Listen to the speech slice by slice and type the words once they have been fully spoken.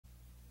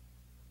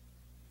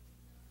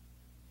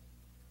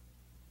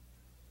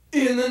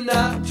In the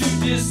not too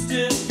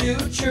distant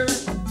future,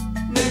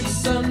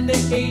 next Sunday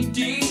AD,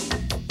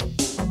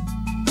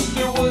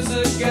 there was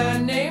a guy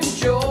named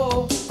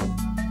Joel,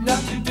 not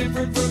too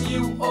different from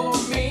you or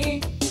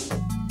me.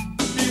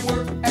 He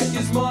worked at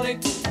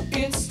Gizmonic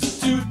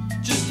Institute,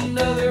 just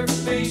another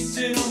face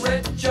in a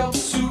red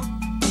jumpsuit.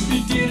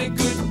 He did a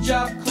good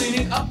job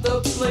cleaning up the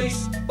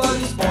place, but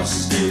his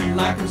bosses didn't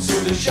like him, so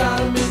they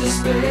shot him into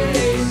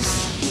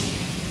space.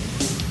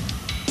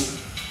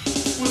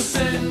 We'll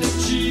send the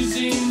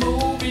cheesy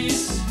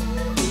movies,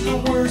 the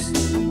worst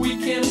we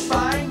can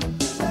find.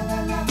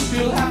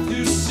 He'll have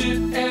to sit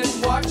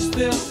and watch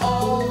them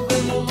all,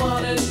 then we'll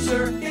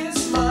monitor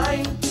his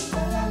mind.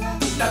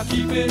 Now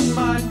keep in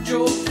mind,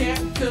 Joel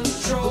can't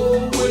control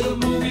where the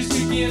movies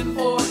begin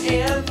or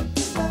end,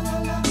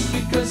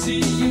 because he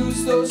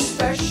used those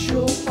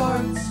special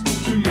parts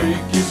to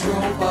make his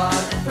robot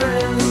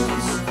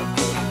friends.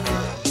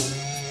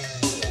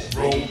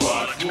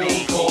 Robot,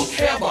 roll call,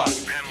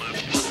 Cabot,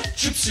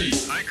 Gypsy,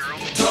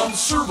 Tom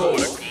Servo,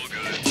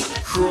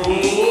 Crow.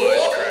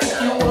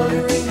 You're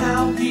wondering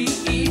how he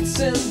eats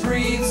and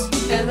breathes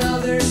and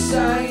other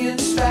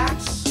science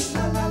facts,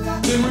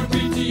 then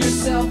repeat to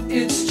yourself,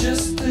 it's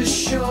just a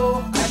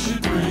show. I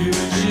should really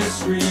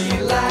just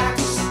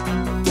relax.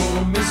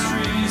 For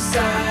Mystery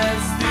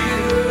Science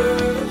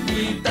Theater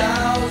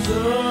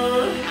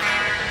 3000.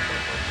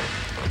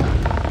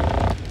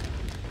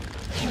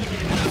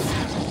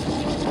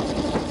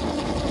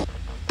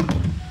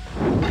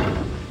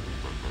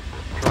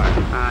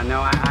 No,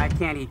 I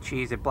can't eat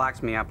cheese. It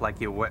blocks me up like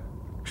you would.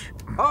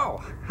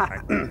 Oh,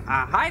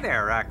 hi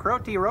there. Crow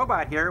T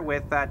Robot here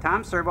with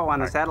Tom Servo on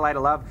the Satellite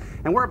of Love,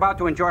 and we're about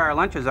to enjoy our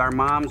lunches our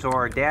moms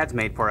or dads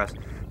made for us.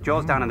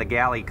 Joel's down in the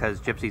galley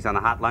because Gypsy's on the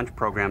hot lunch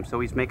program,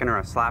 so he's making her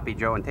a sloppy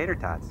Joe and tater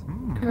tots.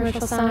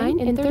 Commercial sign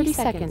in 30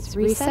 seconds.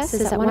 Recess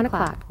is at 1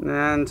 o'clock.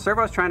 And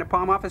Servo's trying to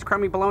palm off his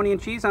crummy bologna and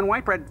cheese on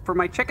white bread for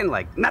my chicken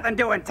leg. Nothing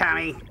doing,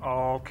 Tommy.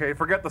 Okay,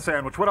 forget the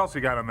sandwich. What else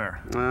you got in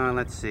there?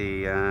 Let's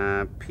see.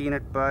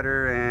 Peanut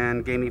butter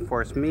and gamey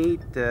force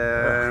meat,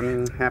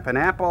 half an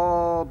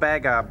apple,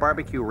 bag of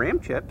barbecue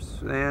ram chips,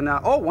 and,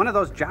 one of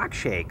those jock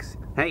shakes.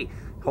 Hey,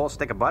 whole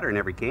stick of butter in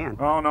every can.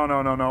 Oh,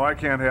 no, I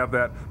can't have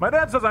that. My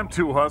dad says I'm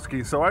too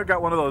husky, so I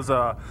got one of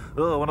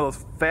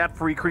those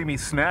fat-free creamy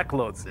snack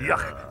loads.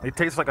 Yuck, it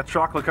tastes like a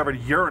chocolate-covered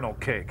urinal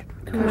cake.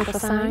 Commercial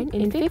sign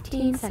in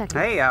 15 seconds.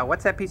 Hey,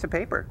 what's that piece of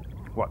paper?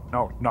 What?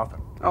 No,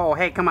 nothing. Oh,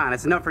 hey, come on,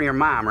 it's a note from your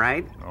mom,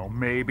 right? Oh,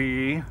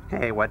 maybe.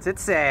 Hey, what's it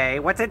say?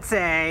 What's it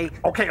say?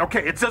 Okay,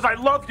 it says I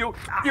love you.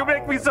 You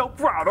make me so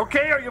proud,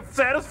 okay? Are you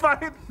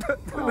satisfied?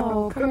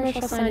 Oh,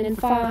 commercial sign in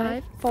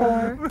 5,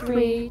 4,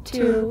 3,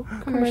 2.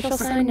 Commercial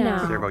sign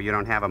now. Servo, you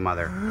don't have a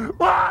mother.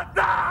 What?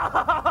 No!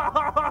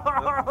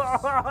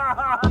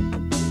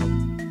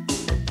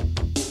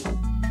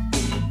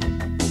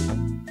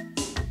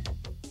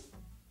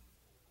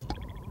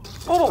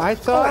 I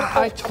thought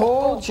I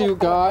told you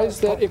guys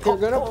that if you're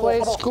going to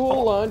play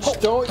school lunch,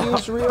 don't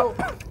use real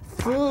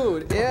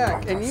food. Yeah,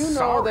 and you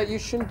know that you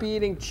shouldn't be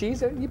eating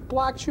cheese. It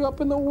blocks you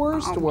up in the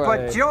worst way.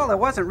 But Joel, it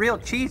wasn't real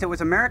cheese. It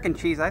was American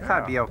cheese. I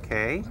thought it'd be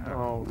okay.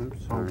 Oh,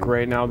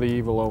 great. Now the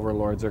evil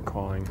overlords are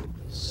calling.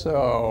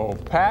 So,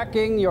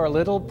 packing your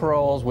little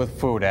pearls with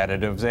food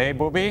additives, eh,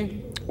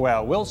 booby?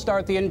 Well, we'll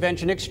start the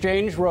invention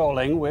exchange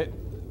rolling with...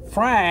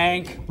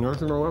 Frank!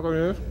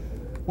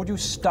 Would you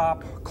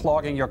stop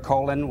clogging your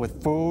colon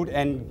with food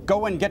and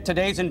go and get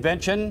today's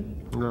invention?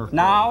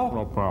 Now?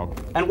 No problem.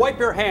 And wipe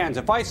your hands.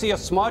 If I see a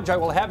smudge, I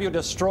will have you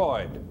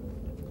destroyed.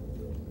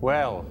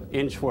 Well,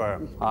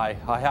 Inchworm, I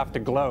have to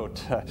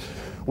gloat.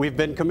 We've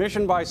been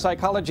commissioned by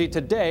Psychology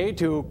Today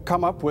to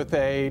come up with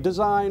a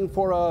design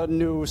for a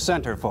new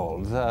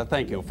centerfold.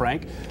 Thank you,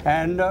 Frank.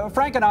 And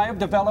Frank and I have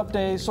developed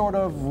a sort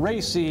of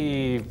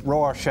racy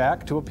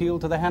Rorschach to appeal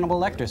to the Hannibal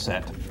Lecter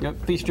set.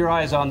 Feast your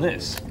eyes on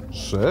this.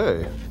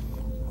 Say,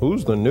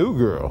 who's the new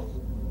girl?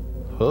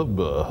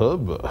 Hubba,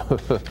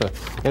 hubba.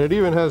 And it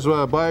even has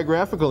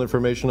biographical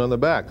information on the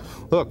back.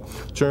 Look,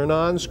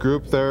 turn-ons,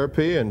 group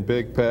therapy, and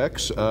big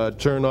pecs.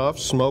 Turn-off,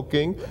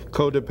 smoking,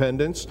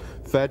 codependence,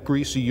 fat,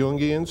 greasy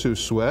Jungians who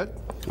sweat.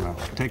 Well,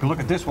 take a look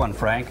at this one,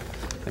 Frank. I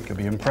think you'll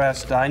be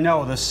impressed. I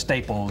know the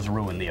staples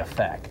ruin the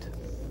effect.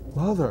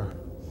 Mother!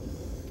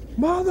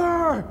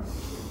 Mother!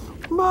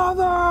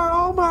 Mother!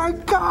 Oh my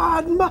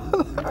God,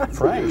 Mother!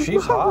 Frank,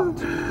 she's hot.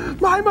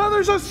 My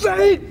mother's a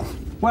saint!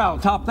 Well,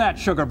 top that,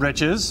 sugar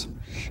britches.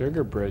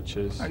 Sugar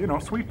britches. You know,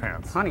 sweet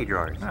pants. Honey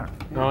drawers. Yeah.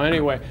 Oh,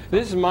 anyway,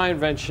 this is my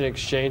invention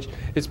exchange.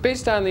 It's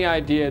based on the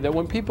idea that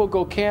when people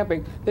go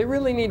camping, they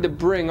really need to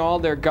bring all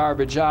their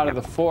garbage out of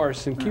the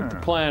forest and keep the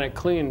planet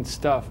clean and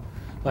stuff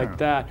like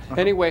that.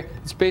 Anyway,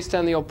 it's based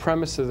on the old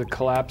premise of the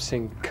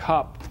collapsing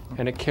cup,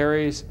 and it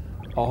carries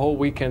a whole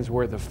weekend's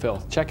worth of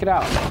filth. Check it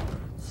out.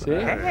 See?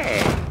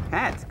 Hey,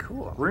 that's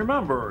cool.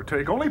 Remember,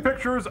 take only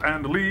pictures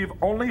and leave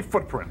only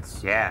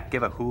footprints. Yeah,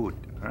 give a hoot.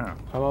 Yeah.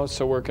 I'm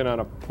also working on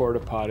a porta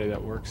potty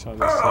that works on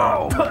the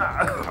side.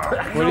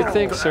 What do you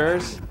think,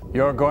 sirs?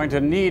 You're going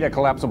to need a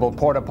collapsible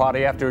porta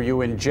potty after you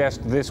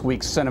ingest this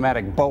week's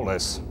cinematic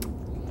bolus.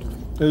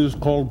 It is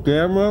called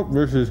Gamera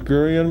versus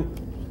Giron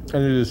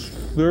and it is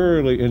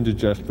thoroughly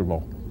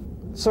indigestible.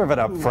 Serve it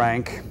up,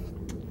 Frank.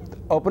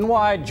 Open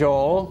wide,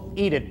 Joel.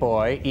 Eat it,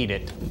 boy. Eat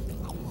it.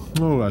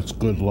 Oh, that's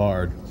good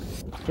lard.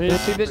 You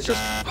see this just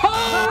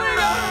holding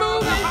up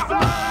movie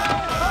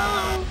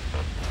stars!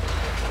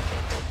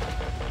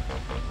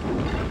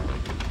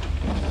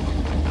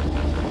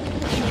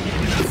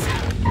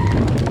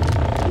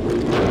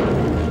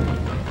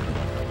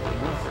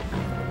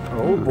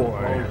 Oh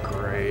boy. Oh,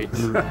 great.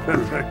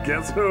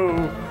 Guess who?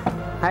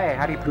 Hey,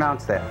 how do you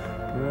pronounce that?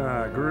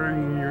 Yeah,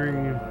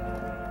 Ben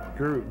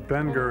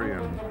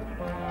Gurion.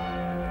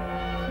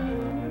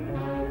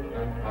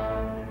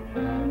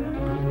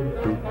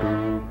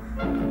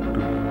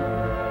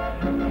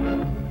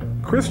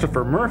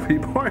 Christopher Murphy.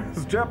 Boy,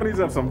 these Japanese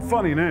have some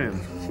funny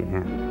names.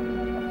 Yeah.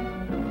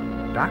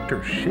 Dr.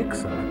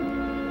 Shiksa.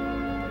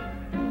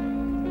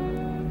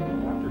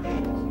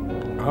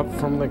 Up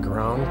from the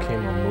ground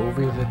came a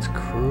movie that's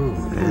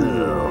crude.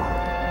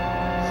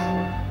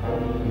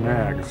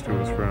 Mags to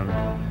his friend.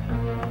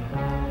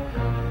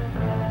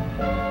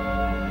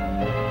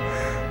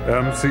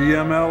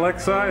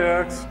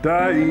 MCMLXIX,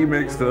 Daiei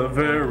makes the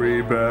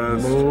very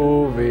best.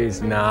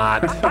 Movie's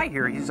not. I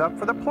hear he's up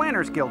for the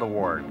Planners Guild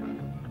Award.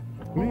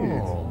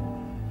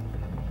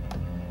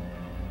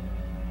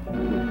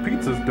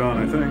 Pizza's done,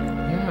 I think.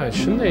 Yeah,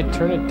 shouldn't they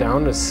turn it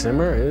down to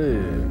simmer?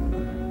 Ew.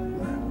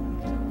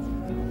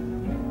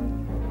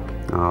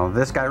 Oh,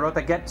 this guy wrote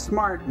the Get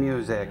Smart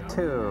music,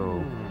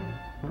 too.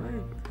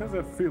 It has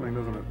that feeling,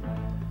 doesn't it?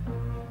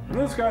 And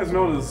this guy's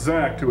known as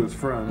Zach to his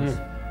friends.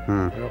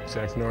 Yep,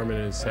 Zach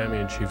Norman and Sammy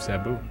and Chief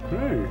Sabu.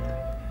 Hey.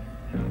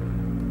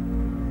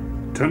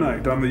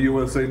 Tonight on the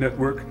USA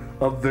Network,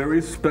 a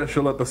very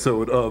special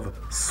episode of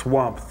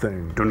Swamp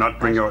Thing. Do not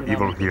bring your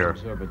evil here.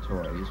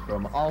 Observatories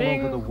from all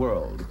over the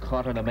world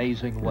caught an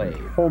amazing wave.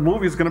 Whole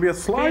movie's gonna be a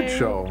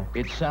slideshow.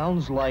 It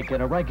sounds like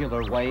an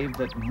irregular wave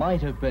that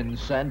might have been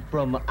sent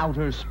from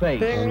outer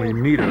space. Only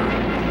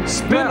neater.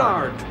 Spin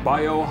Art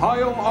by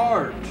Ohio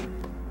Art.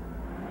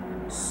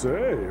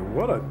 Say,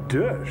 what a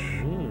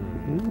dish.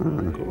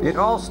 It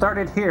all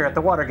started here at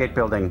the Watergate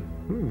building.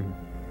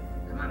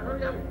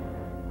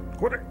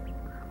 What a...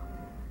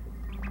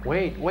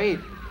 Wait.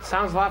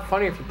 Sounds a lot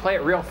funnier if you play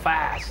it real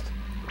fast.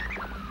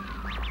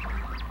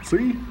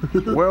 See?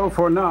 Well,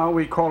 for now,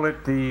 we call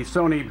it the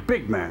Sony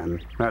Big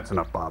Man. That's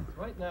enough, Bob.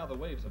 Right now, the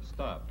waves have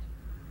stopped.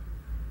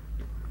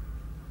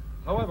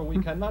 However, we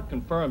cannot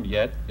confirm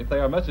yet if they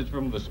are messages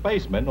from the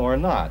spacemen or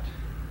not.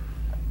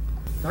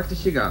 Dr.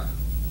 Shiga,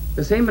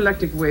 the same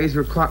electric waves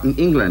were caught in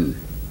England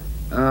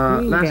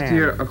last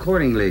year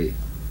accordingly.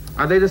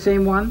 Are they the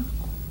same one?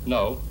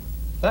 No,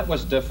 that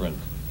was different.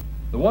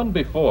 The one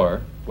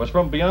before was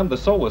from beyond the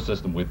solar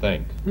system, we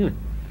think.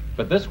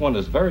 But this one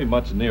is very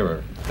much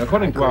nearer,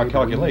 according to our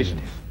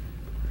calculations.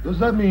 Does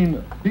that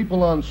mean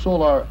people on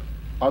Solar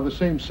are the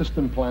same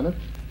system planet?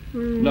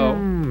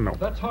 No,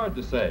 that's hard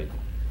to say.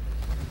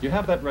 You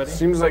have that ready?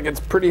 Seems like it's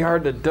pretty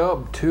hard to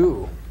dub,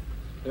 too.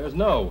 There's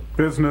no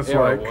Business air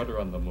or like water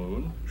on the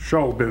moon,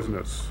 show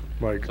business.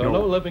 Like so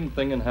no living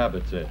thing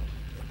inhabits it,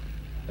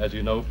 as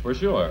you know for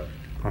sure.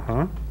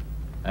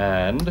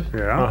 And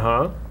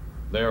Yeah.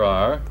 there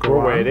are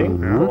We're waiting.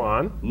 Go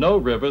on. no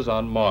rivers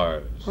on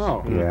Mars.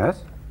 Oh.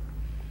 Yes?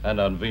 And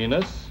on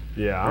Venus,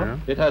 Yeah.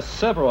 it has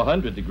several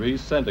hundred degrees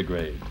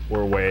centigrade.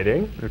 We're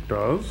waiting. It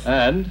does.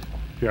 And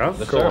Yes.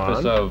 the Go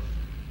surface on. of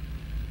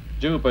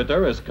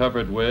Jupiter is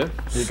covered with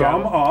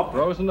Sum up.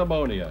 frozen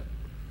ammonia.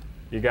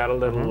 You got a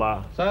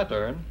little,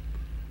 Saturn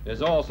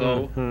is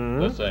also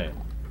the same.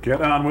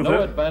 Get on with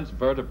No it. advanced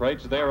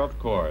vertebrates there, of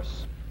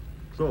course.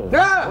 So,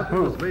 what do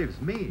those waves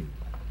mean?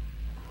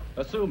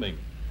 Assuming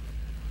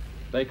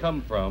they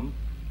come from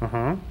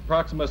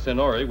Proxima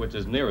Centauri, which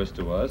is nearest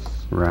to us.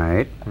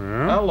 Right.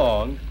 How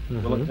long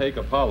will it take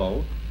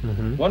Apollo,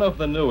 one of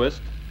the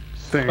newest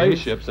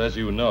spaceships, as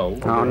you know?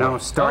 Oh, no,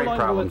 story How long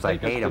problems. will I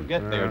it take hate us to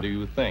them. get there, do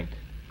you think?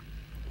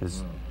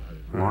 As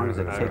long as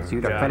it takes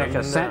you to finish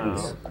a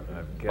sentence.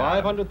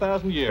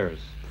 500,000 years.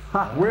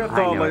 With a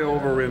I know it.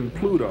 layover in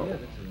Pluto.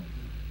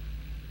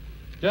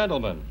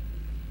 Gentlemen,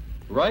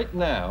 right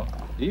now,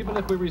 even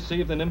if we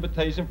received an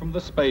invitation from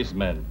the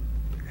spacemen,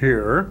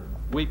 Here.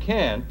 we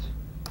can't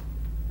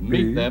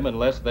meet them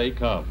unless they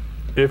come.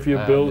 if you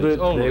And build it's it,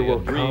 only they will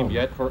a dream come.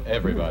 yet for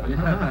everybody.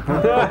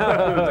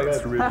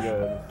 That's really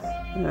good.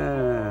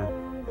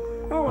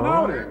 Oh, an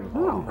outing.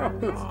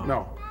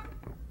 No.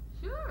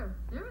 Sure,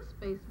 they're a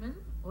spaceman,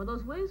 or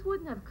those waves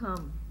wouldn't have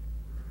come.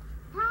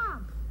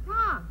 Tom,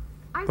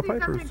 I The see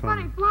Piper's something son.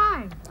 funny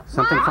flying.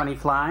 Something What? funny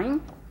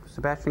flying?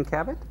 Sebastian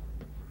Cabot?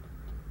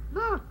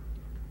 Look,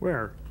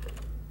 Where?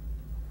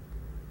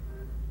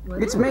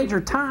 what It's is it? Major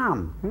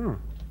Tom.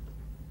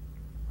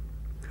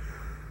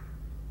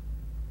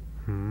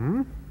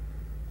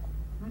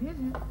 What is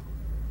it?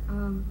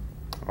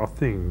 A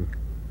thing.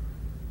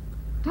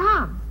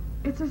 Tom,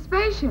 it's a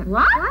spaceship.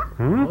 What?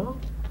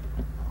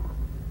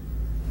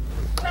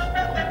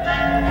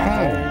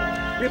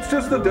 Hey. It's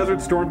just the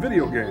Desert Storm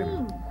video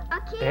game.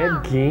 Ed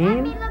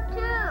Gein?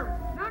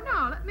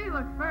 No, let me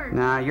look first.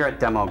 Nah, you're a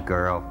demo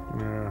girl.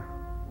 Yeah.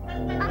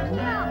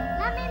 Akio,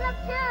 let me look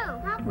too.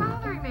 Stop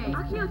bothering me.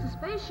 Akio, it's a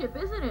spaceship,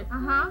 isn't it?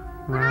 Uh-huh.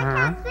 But I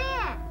can't see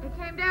it. It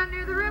came down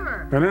near the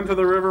river. And into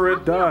the river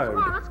it dived.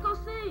 Come on, let's go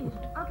see.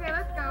 Okay,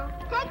 let's go.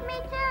 Take me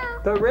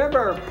too. The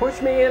river,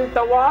 push me in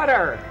the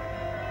water.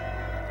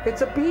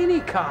 It's a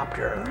beanie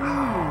copter.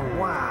 Oh,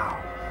 wow.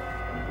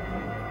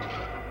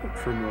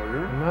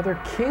 Familiar. Another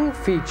king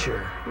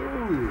feature.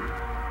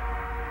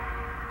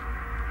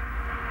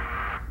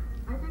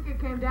 I think it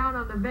came down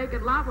on the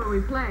vacant lot where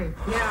we play.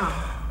 Yeah.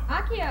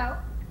 Akio.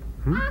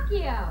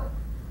 Akio.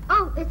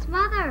 Oh, it's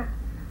Mother.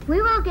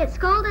 We will get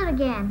scolded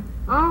again.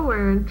 Oh,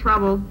 we're in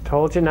trouble.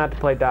 Told you not to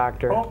play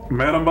doctor. Oh,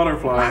 Madam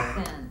Butterfly.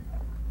 Listen.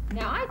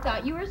 Now, I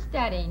thought you were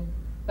studying,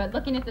 but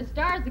looking at the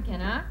stars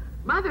again, huh?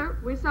 Mother,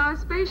 we saw a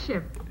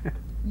spaceship.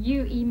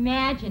 You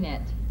imagine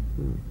it.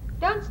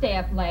 Don't stay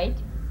up late.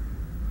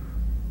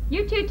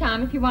 You too,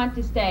 Tom, if you want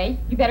to stay.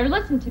 You better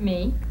listen to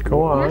me.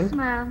 Go on. Yes,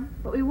 ma'am.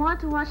 But we want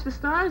to watch the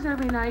stars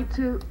every night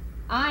to...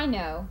 I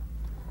know.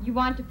 You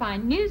want to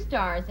find new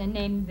stars and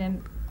name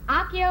them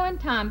Akio and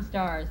Tom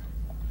stars.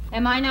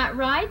 Am I not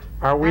right?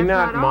 Are we That's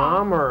not not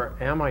all. Mom or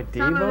am I Devo?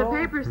 Some of the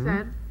papers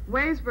said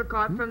waves were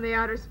caught from the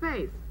outer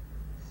space.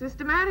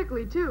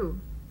 Systematically, too.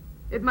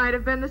 It might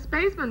have been the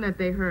spacemen that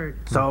they heard.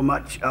 So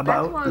much That's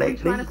about why we're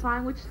lately. trying to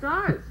find which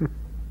stars.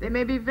 They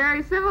may be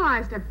very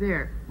civilized up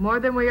there, more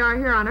than we are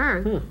here on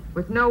Earth,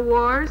 with no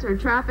wars or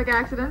traffic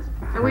accidents,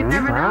 and we'd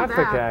never know Traffic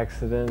that.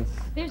 accidents.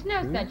 There's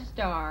no such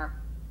star.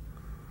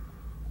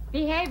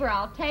 Behave or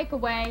I'll take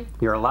away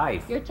Your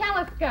life. your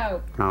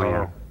telescope. Oh,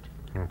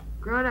 yeah.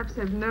 Grown-ups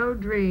have no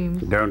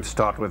dreams. Don't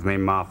start with me,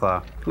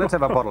 Martha. Let's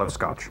have a bottle of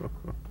scotch.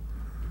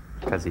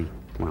 Because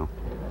well.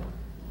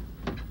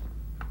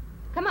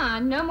 Come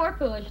on, no more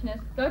foolishness.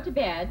 Go to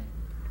bed.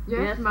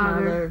 Yes,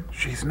 Mother.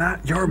 She's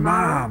not your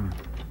mom.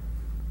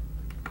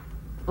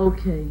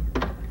 Okay.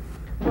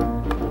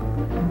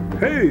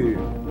 Hey!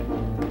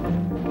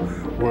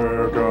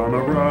 We're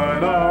gonna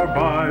ride our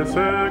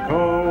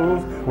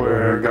bicycles.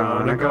 We're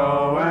gonna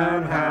go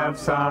and have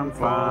some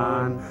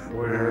fun.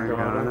 We're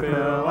gonna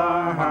fill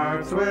our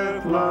hearts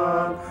with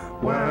love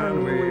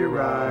when we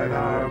ride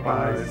our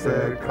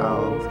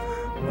bicycles.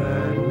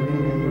 When we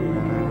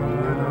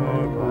ride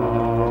our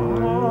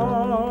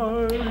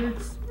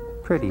bikes.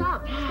 Pretty.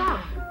 Stop, stop.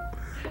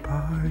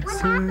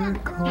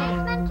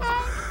 Bicycles.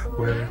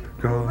 We're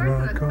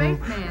gonna go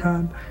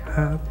and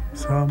have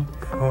some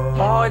fun.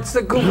 Oh, it's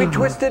the goofy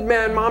twisted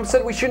man Mom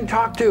said we shouldn't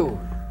talk to.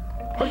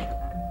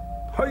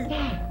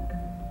 Hi.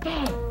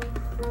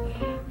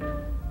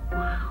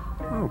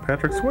 Oh,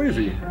 Patrick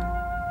Swayze.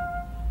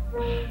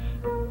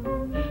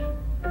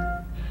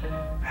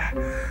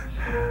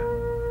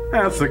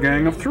 That's the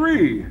gang of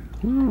three.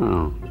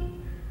 Oh.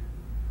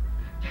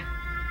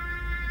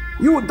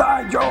 You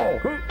die, Joe!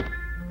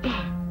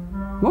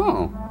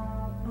 Oh.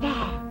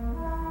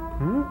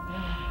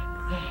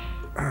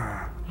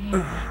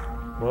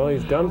 Well,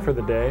 he's done for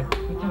the day.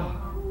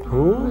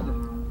 Who?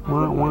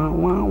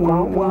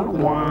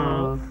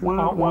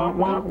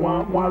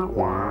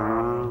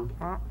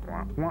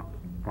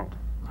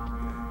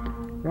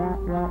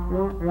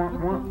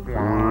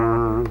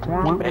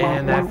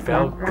 Man, that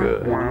felt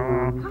good.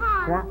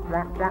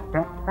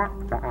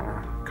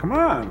 Come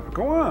on,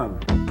 go on.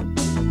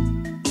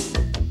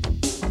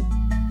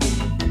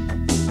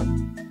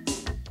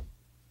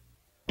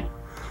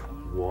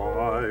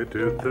 Why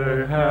did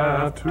they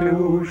have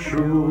to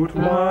shoot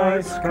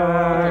my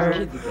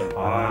sky?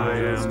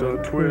 I'm just a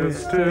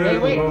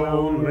twisted,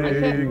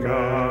 lonely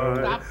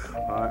guy.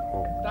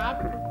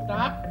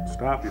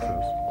 Stop, he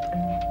says.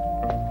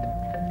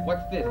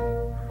 What's this?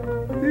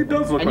 He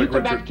does look And you like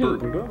come back Richard too.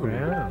 Burton, doesn't he?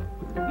 Yeah.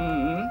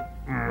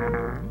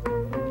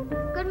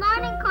 Good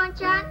morning,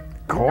 Konchan.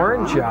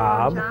 Corn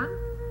job. John?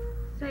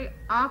 Say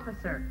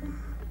officer.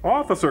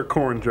 Officer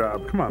Corn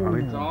Job. Come on,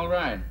 honey. It's all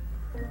right.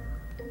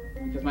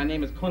 Because my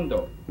name is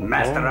Kondo.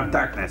 Master of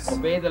Darkness.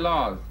 Obey the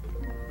laws.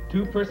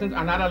 Two persons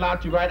are not allowed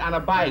to ride on a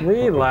bike.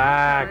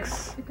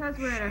 Relax. Because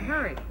we're in a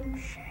hurry.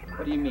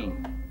 What do you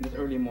mean? This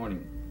early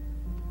morning.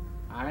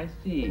 I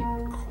see.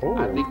 Cool.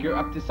 I think you're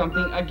up to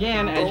something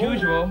again, as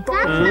usual.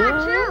 That's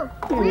not true.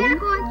 We are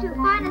going to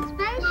find a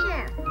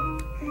spaceship.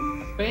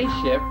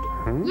 Spaceship?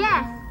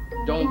 Yes.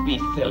 Don't be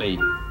silly.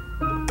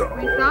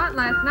 We saw it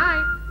last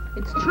night.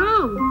 It's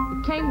true.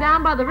 It came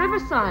down by the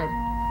riverside.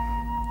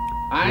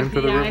 I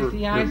Into the river.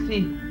 I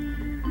see.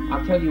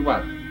 I'll tell you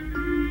what.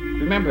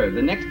 Remember,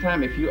 the next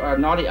time if you are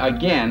naughty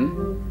again,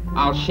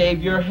 I'll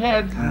shave your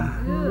head.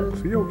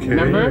 Is he okay?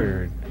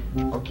 Remember?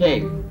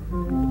 Okay.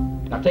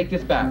 Now take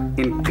this back.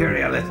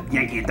 Imperialist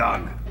Yankee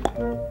dog.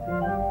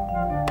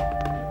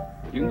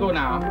 You can go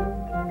now.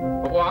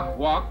 Walk,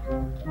 walk.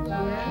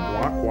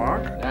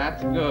 Walk.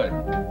 That's good.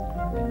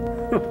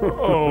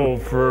 Oh,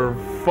 for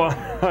fun.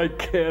 I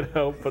can't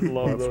help but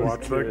love Let's those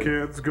watch the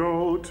kids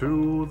go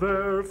to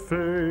their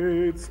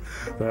fates.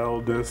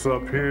 They'll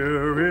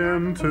disappear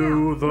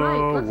into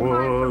the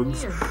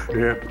woods.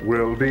 It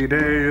will be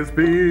days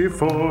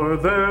before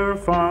they're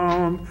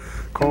found.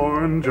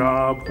 corn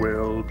job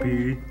will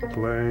be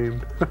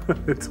blamed.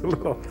 It's a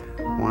little...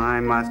 Why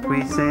must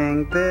we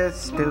sing this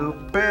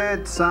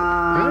stupid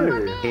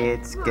song? Hey.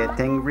 It's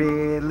getting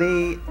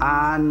really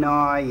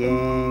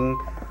annoying.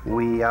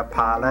 We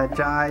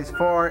apologize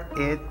for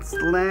its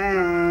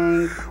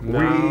length.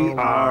 We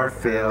are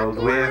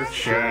filled with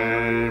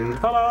shame.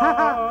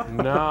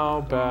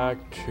 Now back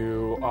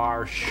to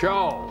our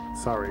show.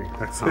 Sorry.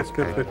 That's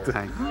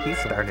Okay. He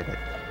started it.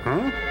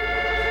 Huh?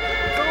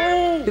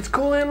 Oh, it's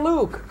Cool and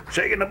Luke.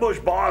 Shaking the bush,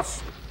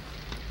 boss.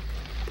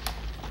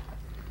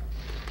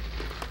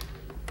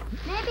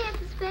 Maybe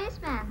it's a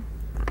spaceman.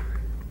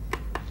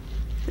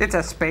 It's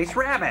a space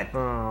rabbit.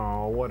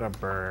 Oh, what a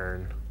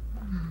burn.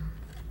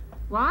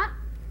 What?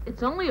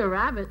 It's only a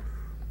rabbit.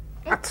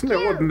 That's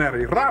no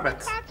ordinary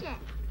rabbit. Catch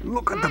it.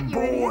 Look at the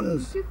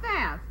bones. Too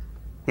fast.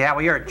 Yeah,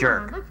 well, you're a Come on,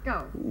 jerk. let's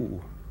go.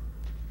 Ooh.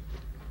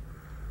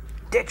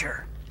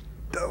 Ditcher.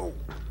 Dope.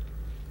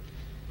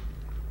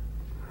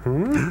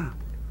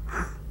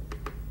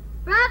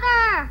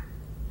 Brother!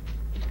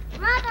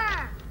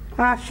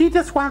 Brother! She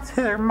just wants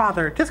her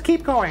mother. Just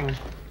keep going.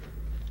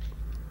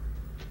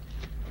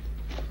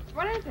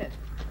 What is it?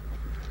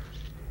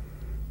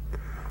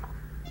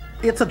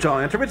 It's a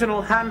giant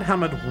original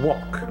hand-hammered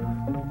walk.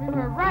 We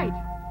were right.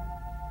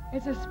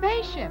 It's a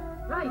spaceship.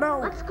 Right,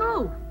 let's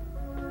go.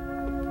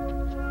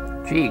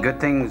 Gee, good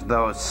things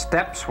those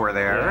steps were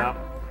there. Yeah.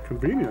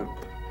 Convenient.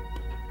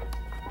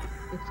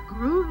 It's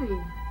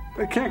groovy.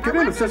 They can't get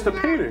in, it's just a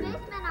painting.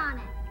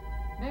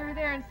 Maybe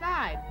they're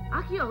inside.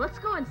 Akio, let's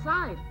go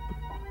inside.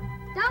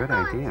 Don't Good go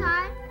idea.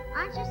 inside.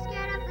 Aren't you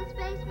scared of the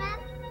spacemen?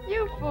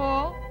 You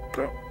fool.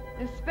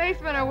 The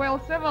spacemen are well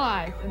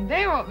civilized, and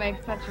they won't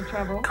make such a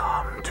trouble.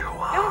 Come to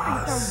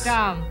Don't be so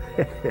dumb.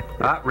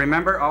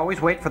 Remember, always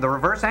wait for the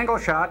reverse angle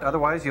shot,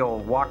 otherwise you'll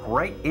walk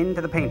right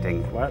into the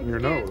painting. Flatten your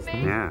nose.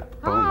 Yeah,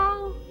 boom.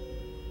 Oh.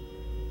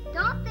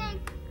 Don't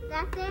think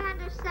that they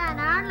understand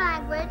our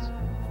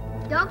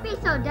language. Don't be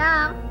so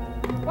dumb.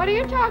 What are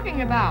you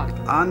talking about?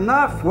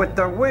 Enough with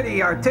the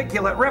witty,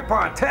 articulate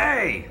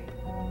repartee!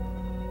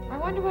 I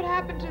wonder what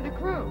happened to the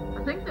crew.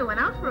 I think they went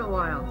out for a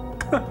while.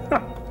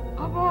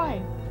 Oh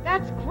boy,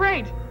 that's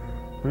great.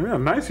 Yeah,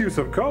 nice use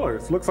of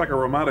colors. Looks like a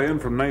Ramada Inn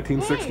from Hey,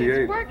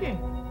 1968. it's working.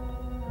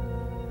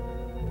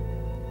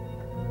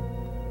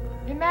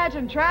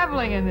 Imagine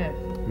traveling in this.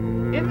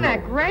 Isn't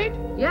that great?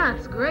 Yeah,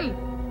 it's great.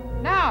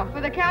 Now for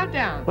the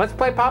countdown. Let's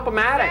play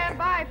Pop-O-Matic. Stand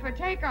by for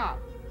takeoff.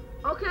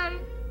 Okay.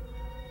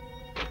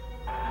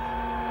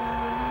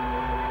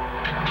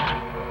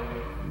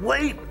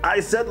 Wait, I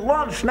said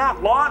lunch,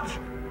 not launch.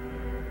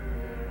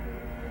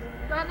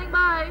 Standing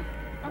by.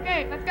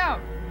 Okay, let's go.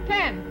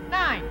 10,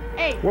 9,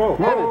 8. Whoa,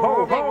 seven, whoa,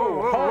 whoa, six,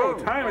 whoa, five,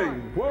 whoa,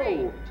 timing. four, three,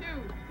 Whoa. 2,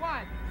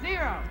 1,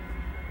 0.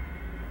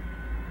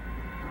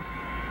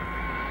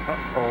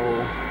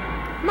 Uh-oh.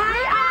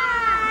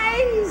 My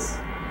eyes!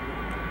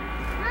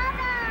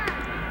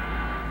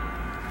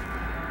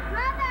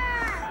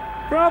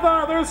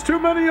 Brother, there's too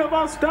many of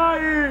us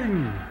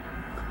dying.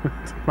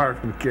 It's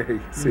Marvin Gaye.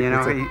 You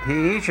know,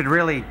 he should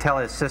really tell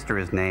his sister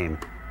his name.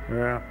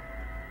 Yeah.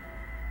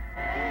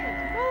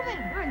 It's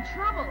moving. We're in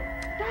trouble.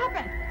 Stop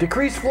it.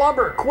 Decrease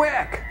flubber,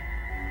 quick!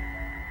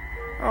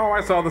 Oh,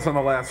 I saw this on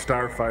the last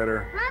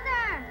Starfighter.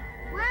 Brother,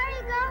 where are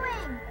you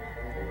going?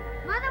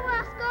 Mother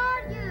will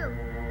scold you.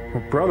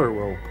 Well, brother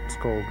will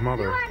scold You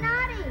mother. are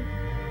naughty.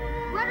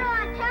 What do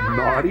I tell her?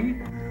 Naughty?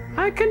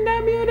 I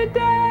condemn you to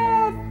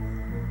death!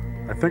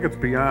 I think it's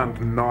beyond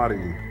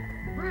naughty.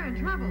 We're in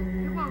trouble.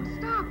 It won't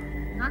stop.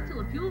 Not till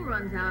the fuel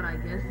runs out, I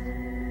guess.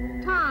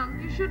 Tom,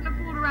 you shouldn't have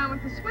fooled around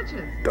with the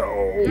switches.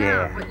 Oh.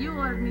 Yeah. But you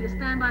ordered me to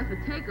stand by for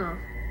takeoff.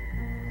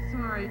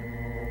 Sorry.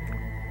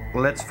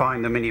 Let's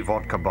find the mini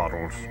vodka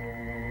bottles.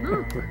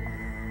 Look.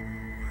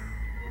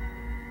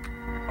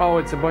 Oh,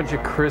 it's a bunch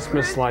of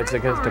Christmas lights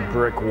against a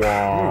brick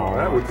wall. Oh,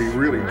 that would be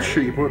really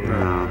cheap, wouldn't it?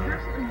 No.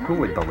 Who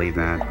would believe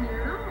that?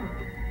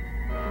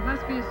 It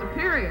must be a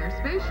superior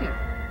spaceship.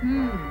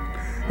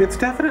 It's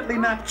definitely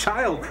not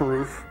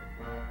child-proof.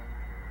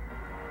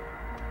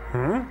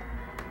 Huh?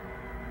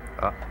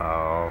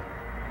 Uh-oh.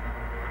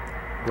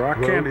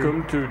 Rock candy.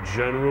 Welcome to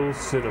General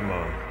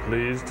Cinema.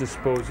 Please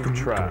dispose of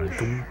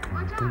trash.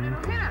 Watch out, it'll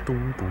hit us.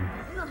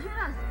 It'll hit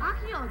us.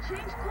 Akio,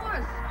 change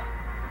course.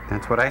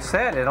 That's what I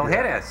said. It'll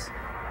hit us.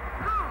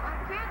 No,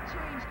 I can't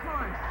change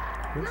course.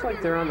 Looks like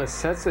they're on the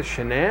sets of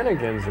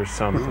Shenanigans or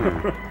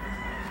something.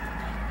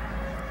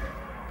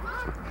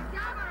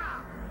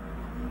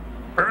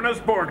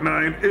 Ernest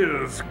Borgnine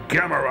is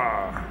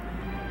Gamera.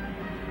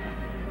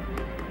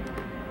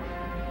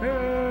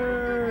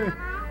 Yay!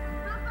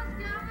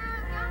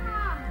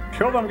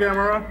 Kill them,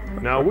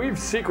 Gamera. Now we've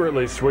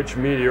secretly switched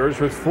meteors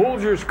with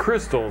Folger's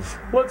crystals.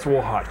 Let's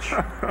watch.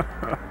 That's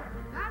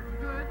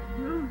good.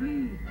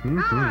 Groovy.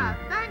 Mhm.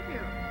 Thank you.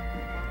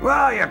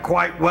 Well, you're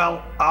quite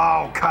well.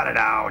 Oh, cut it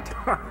out.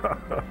 Let's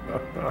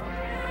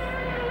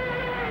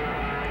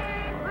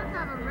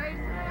have a race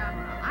with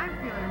Gamera. I'm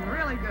feeling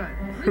really good.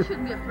 We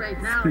shouldn't be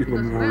afraid now Feeling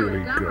because we're really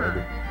with Gamera.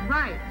 good.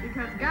 Right,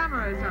 because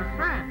Gamera is our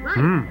friend. Right.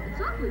 Mm.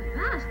 It's awfully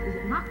fast. Is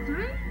it Mach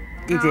 3?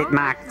 Is it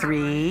Mach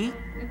 3?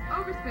 It's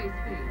overspace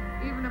speed.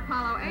 Even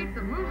Apollo 8,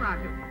 the moon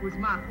rocket, was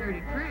Mach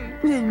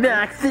 33.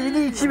 Mach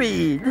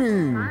 33.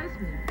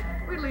 Surprised me.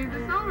 We leave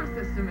the solar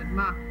system at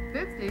Mach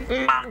 50.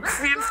 Mach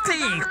 50.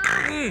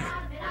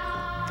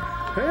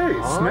 Hey,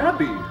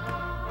 Snappy.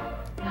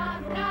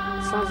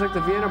 Sounds like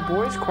the Vienna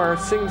Boys Choir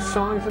sings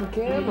songs of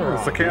Gamera.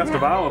 It's the cast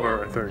of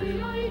Oliver, I think.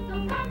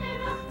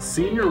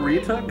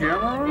 Senorita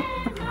Gamera?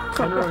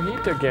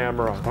 Senorita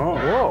Gamera. Oh.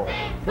 Whoa.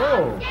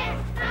 Whoa.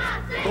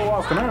 Who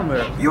lost an arm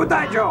there? You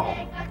die, Joe.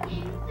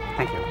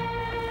 Thank you.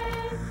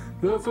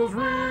 This is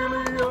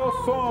really a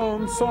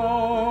fun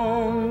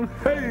song.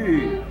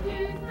 Hey!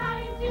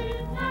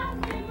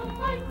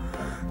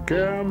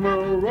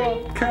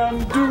 Gamera can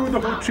do the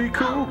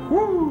hoochie-coo.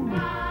 Woo!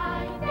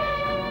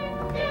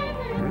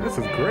 This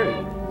is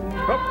great.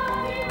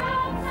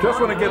 Oh.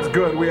 Just when it gets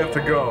good, we have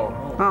to go.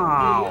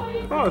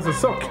 Oh. Oh, this is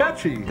so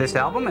catchy. This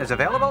album is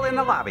available in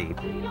the lobby.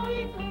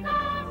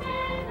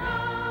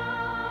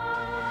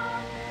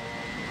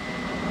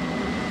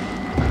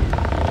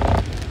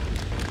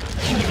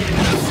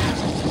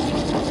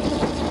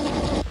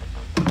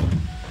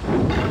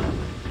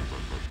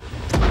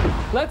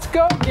 Let's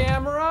go,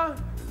 Gamera.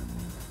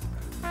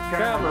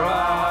 Gamera.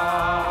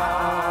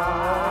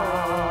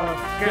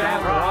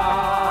 Gamera.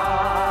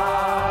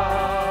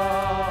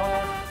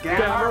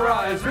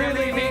 Gamera is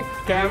really neat.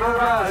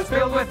 Gamera is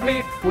filled with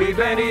meat. We've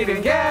been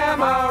eating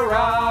Gamera.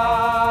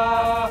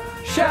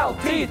 Shell,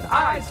 teeth,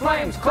 eyes,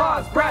 flames,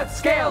 claws, breath,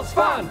 scales,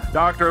 fun.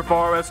 Dr.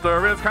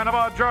 Forrester is kind of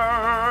a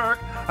jerk,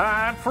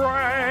 and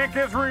Frank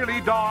is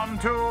really dumb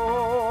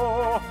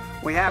too.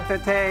 We have to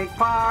take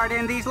part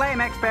in these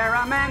lame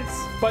experiments.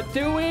 But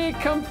do we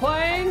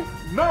complain?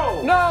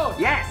 No. No.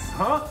 Yes.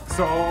 Huh?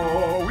 So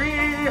we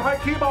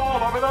keep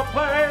all over the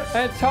place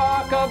and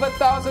talk of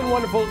 1,000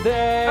 wonderful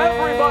days.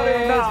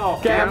 Everybody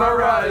now.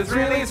 Gamera is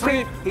really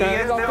sweet. He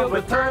is filled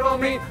with turtle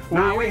meat.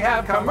 Now we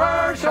have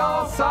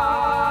commercial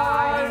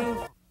sign.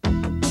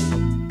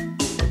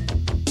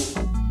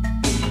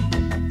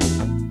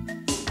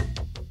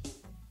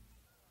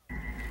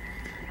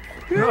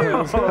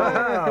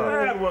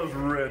 That was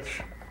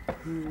rich.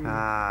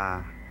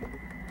 Ah.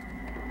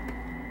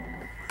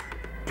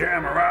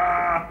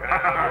 Gamera!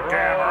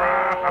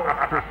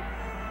 Gamera!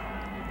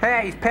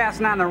 Hey, he's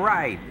passing on the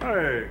right.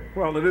 Hey,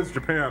 well, it is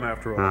Japan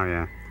after all. Oh,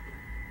 yeah.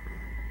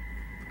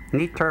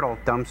 Neat turtle,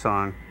 dumb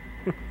song.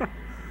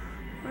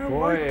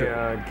 Boy,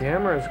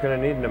 Gamera's going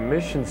to need an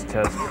emissions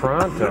test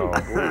pronto.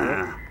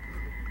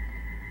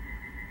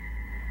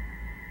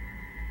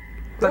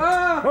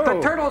 The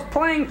turtle's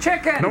playing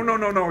chicken.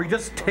 No. He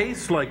just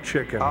tastes like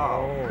chicken.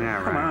 Oh,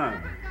 yeah, come right.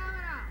 on.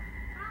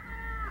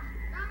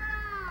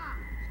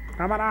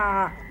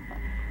 Gamera!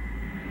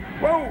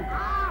 Whoa!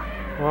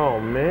 Oh,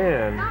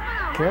 man.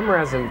 Gamera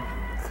hasn't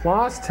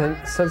flossed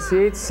since the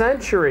 8th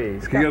century.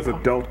 He has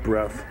adult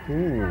breath.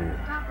 Ooh.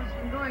 Stop us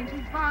from going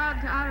too far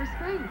out to outer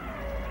space.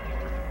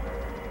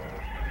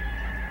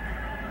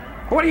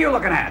 What are you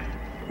looking at?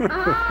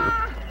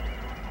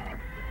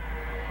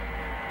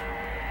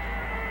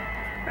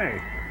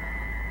 Hey.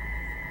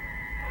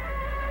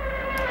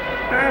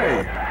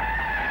 Hey!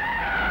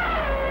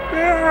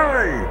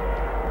 Hey!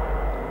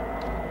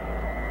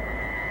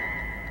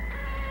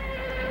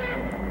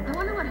 I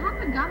wonder what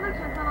happened. Gamera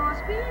can't follow our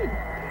speed.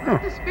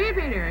 The speed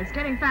meter, it's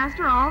getting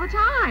faster all the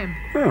time.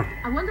 Huh.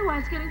 I wonder why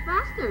it's getting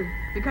faster.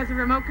 Because of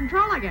remote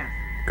control, I guess.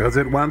 Because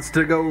it wants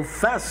to go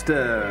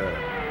faster.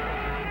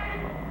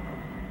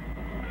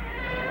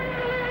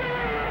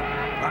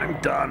 I'm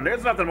done.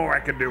 There's nothing more I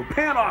can do.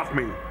 Pan off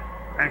me.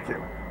 Thank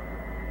you.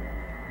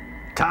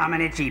 Tom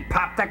and Itchy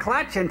pop the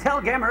clutch and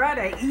tell Gamera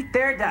to eat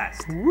their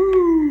dust.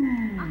 Woo!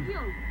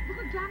 Akio, look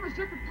at Gamera's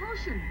jet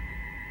propulsion.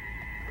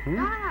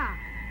 Gamera,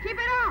 keep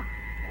it up.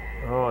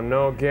 Oh,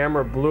 no,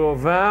 Gamera blew a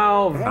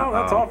valve. Well,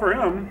 that's all for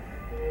him.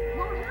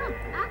 Won't help.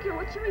 Akio,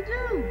 what should we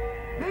do?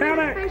 Maybe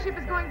Panic. the spaceship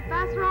is going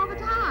faster all the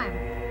time.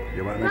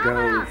 You want to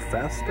go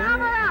faster?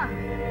 Gamera,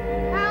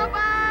 help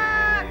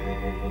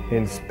us!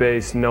 In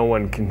space, no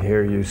one can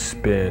hear you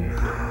spin.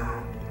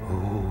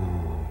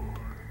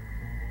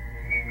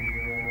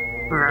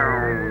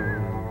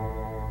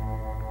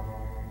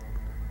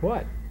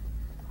 What?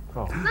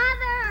 Oh.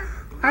 Mother!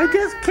 I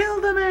just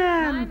killed a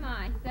man!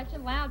 My, such a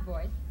loud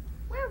voice.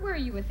 Where were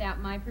you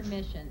without my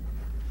permission?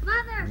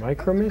 Mother!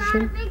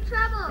 Micromission? It's about big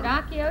trouble. Did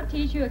Akio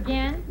tease you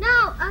again?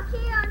 No,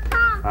 Akio and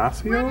Tom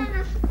Akio? went in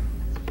a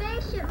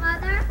spaceship,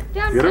 Mother.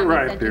 Don't Get tell it me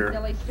right, such dear. a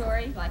silly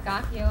story like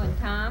Akio and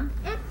Tom.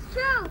 It's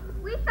true.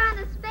 We found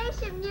a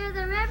spaceship near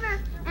the river,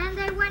 and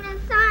they went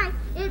inside.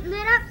 It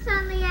lit up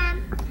suddenly,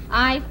 and...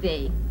 I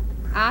see.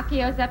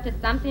 Akio's up to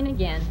something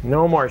again.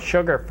 No more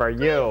sugar for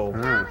you.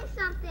 Tell me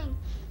something.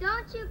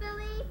 Don't you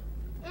believe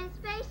in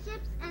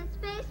spaceships and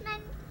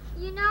spacemen,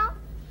 you know?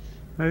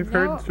 I've No,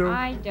 heard so.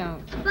 I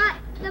don't. But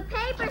the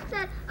paper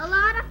said a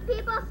lot of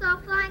people saw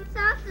flying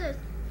saucers.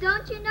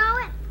 Don't you know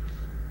it?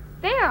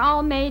 They are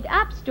all made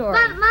up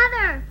stories. But,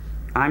 Mother!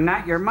 I'm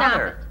not your Stop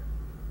mother.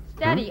 it.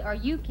 Study or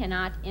you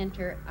cannot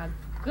enter a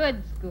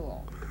good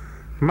school.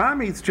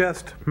 Mommy's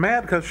just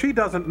mad because she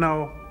doesn't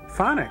know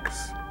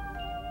phonics.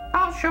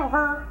 I'll show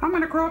her. I'm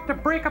gonna grow up to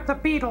break up the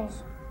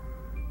Beatles.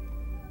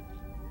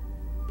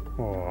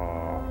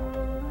 Aww.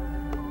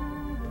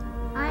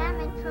 I am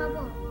in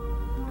trouble.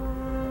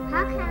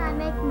 How can I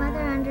make Mother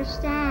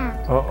understand?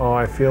 Uh-oh,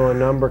 I feel a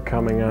number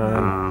coming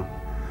on.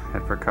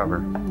 Head for cover.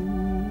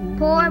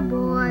 Poor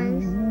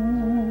boys.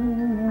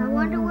 I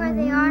wonder where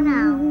they are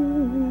now.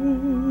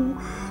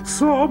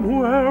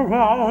 Somewhere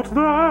out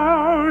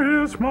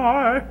there is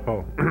my...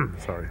 Oh,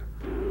 sorry.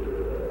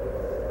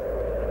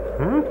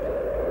 Huh?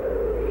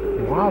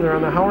 Wow, they're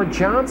on the Howard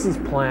Johnson's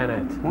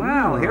planet.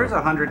 Well, here's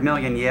 100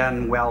 million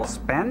yen well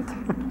spent.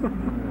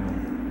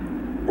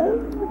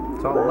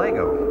 It's all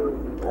Lego.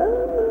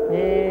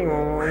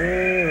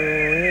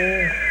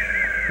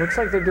 Looks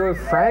like they're doing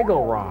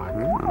Fraggle Rock.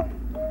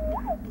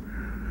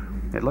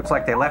 It looks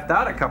like they left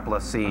out a couple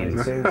of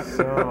scenes. I think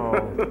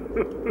so.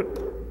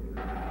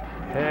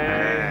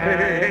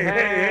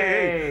 Hey.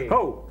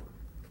 Oh,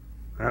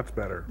 that's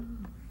better.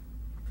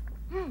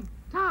 Hey,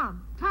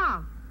 Tom.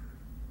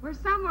 We're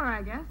somewhere,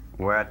 I guess.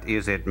 What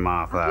is it,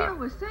 Martha? Akio,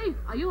 we're safe.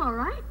 Are you all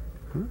right?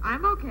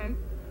 I'm okay.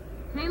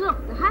 Hey,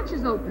 look, the hatch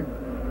is open.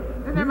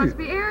 Then there must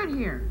be air in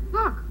here.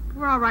 Look,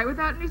 we're all right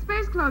without any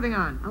space clothing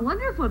on. I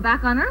wonder if we're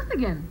back on Earth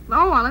again.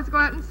 Oh, well, let's go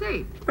out and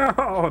see.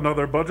 Oh,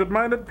 another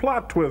budget-minded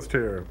plot twist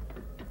here.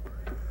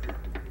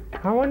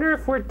 I wonder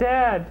if we're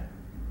dead.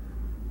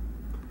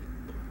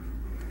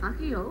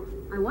 Akio,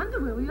 I wonder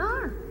where we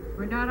are.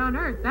 We're not on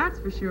Earth, that's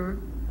for sure.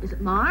 Is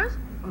it Mars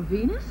or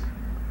Venus?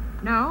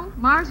 No,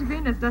 Mars or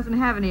Venus doesn't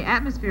have any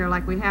atmosphere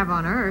like we have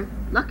on Earth.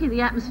 Lucky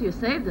the atmosphere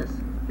saved us.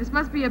 This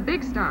must be a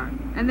big star,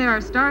 and there are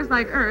stars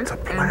like Earth,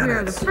 and we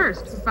are the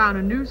first who found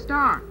a new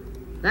star.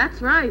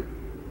 That's right.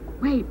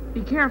 Wait, be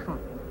careful.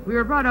 We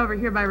were brought over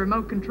here by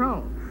remote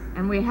control,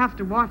 and we have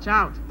to watch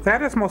out.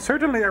 That is most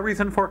certainly a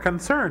reason for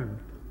concern.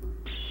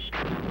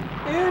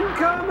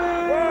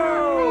 Incoming!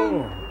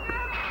 Whoa!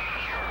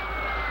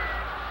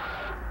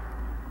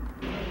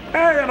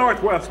 Hey, a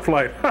Northwest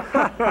flight.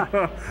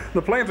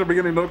 The planes are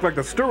beginning to look like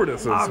the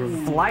stewardesses.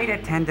 Flight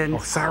attendant. Oh,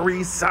 sorry,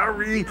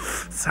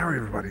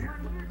 everybody.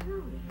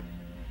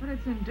 But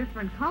it's in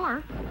different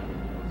color.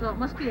 So it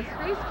must be a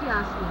space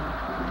kiosk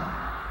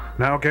one.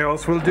 Now,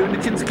 girls, we'll do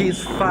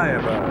Nijinsky's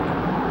Firebird.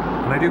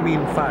 And I do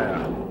mean fire.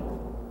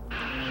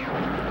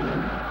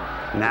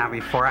 Now,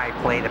 before I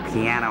play the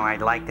piano,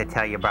 I'd like to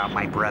tell you about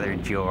my brother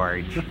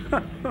George.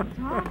 What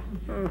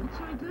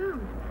should we do?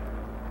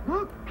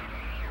 Look.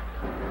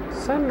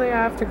 Suddenly I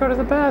have to go to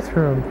the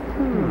bathroom.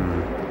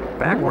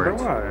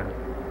 Backwards. Why?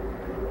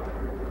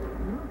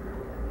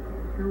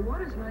 The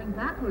water's running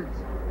backwards.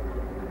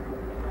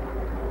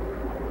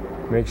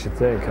 Makes you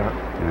think, huh?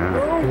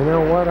 Yeah. You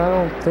know what? I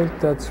don't think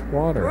that's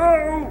water.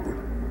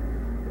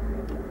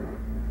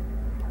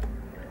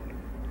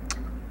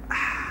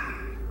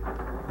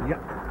 Yeah.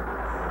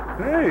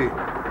 Hey.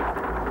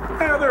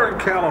 Yeah, they're in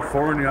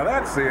California.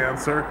 That's the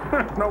answer.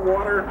 No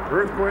water,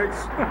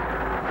 earthquakes,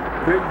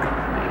 big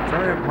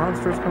giant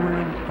monsters coming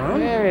in. Huh?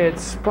 Hey,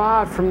 it's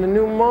Spot from the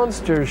new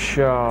Monsters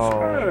show.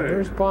 Hey.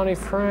 There's Bonnie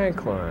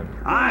Franklin.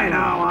 I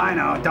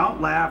know.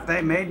 Don't laugh.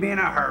 They made me in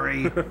a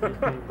hurry.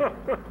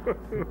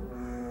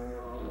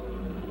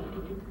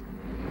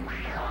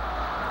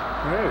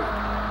 Hey.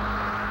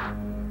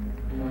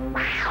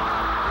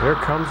 Here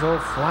comes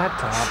old Flat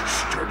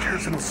Top. George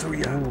Harrison will sue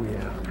you. Oh,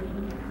 yeah.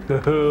 The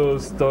hell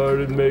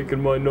started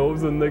making my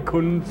nose and they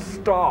couldn't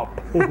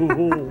stop.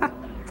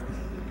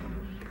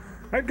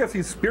 I guess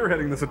he's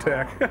spearheading this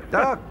attack.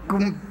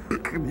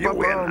 You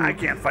win. I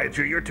can't fight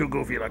you. You're too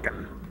goofy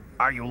looking.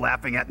 Are you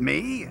laughing at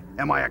me?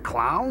 Am I a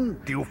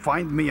clown? Do you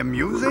find me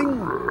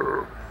amusing?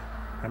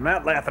 I'm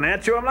not laughing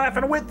at you. I'm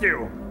laughing with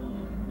you.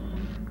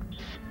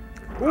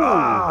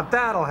 Oh,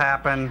 that'll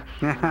happen.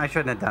 I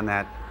shouldn't have done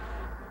that.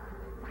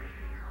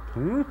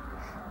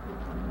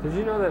 Did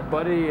you know that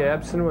Buddy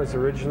Ebsen was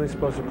originally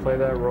supposed to play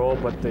that role,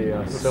 but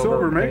the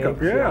silver makeup,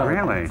 paint, yeah,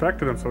 really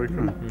affected him, so he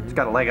couldn't. He's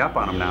got a leg up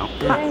on him now.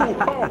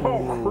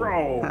 Oh,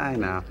 crow! I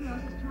know.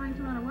 It's trying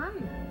to run away.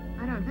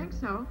 I don't think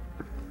so.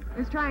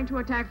 It's trying to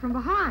attack from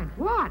behind.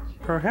 Watch.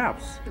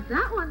 Perhaps. But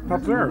that one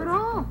doesn't Observe. move at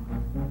all.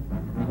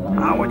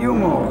 How would you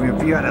move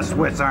if you had a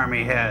Swiss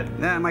Army head?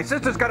 My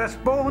sister's got a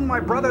spoon, my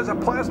brother's a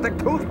plastic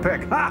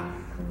toothpick. Ha!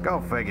 Go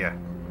figure.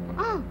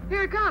 Oh,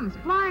 here it comes,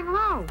 flying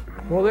low.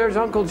 Well, there's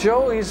Uncle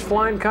Joe. He's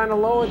flying kind of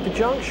low at the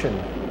junction.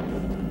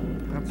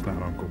 That's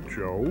not Uncle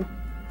Joe.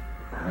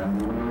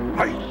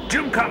 Hi,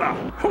 Jim Cutter!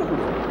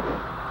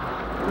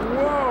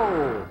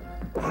 Whoa!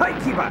 Hi,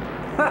 Kiba!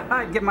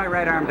 I'd give my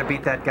right arm to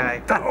beat that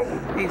guy.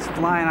 He's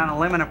flying on a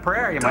limb in a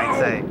prayer, you might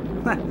say.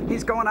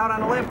 He's going out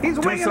on a limb. He's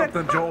winging it. Do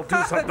something, Joel.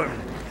 Do something.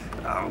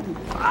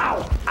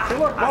 Ow! Hey,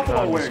 look,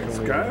 buffalo wings,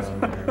 guys.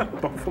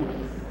 Buffalo.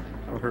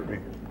 Don't hurt me.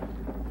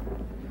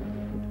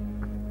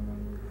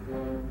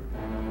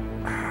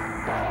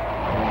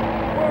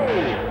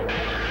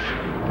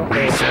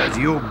 He says,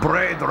 you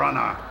Blade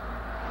Runner.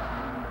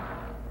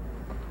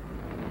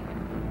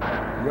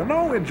 You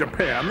know, in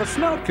Japan, the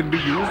snout can be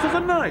used as a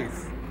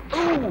knife.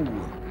 Ooh!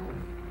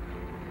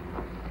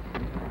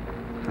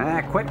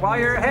 Quit while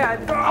you're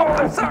ahead. Oh,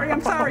 I'm sorry.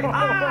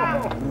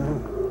 Ah!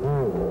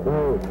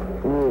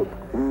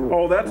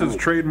 Oh, that's his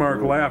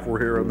trademark laugh we're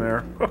hearing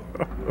there.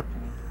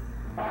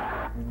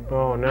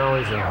 Oh, now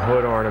he's a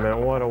hood ornament.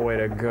 What a way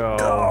to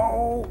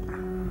go.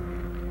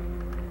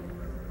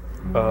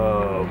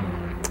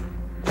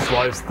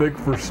 Slice thick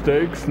for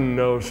steaks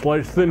and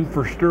slice thin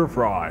for stir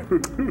fry.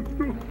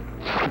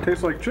 It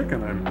tastes like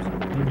chicken.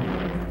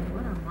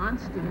 What a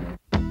monster.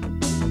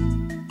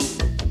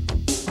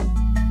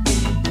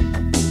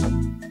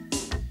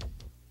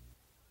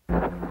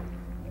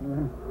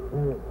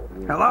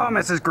 Hello,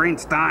 Mrs.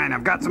 Greenstein.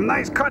 I've got some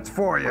nice cuts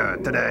for you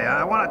today.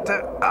 I wanted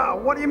to...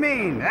 what do you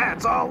mean?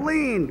 It's all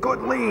lean.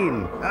 Good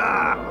lean.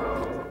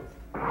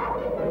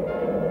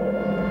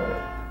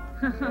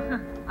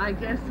 I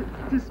guess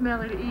it's too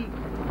smelly to eat.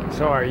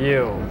 So are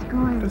you. It's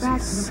going back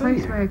to the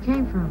place where it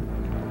came from.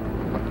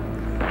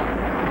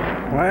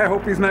 Well, I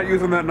hope he's not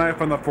using that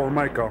knife on the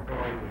Formica.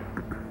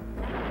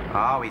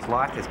 Oh, he's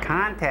lost his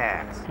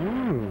contacts.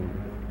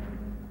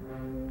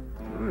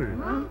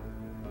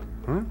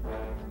 Huh?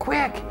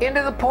 Quick,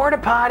 into the porta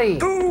potty.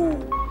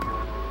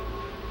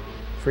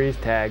 Freeze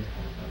tag.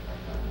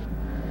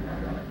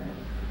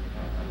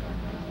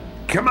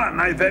 Come on,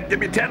 Knifehead, give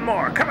me 10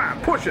 more. Come on,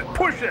 push it,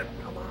 push it.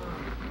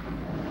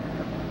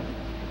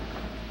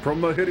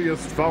 From the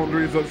hideous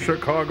foundries of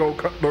Chicago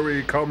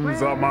cutlery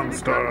comes a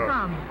monster.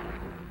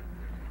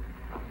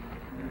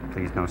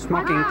 Please no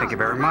smoking, thank you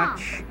very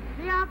much.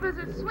 The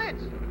opposite switch.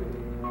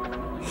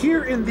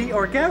 Here in the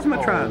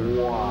Orgasmatron.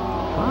 Oh,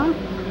 wow. Huh?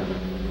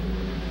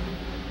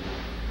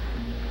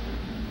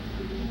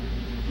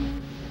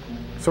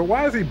 So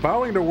why is he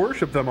bowing to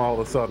worship them all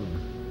of a sudden?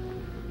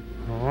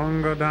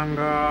 Honga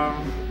danga.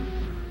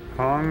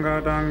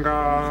 Honga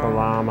danga.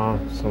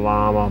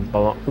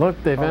 Salama.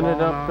 Look, they've ended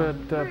up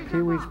at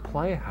Pee-wee's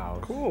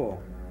Playhouse.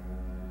 Cool.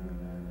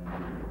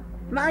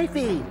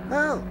 Knifey!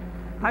 Oh.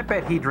 I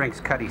bet he drinks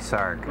Cutty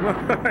Sark.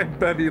 I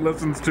bet he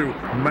listens to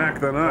Mac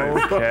the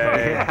Knife.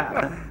 Okay.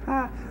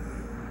 Yeah.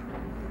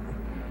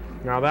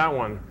 Now that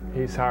one,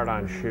 he's hard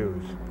on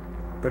shoes.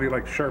 Bet he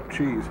likes sharp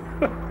cheese.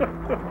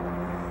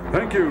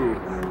 Thank you.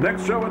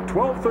 Next show at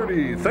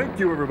 12:30. Thank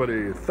you,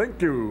 everybody.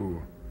 Thank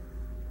you.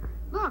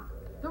 Look,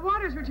 the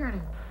water's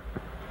returning.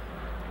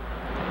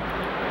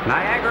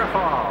 Niagara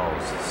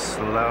Falls.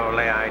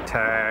 Slowly I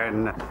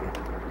turn.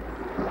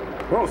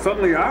 Oh,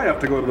 suddenly I have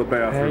to go to the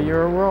bathroom. Hey,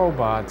 you're a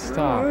robot.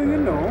 Stop. You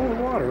know,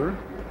 water.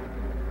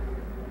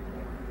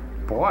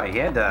 Boy, he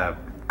had to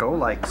go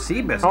like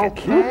Seabiscuit.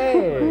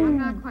 Okay. I'm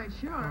not quite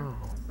sure,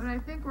 but I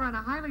think we're on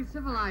a highly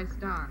civilized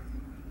star.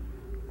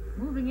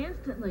 Moving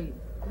instantly.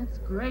 That's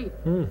great.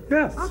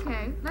 Yes.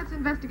 Okay, let's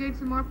investigate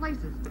some more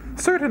places.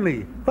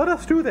 Certainly. Let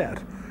us do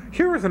that.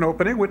 Here is an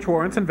opening which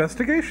warrants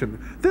investigation.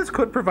 This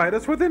could provide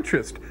us with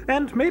interest,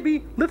 and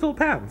maybe little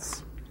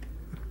pants.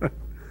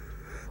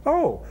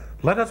 Oh,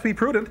 let us be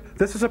prudent.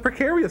 This is a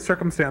precarious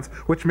circumstance,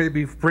 which may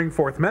bring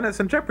forth menace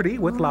and jeopardy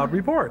with loud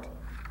report.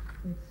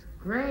 It's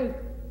great.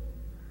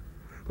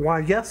 Why,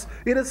 yes,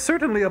 it is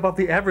certainly above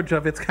the average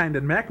of its kind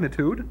and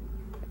magnitude.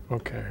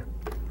 Okay.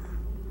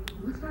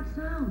 What's that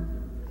sound?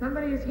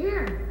 Somebody is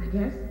here, I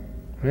guess.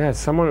 Yeah, it's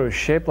someone who's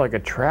shaped like a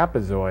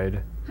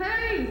trapezoid.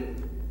 Hey!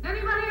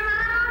 Anybody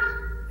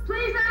around?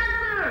 Please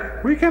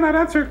answer! We cannot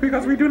answer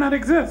because we do not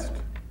exist.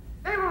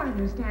 They won't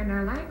understand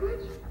our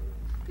language.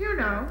 You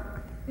know,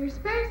 they're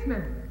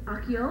spacemen.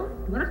 Akio,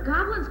 what if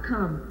goblins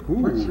come?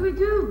 Ooh. What should we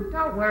do?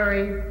 Don't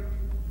worry.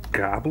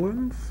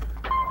 Goblins?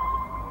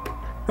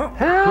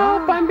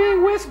 Help! I'm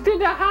being whisked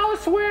into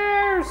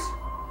housewares!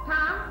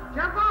 Tom,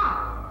 jump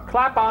off.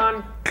 Clap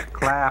on.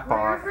 Clap What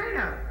are you off. afraid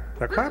of?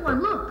 The This clapper. one,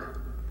 look.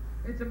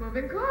 It's a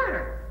moving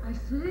corridor. I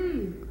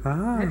see.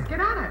 Let's get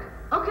on it.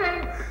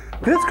 Okay.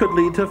 This could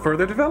lead to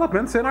further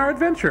developments in our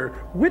adventure,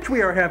 which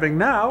we are having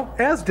now,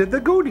 as did the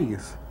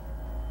Goonies.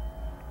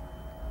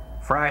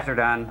 Fries are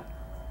done.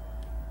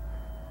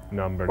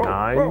 Number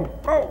 9.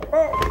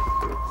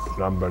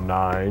 Number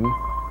 9.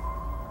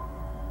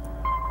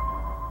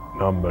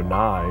 Number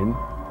 9.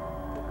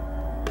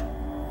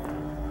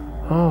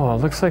 Oh,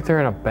 it looks like they're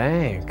in a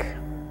bank.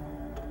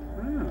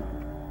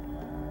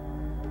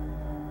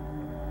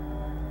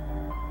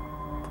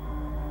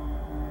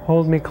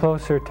 Hold me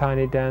closer,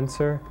 tiny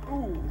dancer.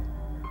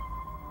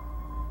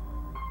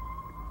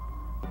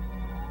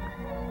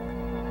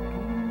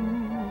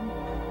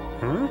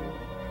 Huh?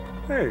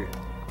 Hey,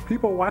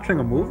 people watching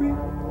a movie?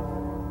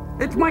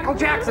 It's Michael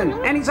Jackson,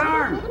 and he's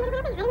armed.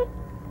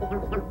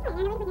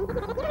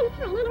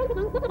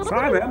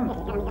 Simon!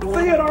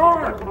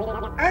 Theodore!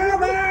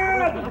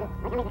 Evan!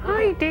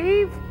 Hi,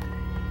 Dave.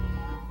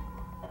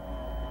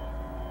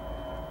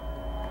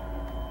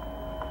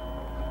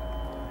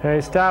 Hey,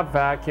 stop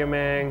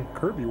vacuuming.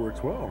 Kirby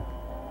works well.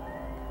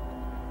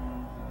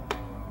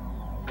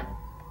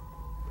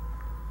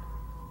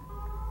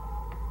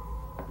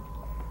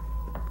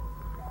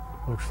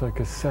 Looks like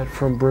a set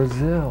from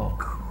Brazil.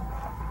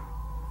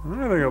 I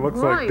think it looks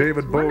Right, like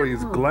David Bowie's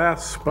wonderful.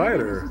 Glass Maybe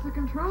Spider. this is the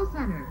control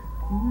center.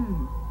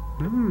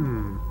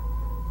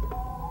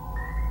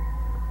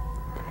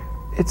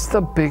 It's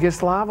the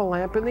biggest lava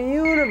lamp in the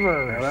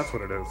universe. Yeah, that's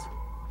what it is.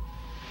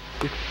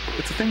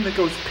 It's a thing that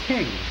goes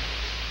ping.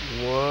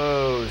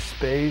 Whoa,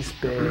 space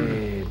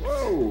babe.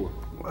 Whoa.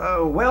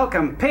 Whoa,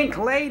 welcome, Pink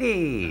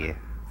Lady.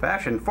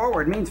 Fashion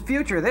forward means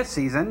future this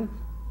season.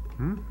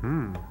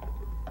 Mm-hmm.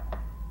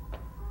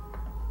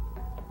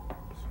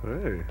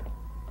 Say.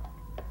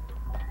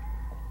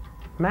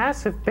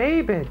 Massive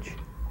babbage.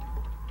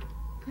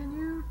 Can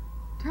you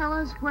tell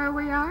us where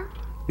we are?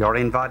 You're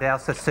in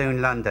Vardel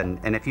Sassoon, London,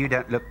 and if you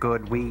don't look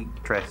good, we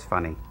dress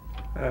funny.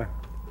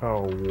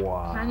 Oh,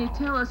 wow. Can you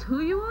tell us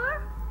who you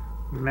are?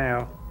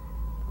 No.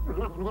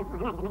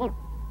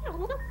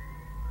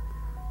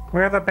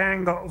 Where are the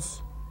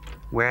bangles?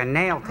 We're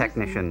nail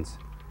technicians.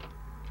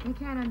 They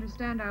can't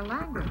understand our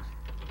language.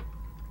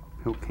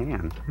 Who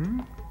can?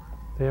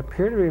 They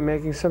appear to be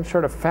making some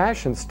sort of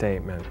fashion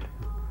statement.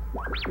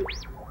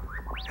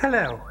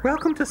 Hello,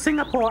 welcome to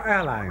Singapore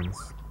Airlines.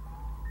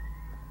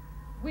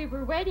 We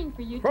were waiting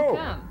for you to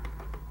come.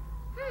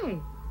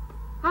 Hey,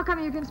 how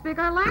come you can speak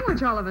our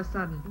language all of a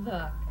sudden?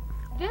 Look,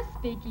 this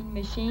speaking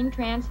machine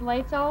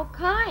translates all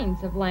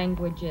kinds of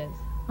languages.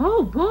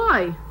 Oh,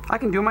 boy. I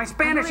can do my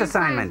Spanish Science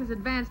assignment. is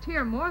advanced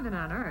here more than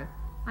on Earth.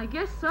 I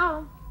guess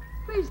so.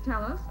 Please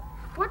tell us,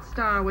 what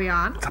star are we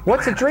on?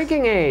 What's the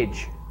drinking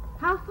age?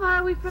 How far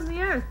are we from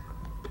the Earth?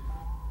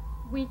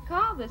 We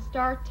call the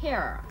star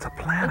Terra. It's a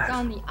planet. It's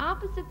on the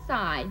opposite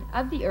side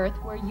of the Earth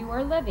where you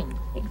are living.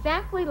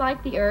 Exactly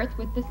like the Earth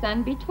with the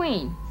sun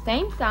between.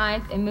 Same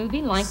size and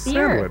moving like the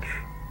Earth.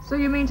 So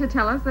you mean to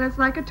tell us that it's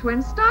like a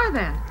twin star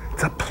then?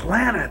 It's a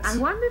planet. I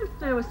wondered if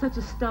there was such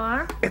a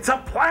star. It's a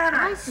planet.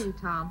 I see,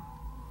 Tom.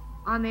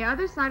 On the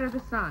other side of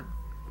the sun.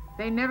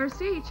 They never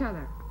see each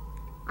other.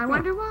 I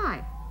wonder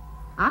why.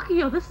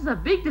 Akio, this is a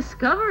big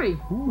discovery.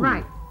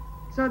 Right.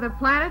 So the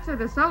planets of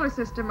the solar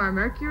system are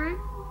Mercury,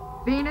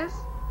 Venus,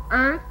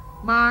 Earth,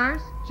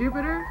 Mars,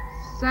 Jupiter,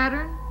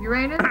 Saturn,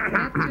 Uranus,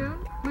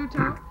 Neptune,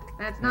 Pluto.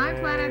 That's 9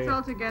 planets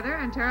altogether,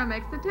 and Terra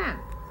makes the 10th.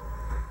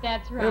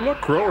 That's right. Hey,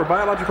 look, Crow, our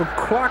biological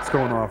clock's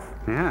going off.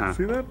 Yeah.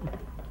 See that?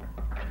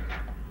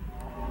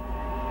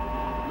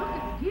 Look,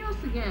 it's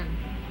Gios again.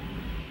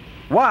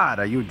 What?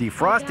 Are you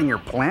defrosting your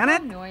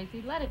planet?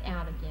 Noisy. Let it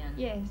out again.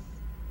 Yes.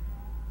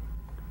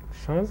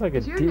 Sounds like a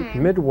Is your deep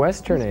name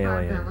Midwestern Miss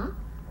alien. Florabella?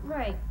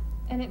 Right.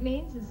 And it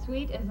means as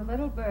sweet as a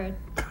little bird.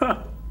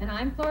 And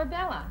I'm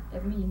Florabella.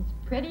 It means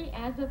pretty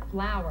as a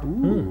flower.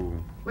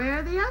 Where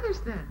are the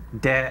others then?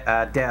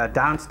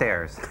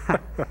 Downstairs.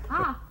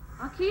 Ah,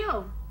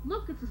 Akio,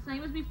 look, it's the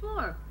same as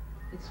before.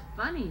 It's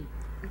funny.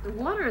 But the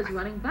water is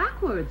running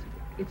backwards.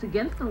 It's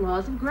against the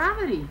laws of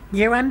gravity.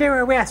 You're under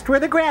arrest. We're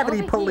the gravity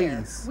Over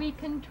police. Here, we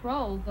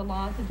control the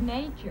laws of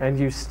nature. And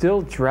you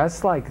still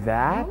dress like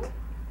that? Oh,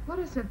 what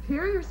a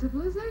superior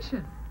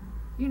civilization.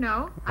 You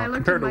know, I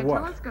looked at compared to my what?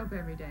 telescope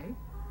every day,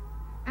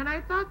 and I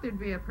thought there'd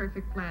be a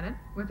perfect planet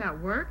without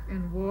work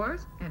and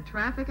wars and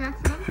traffic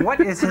accidents. What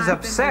is And his I've been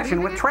obsession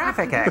believing with it up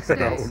traffic to this day.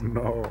 accidents?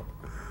 No.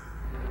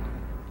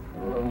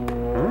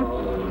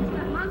 It's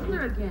that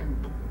monster again.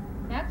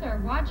 That's our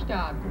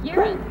watchdog,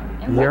 Giron.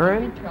 And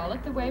Giron? we can control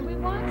it the way we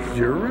want.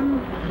 Urine?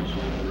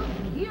 Look,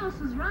 Gios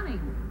is running.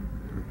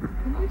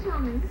 Can you tell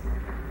me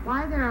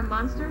why there are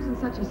monsters in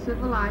such a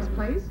civilized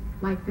place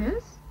like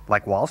this?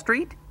 Like Wall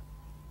Street?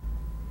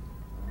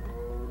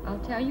 I'll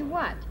tell you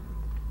what.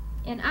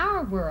 In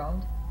our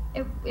world,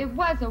 it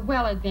was a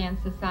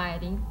well-advanced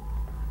society.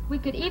 We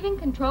could even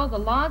control the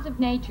laws of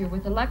nature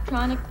with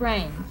electronic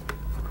brains.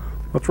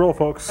 Let's roll,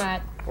 folks.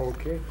 But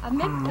a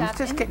mix-up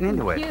just in getting the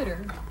into it.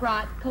 computer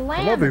brought I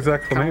calamity. love these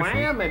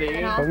explanations.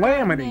 And also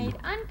Calamity. made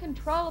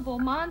uncontrollable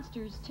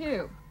monsters,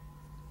 too.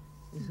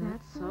 Is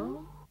that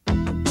so?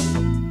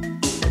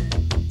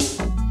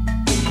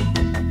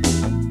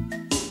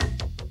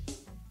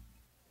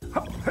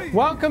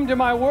 Welcome to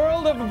my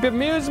world of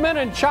amusement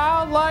and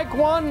childlike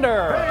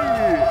wonder.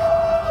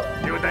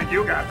 You think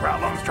you got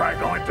problems? Try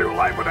going through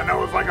life with a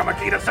nose like a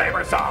Makita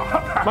saber saw.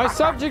 My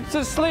subject's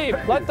asleep.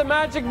 Let the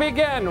magic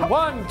begin.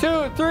 1,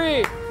 2,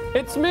 3.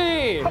 It's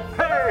me.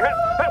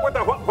 Hey, what the?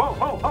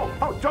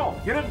 Whoa,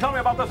 Joel, you didn't tell me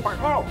about this part.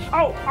 Oh,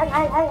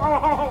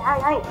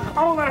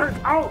 that hurts.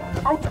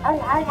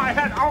 Oh, my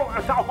head.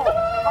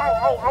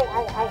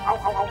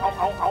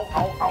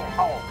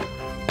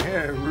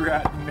 Yeah,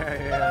 right,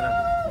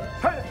 man.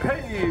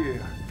 Hey.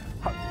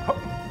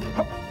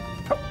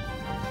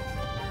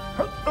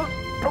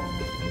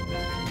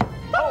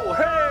 Oh,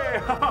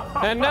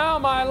 hey. And now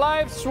my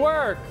life's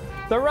work.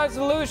 The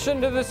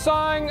resolution to the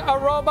song A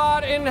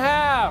Robot in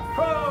Half.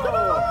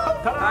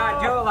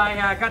 Joel,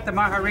 I got the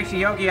Maharishi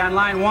Yogi on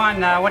line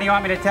 1. What do you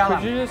want me to tell him?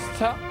 Could you just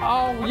tell?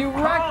 Oh, you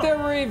wrecked the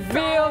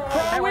reveal.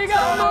 We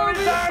got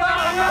movie.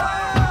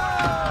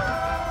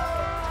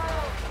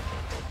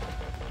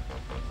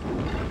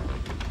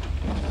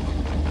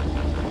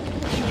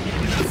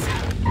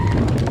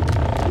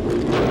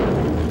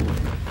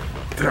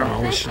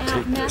 Oh, we should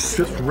take this.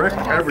 Just wreck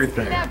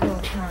everything. Several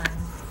times.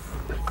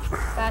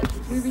 But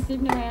we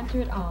received no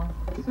answer at all.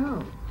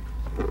 So,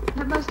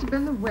 that must have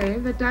been the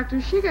wave that Dr.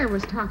 Jiger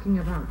was talking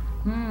about.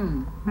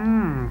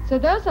 So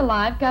those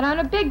alive got on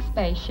a big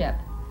spaceship.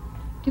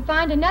 to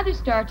find another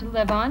star to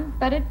live on,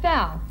 but it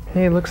fell.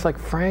 Hey, it looks like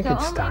So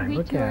Frankenstein. only we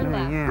Look two at are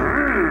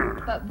him.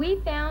 left. But we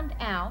found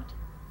out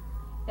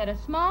that a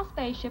small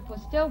spaceship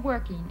was still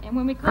working, and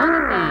when we called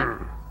it back,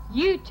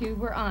 you two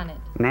were on it.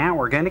 Now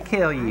we're gonna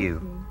kill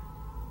you.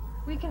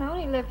 We can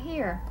only live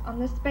here, on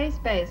this space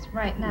base,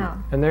 right now.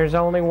 And there's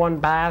only one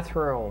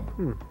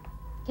bathroom.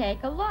 Take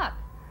a look.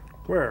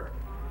 Where?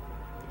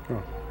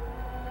 Oh.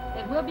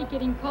 It will be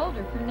getting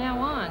colder from now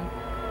on.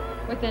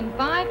 Within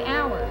 5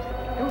 hours,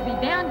 it will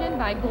be bound in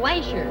by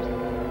glaciers.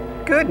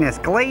 Goodness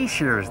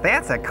glaciers,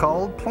 that's a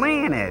cold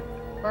planet.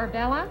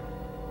 Barbella?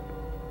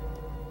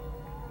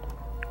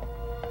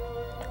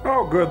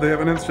 Oh, good, they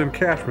have an instant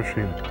cash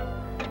machine.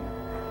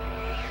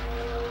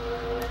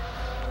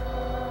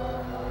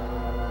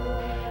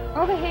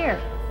 Over here.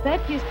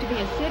 That used to be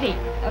a city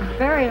a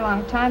very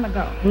long time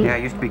ago. Yeah,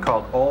 it used to be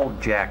called Old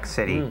Jack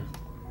City.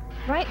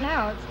 Right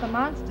now, it's the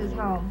monster's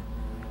home.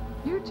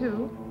 You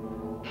two,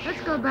 let's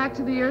go back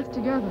to the Earth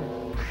together.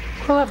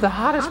 We'll have the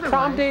hottest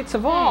prom dates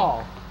of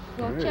all.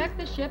 We'll check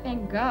the ship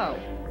and go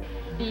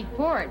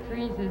before it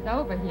freezes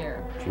over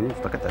here.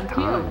 Jeez, look at the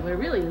Akio, time. we're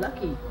really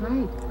lucky.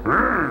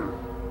 Right.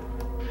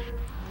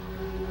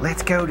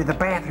 Let's go to the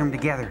bathroom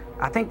together.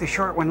 I think the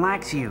short one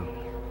likes you.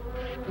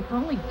 If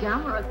only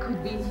Gamera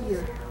could be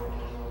here.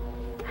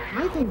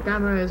 I think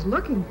Gamera is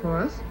looking for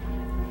us.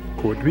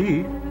 Could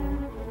be.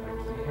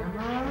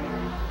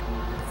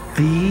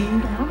 The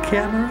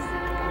camera?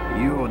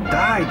 You'll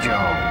die,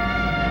 Joe.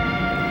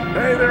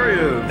 Hey, there he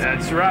is.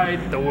 That's right,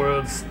 the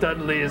world's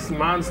studliest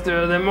monster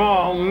of them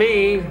all,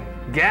 me,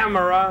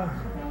 Gamera.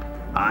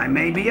 I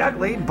may be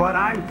ugly, but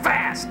I'm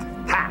fast.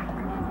 Ha!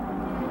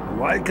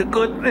 Like a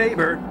good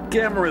neighbor,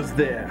 Gamera's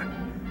there.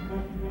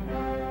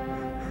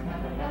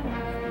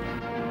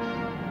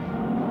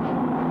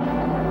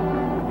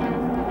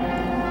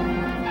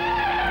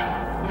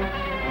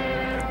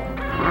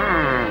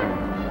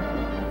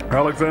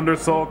 Alexander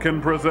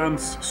Salkin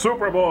presents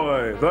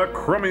Superboy, the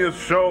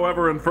crummiest show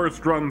ever in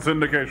first-run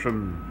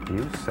syndication.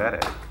 You said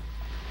it.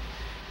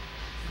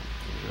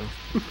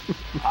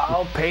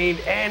 I'll paint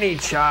any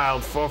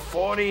child for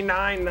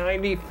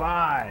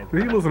 $49.95.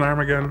 Did he lose an arm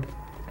again?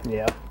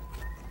 Yep.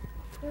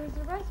 There's a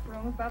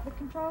restroom above the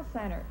control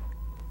center.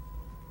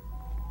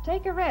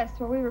 Take a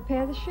rest while we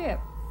repair the ship.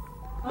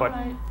 But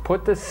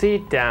put the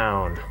seat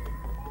down.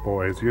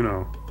 Boys, you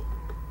know.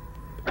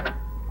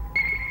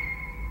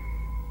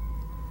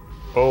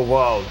 Oh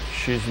wow,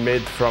 she's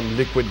made from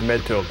liquid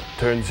metal.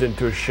 Turns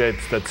into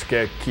shapes that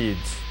scare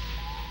kids.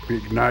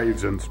 Big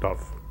knives and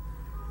stuff.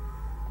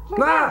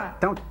 Ah,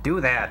 don't do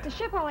that. The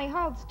ship only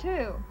holds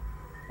 2.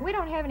 We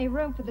don't have any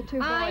room for the 2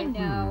 boys. I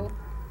know.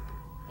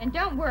 And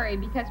don't worry,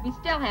 because we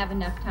still have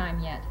enough time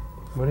yet.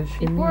 What does she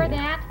Before mean?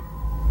 that,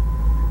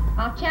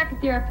 I'll check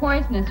if they're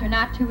poisonous or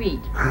not to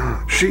eat.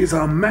 She's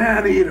a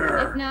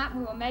man-eater. If not,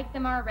 we will make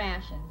them our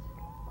rations.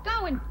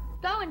 Go and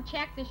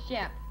check the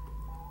ship.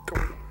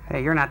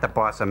 Hey, you're not the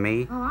boss of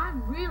me. Oh,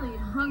 I'm really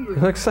hungry.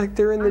 It looks like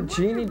they're in the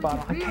genie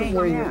bottle. I can't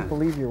Yeah.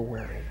 believe you're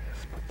wearing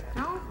this.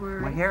 Don't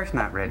worry. My hair's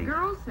not ready. The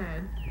girl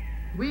said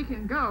we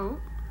can go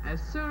as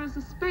soon as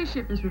the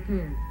spaceship is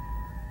repaired.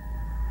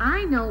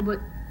 I know, but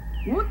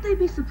won't they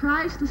be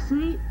surprised to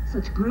see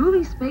such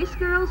groovy space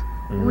girls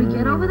when we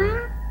get over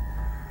there?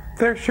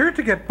 They're sure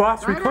to get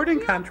boss Right, recording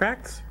Akio?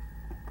 contracts.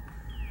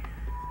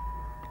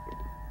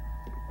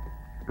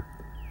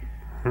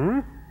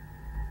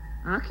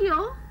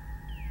 Akio,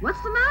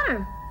 what's the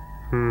matter?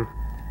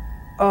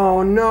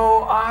 Oh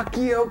no,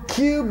 Akio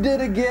cubed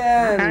it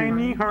again!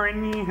 Horny,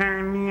 horny,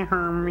 horny,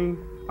 horny.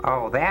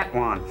 Oh, that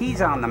one.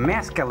 He's on the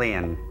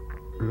mescaline.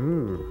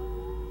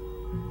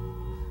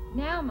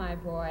 Now, my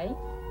boy,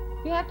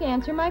 you have to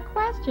answer my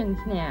questions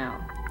now.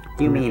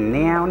 You mean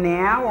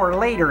now or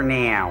later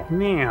now?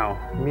 Meow.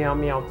 Meow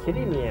meow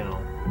kitty meow.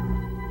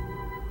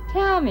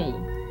 Tell me,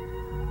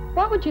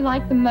 what would you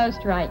like the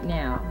most right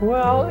now?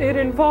 Well, it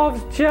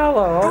involves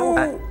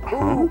Jello.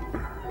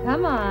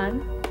 Come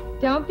on,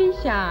 don't be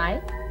shy.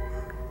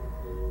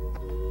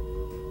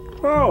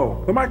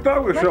 Oh, the Mike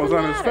Douglas What's show's the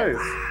on his matter?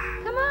 face.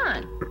 Come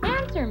on,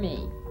 answer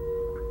me.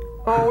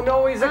 Oh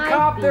no, he's a I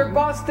cop. They're think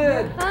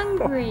busted. you're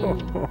hungry.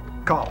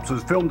 Cops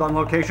is filmed on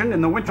location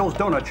in the Winchell's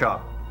Donut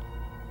Shop.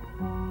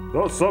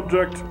 The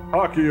subject,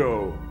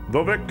 Akio.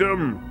 The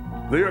victim,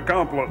 the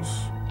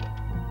accomplice.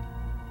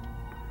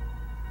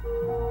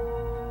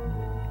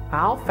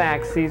 I'll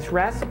fax these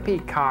recipe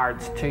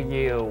cards to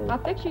you. I'll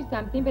fix you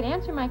something, but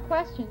answer my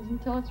questions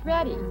until it's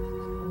ready.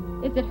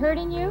 Is it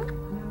hurting you?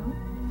 No,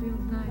 feels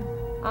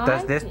nice.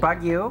 Does I this see.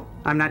 bug you?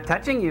 I'm not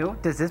touching you.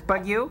 Does this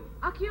bug you?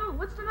 Akio,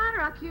 what's the matter,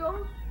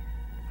 Akio?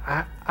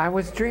 I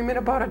was dreaming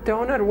about a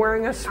donut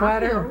wearing a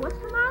sweater. Akio, what's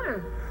the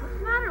matter? What's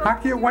the matter?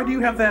 Akio, why do you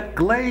have that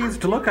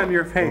glazed look on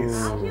your face?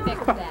 Fix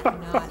that,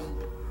 naughty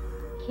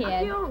kid.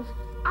 Akio,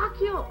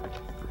 Akio.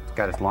 He's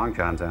got his long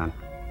johns on.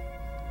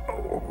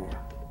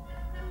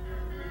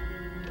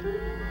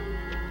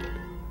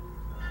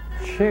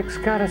 Chick's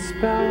got a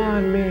spell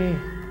on me.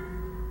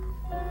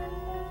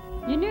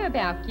 You knew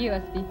about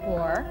Gios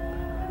before,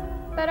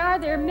 but are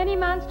there many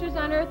monsters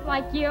on Earth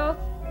like Gios?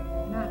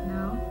 Not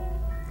now.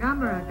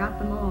 Gamera got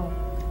them all.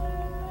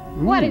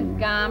 What is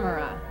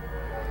Gamera?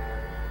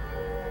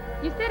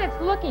 You said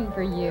it's looking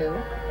for you.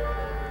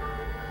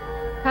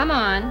 Come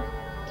on,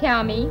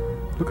 tell me.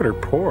 Look at her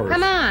pores.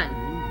 Come on.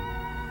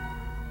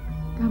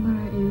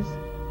 Gamera is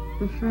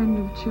the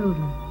friend of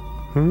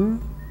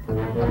children.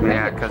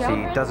 Yeah, because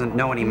he doesn't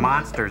know any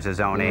monsters his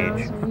own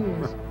age. He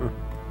is.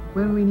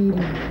 When we need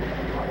him.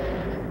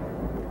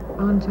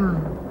 On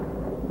time.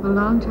 A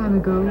long time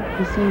ago,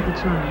 he saved a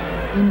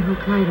child in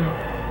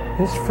Hokkaido.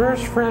 His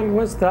first friend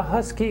was the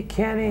husky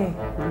Kenny.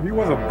 He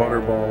was a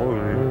butterball,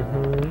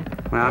 wasn't he?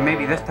 Well,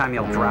 maybe this time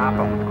you'll drop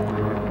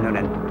him.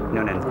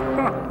 Noonan.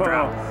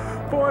 Drop.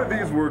 Boy,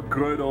 these were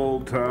good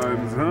old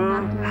times,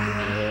 huh?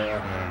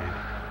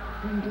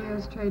 When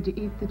Diaz tried to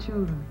eat the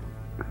children.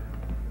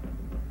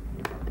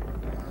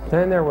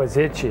 Then there was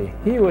Itchy.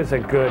 He was a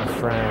good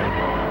friend.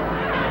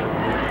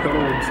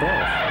 Pedal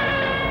himself.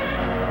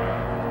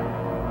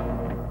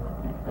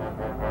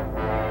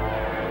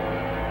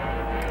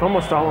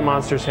 Almost all the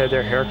monsters had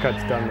their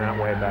haircuts done that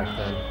way back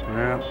then.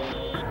 Yeah.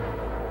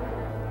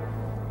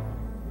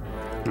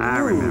 I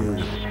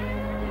remember.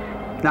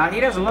 Now,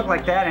 he doesn't look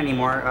like that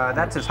anymore.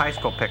 That's his high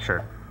school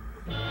picture.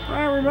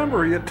 I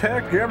remember he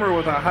attacked Gamera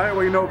with a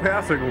highway no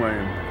passing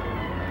lane.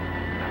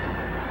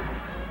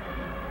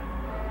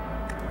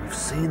 We've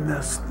seen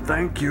this.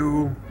 Thank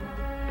you.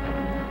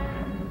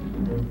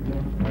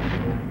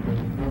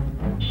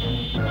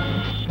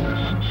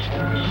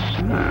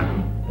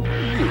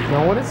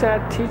 Now, what does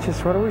that teach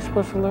us? What are we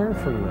supposed to learn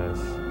from this?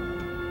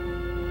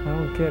 I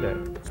don't get it.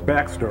 It's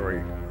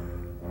backstory.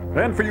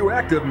 And for you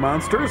active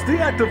monsters, the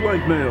active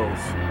link nails.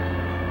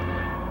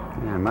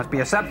 Yeah, must be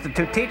a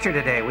substitute teacher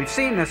today. We've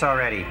seen this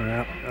already.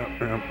 Yep.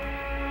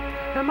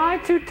 Am I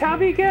too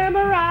tubby,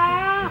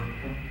 Gamera?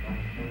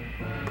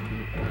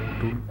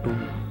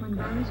 When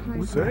Viras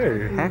tried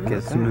Say, heck is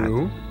that's that?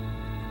 new.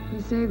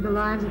 he saved the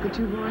lives of the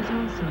two boys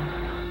also.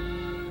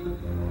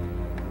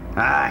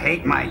 I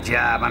hate my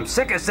job. I'm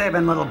sick of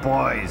saving little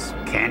boys.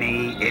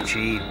 Kenny,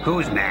 Itchy,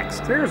 who's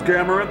next? Here's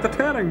Gamera at the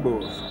tanning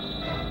booth.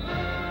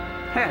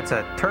 Hey, it's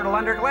a turtle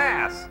under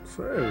glass.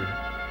 Say.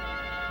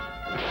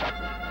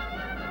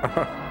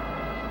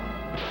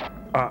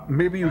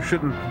 Maybe you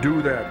shouldn't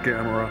do that,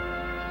 Gamera.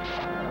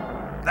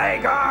 They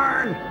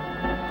garn!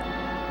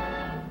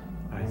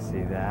 I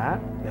see that,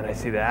 and I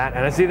see that,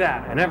 and I see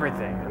that, and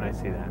everything, and I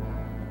see that.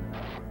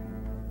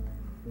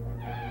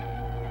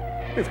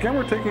 Is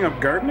Gamera taking up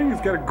gardening?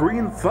 He's got a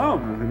green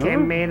thumb. You know? Give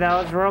me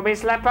those ruby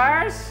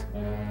slippers.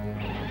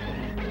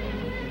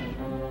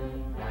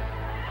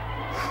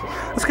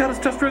 This cat is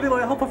just really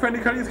like a helpful friend.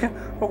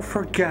 Oh,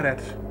 forget it.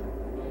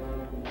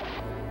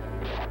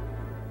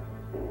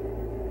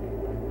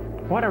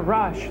 What a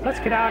rush. Let's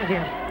get out of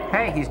here.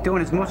 Hey, he's doing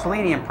his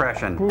Mussolini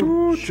impression.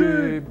 Duce.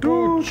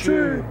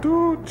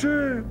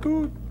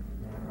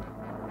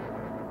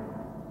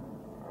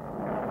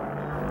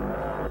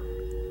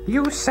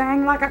 You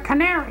sang like a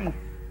canary.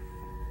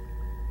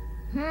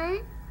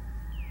 Hey?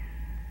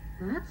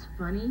 That's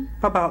funny.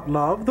 About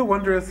Love, the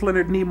wondrous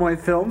Leonard Nimoy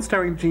film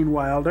starring Gene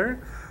Wilder.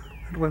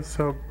 It was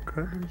so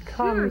good.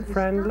 Come,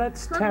 friend,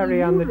 let's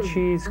tarry on the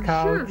cheese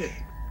couch.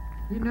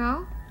 You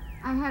know,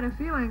 I had a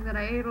feeling that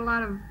I ate a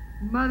lot of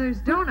Mother's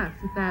donuts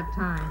at that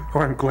time. Oh,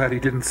 I'm glad he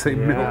didn't say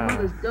milk.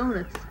 Mother's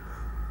donuts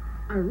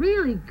are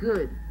really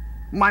good.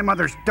 My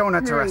mother's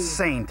donuts are a Hey.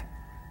 saint.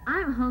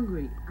 I'm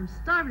hungry. I'm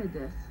starving to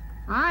death.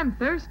 I'm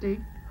thirsty.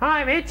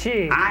 I'm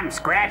itchy. I'm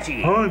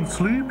scratchy. I'm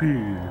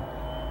sleepy.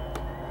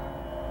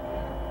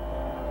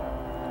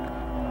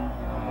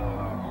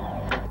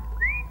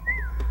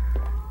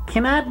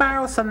 Can I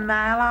borrow some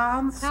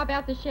nylons? How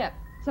about the ship?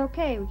 It's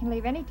okay. We can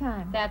leave any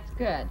time. That's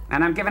good.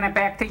 And I'm giving it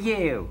back to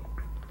you.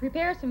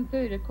 Prepare some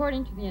food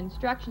according to the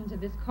instructions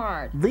of this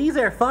card. These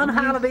are fun And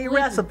use holiday sleeping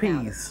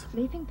recipes.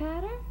 Sleeping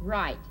powder?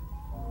 Right.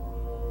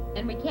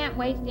 And we can't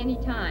waste any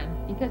time,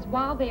 because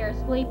while they are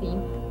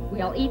sleeping,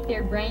 we'll eat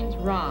their brains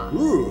raw.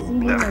 You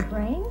mean their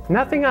brains?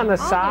 Nothing on the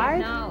All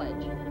side? their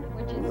knowledge,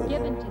 which is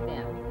given to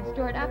them, is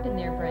stored up in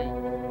their brain.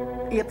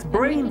 It's And we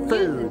brain can use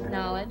food. this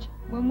knowledge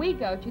when we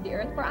go to the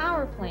Earth for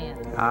our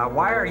plans.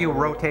 Why are you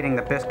rotating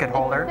the biscuit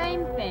holder?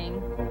 Same thing,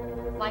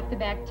 like the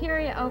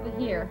bacteria over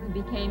here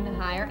who became the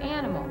higher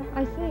animal.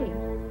 I see.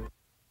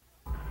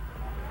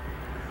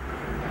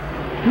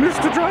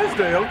 Mr.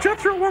 Drysdale,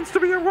 Jethro wants to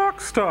be a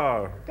rock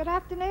star. Good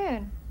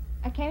afternoon.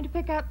 I came to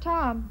pick up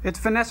Tom. It's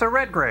Vanessa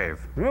Redgrave.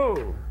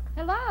 Oh.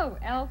 Hello,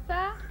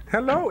 Elsa.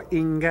 Hello,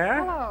 Inga.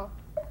 Hello.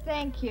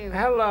 Thank you.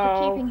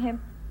 Hello. For keeping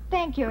him.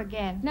 Thank you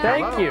again. No,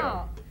 Thank you.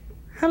 no.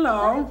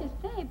 Hello. Nothing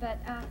to say, but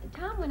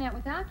Tom went out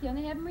with Akio and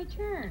they haven't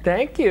returned.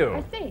 Thank you.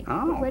 I see.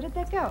 Oh. Where did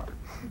they go?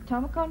 Did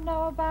Tomoko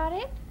know about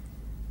it?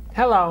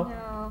 Hello.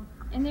 No,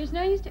 and there's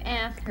no use to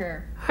ask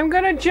her. I'm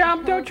gonna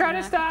jump. Don't try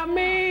to stop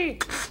me.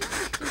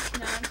 She's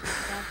nonsense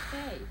about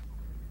space.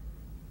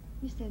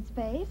 You said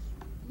space?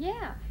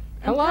 Yeah.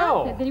 And Hello.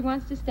 Tom said that he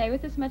wants to stay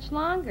with us much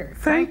longer.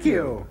 Thank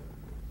you.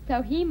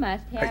 So he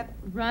must have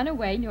run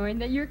away knowing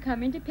that you're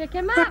coming to pick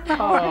him up.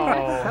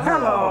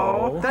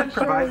 Hello. That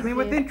provides me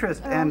with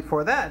interest, and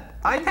for that,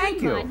 I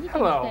thank you.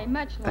 Hello. Stay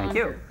much longer. Thank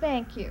you.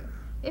 Thank you.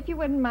 If you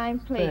wouldn't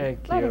mind, please,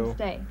 let him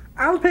stay.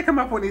 I'll pick him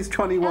up when he's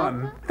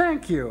 21.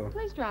 Thank you.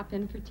 Please drop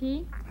in for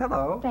tea.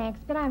 Hello. Thanks,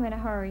 but I'm in a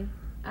hurry.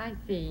 I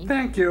see.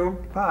 Thank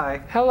you.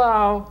 Bye.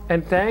 Hello,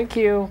 and thank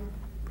you.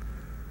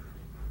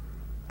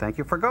 Thank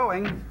you for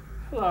going.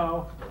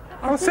 Hello.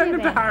 I'll send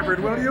him to Harvard,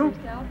 will you?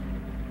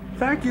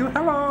 Thank you.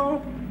 Hello.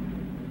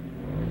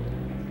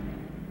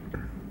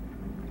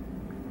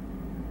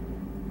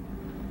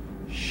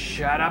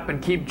 Shut up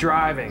and keep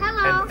driving.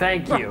 Hello. And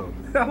thank you.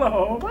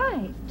 Hello.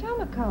 Why,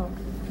 Tomoko?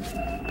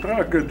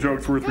 Ah, good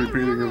joke's worth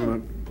repeating, isn't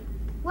it?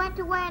 Went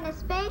away in a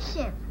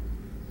spaceship.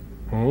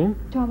 Hmm?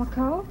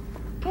 Tomoko,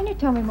 can you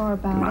tell me more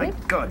about My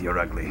it? God, you're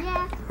ugly.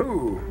 Yes.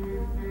 Who?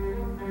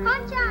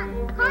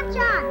 Konchan!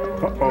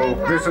 Konchan! Uh-oh,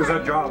 this is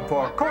a job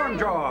for Corn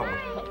Job.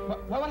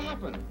 What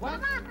happened? What?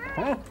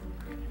 Huh?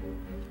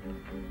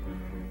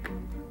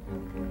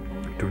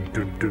 Dun,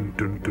 dun, dun,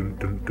 dun, dun,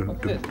 dun, dun,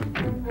 What's dun, this? dun,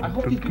 dun, I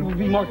hope these people will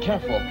be more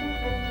careful.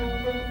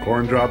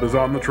 Corn Job is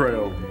on the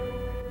trail.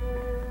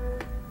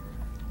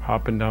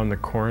 Hopping down the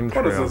corn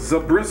trail. What is this,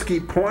 Zabriskie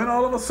Point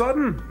all of a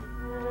sudden?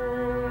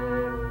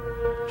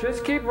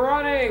 Just keep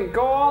running.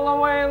 Go all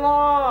the way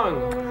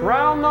along.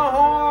 Round the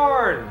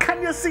horn.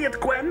 Can you see it,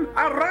 Gwen?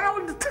 A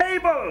round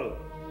table!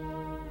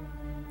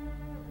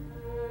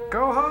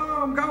 Go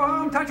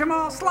home, touch them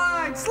all,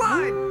 slide,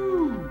 slide!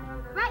 Ooh.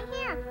 Right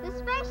here! The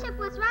spaceship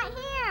was right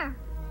here!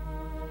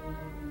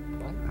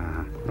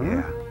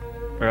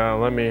 Yeah.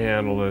 Let me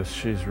handle this.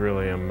 She's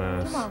really a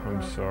mess. Come on, I'm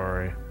Carl.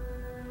 sorry.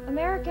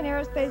 American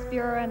Aerospace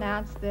Bureau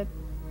announced that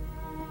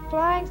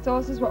flying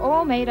saucers were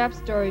all made-up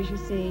stories, you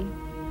see.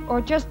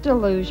 Or just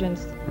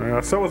delusions.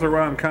 Yeah, so was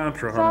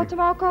Iran-Contra, So, honey.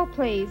 Tomoko,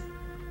 please,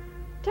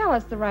 tell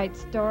us the right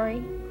story.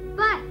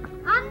 But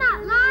I'm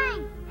not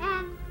lying,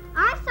 and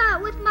I saw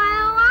it with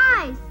my own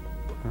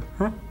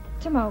eyes.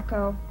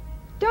 Tomoko,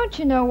 don't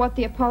you know what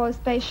the Apollo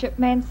spaceship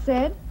men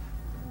said?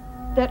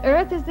 That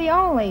Earth is the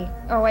only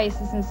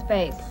oasis in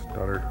space.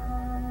 Stutter.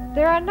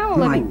 There are no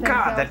My living things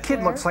God, that kid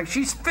elsewhere, looks like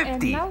she's 50.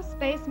 And no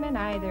spacemen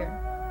either.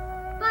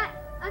 But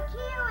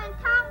Akio and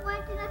Tom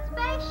went in a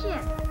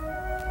spaceship.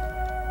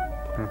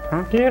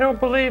 You don't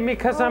believe me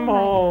because I'm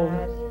old.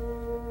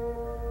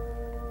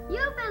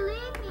 You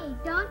believe me,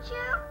 don't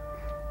you?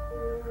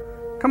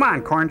 Come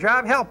on, Corn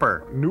Job, help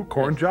her. New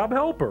Corn Job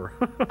helper.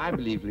 I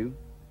believe you.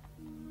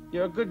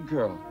 You're a good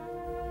girl.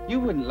 You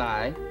wouldn't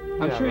lie.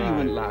 I'm Yeah, sure right. you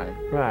wouldn't lie.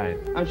 Right.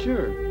 I'm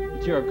sure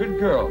that you're a good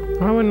girl.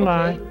 I wouldn't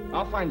Okay? lie.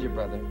 I'll find your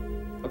brother.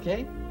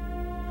 Okay?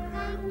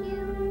 Thank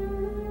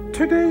you.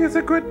 Today is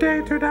a good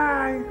day to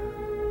die.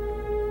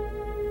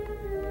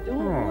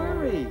 Don't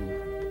worry.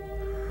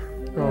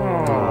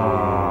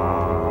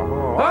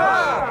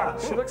 Ah!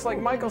 She looks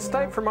like Michael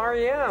Stipe from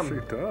REM. She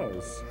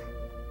does.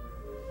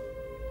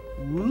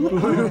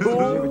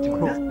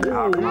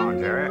 Oh, come on,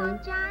 Jerry.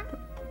 Konchan?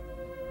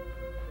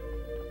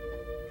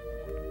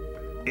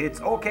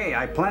 It's okay,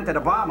 I planted a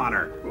bomb on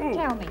her.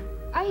 Tell me,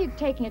 are you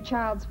taking a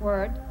child's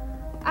word?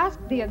 Ask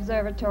the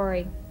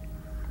observatory.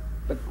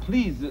 But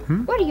please.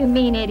 What do you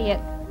mean, idiot?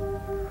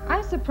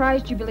 I'm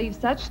surprised you believe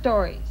such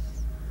stories.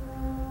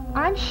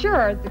 I'm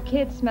sure the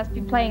kids must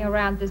be playing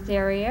around this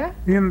area.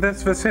 In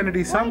this vicinity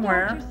Why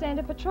somewhere. don't you send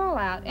a patrol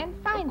out and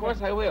find Of course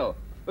them? I will.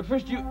 But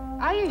first you.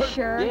 Are you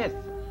sure? Yes.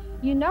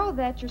 You know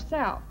that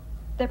yourself.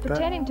 That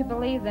pretending to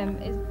believe them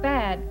is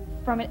bad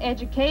from an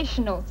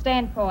educational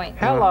standpoint.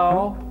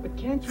 Hello. But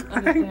can't you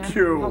understand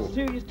you. how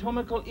serious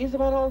Tomoko is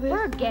about all this?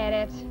 Forget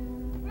it.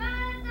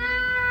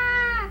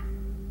 Brother!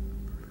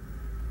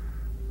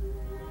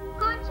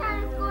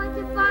 Konchan is going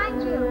to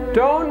find you.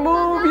 Don't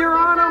move, you're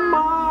on a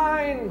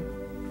mine.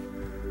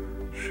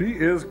 She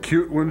is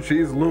cute when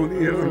she's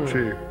loony, isn't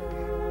she?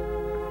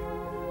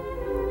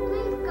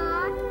 Please,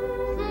 God,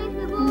 save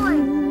the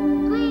boys.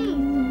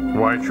 Please.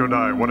 Why should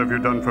I? What have you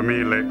done for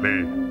me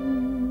lately?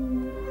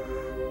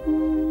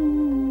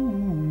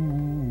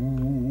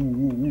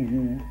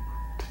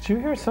 Did you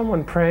hear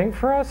someone praying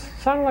for us?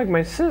 Sounded like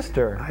my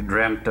sister. I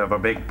dreamt of a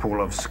big pool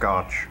of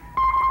scotch.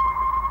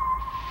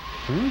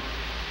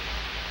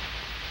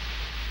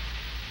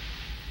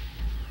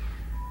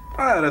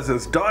 Ah, does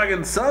this dog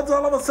and suds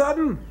all of a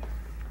sudden?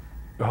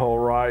 All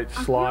right,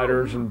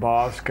 Sliders and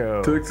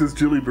Bosco. Texas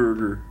chili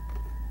burger.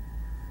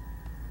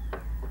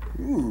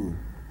 Ooh.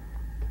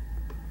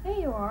 There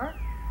you are.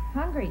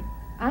 Hungry,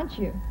 aren't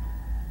you?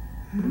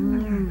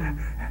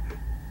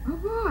 Oh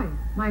boy,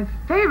 my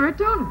favorite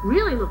donut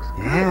really looks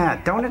good.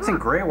 Yeah, donuts and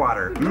gray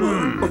water.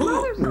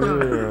 Mother's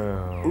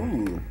donut.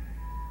 Ooh.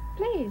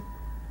 Please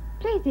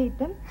eat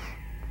them.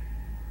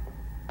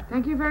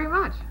 Thank you very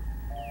much.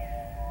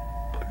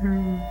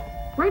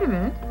 Wait a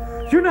minute.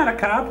 You're not a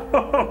cop?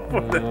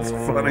 Oh, that's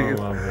funny. I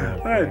love that.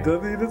 All right,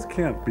 you just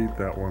can't beat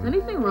that Is one.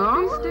 anything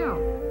wrong? Stay still.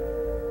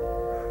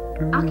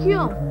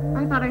 Akio,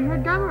 I thought I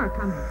heard Gamera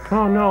coming.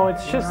 Oh no,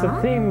 it's just the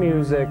theme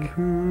music.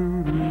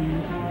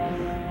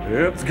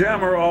 It's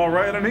Gamera, all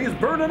right, and he's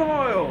burning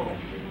oil.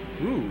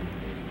 Ooh.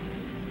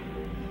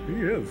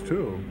 He is,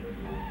 too.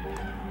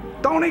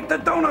 Don't eat the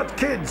donuts,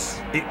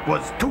 kids! It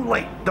was too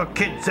late. The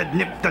kids had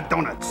nipped the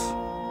donuts.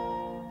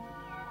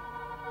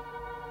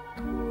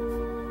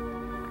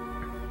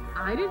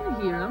 I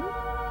didn't hear him.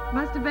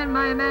 Must have been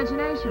my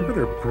imagination. Look at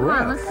her Come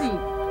on, let's breath. see.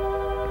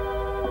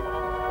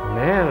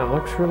 Man, it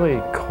looks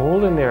really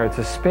cold in there. It's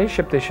a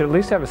spaceship. They should at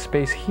least have a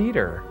space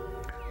heater.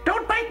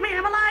 Don't bite me,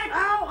 I'm alive!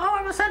 Oh,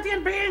 I'm a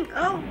sentient being!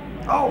 Oh!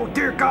 Oh,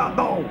 dear God,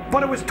 no!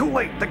 But it was too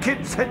late. The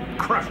kids had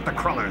crushed the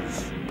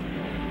crullers.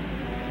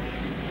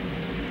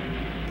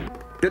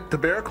 Get the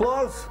bear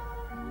claws?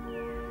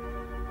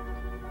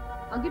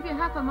 I'll give you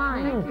half of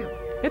mine. Thank you.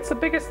 It's the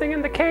biggest thing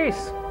in the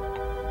case.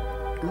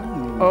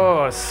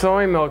 Oh,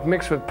 soy milk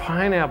mixed with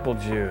pineapple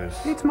juice.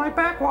 It's my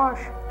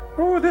backwash.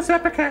 Oh, this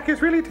epicac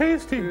is really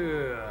tasty.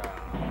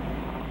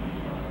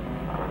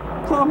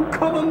 I'm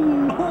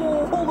coming.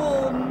 Oh, hold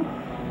on.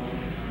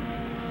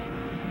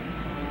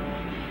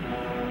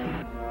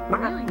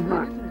 Really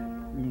good,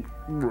 isn't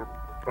it?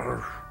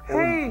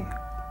 Hey,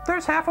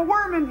 there's half a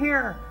worm in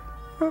here.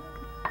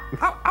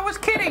 I was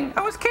kidding.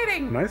 I was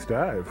kidding. Nice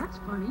dive. That's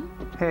funny.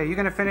 Hey, you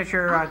gonna finish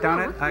your Akio,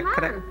 donut? what's the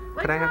matter?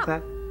 Could I Wake have up.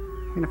 that?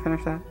 You gonna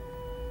finish that?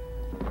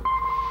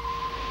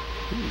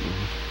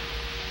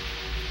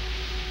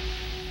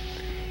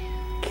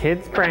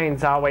 Kids'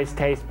 brains always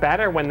taste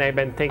better when they've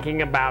been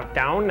thinking about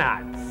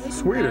donuts.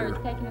 Sweeter.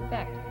 It's taking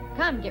effect.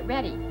 Come, get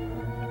ready.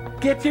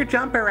 Get your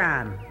jumper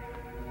on.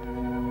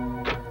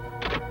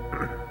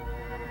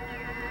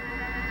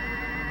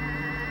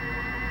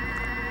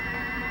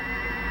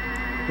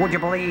 Would you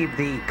believe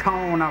the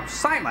cone of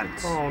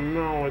silence? Oh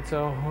no, it's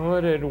a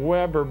hooded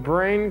Weber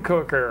brain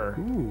cooker.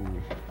 Ooh.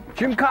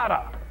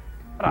 Gymkata.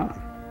 That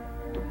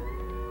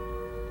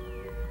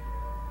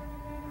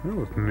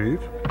was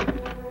neat.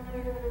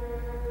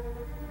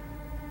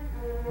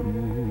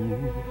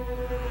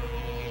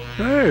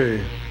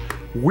 Hey,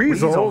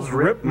 weasels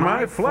rip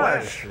my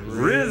flesh.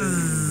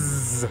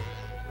 Riz.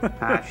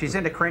 She's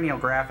into cranial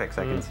graphics,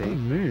 I can see.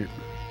 Neat.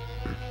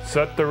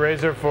 Set the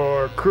razor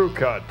for crew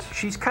cut.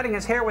 She's cutting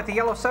his hair with the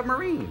yellow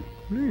submarine.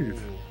 Neat.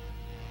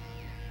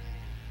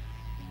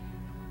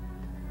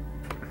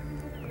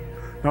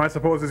 Now I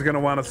suppose he's going to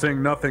want to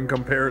sing "Nothing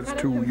Compares Cut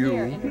it to from here You."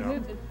 and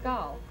remove the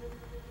skull.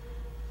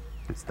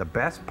 It's the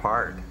best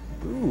part.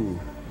 Ooh.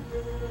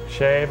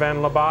 Shave and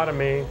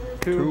lobotomy.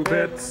 Two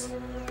bits.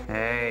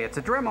 Hey, it's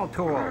a Dremel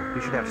tool.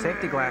 You should have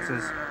safety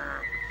glasses.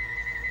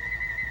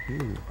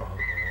 Ooh.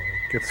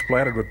 Get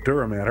splattered with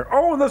Duramatter.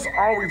 Oh, and this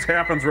always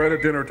happens right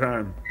at dinner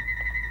time.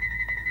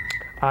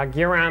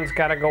 Giron's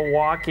gotta go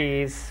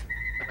walkies.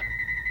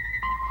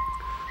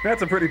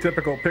 That's a pretty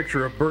typical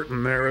picture of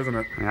Burton there, isn't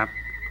it? Yep.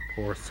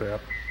 Poor sap.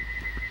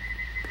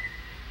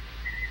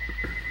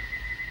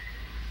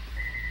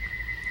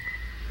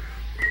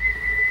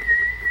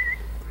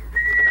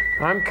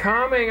 I'm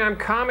coming,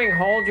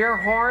 hold your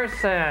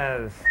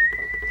horses.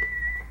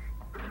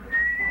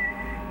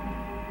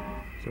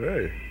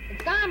 Say.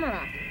 It's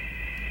Gamera.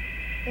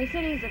 They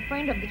said he's a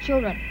friend of the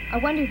children. I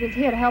wonder if he's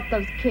here to help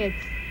those kids.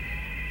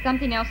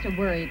 Something else to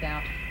worry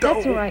about.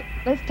 That's all right.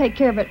 Let's take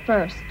care of it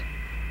first.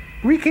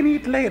 We can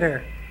eat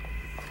later.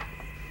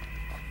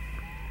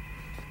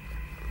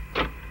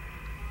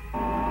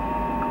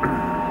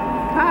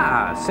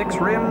 Six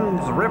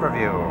Rims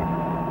Riverview.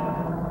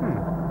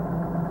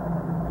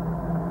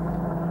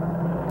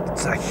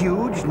 It's a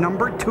huge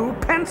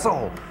 #2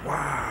 pencil.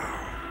 Wow.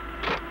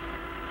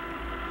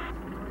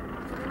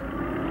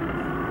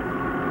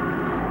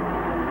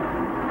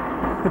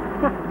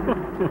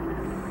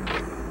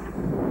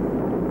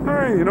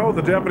 Hey, you know,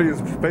 the Japanese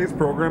space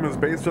program is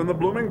based on the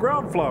blooming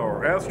ground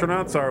flower.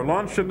 Astronauts are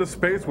launched into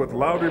space with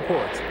loud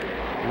reports.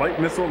 Light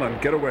missile and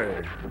get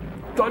away.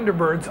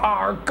 Thunderbirds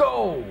are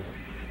go!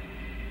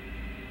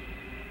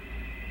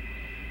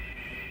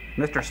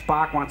 Mr.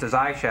 Spock wants his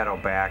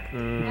eyeshadow back.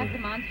 Let the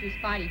monsters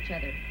fight each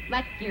other.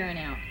 Let Giron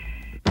out.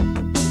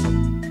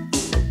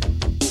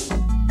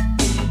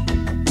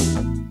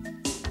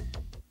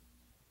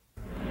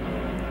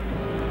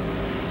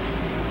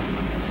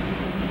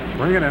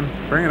 Bring it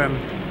in. Bring it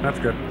in. That's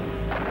good.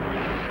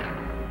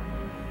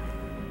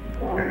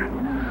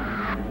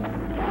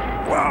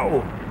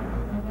 Wow.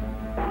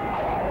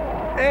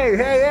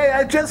 Hey,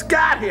 I just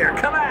got here.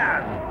 Come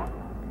on.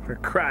 For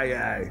cry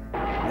eye.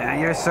 Yeah,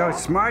 you're so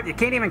smart, you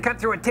can't even cut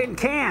through a tin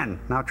can.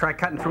 Now try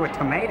cutting through a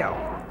tomato.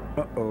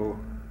 Uh-oh.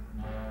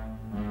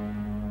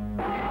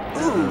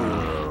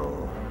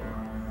 Ooh.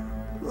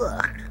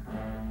 Look.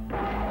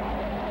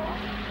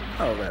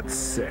 Oh, that's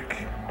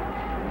sick.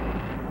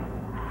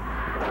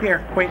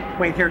 Here,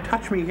 wait, here.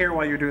 Touch me here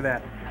while you do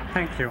that.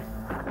 Thank you.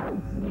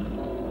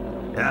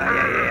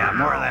 Yeah.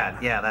 More of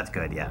that. Yeah, that's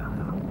good, yeah.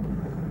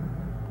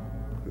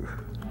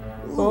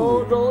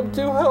 Oh, don't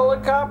do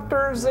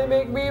helicopters. They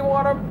make me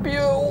want to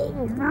puke.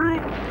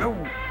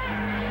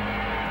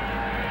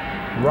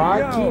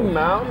 Rocky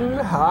Mountain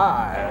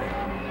High.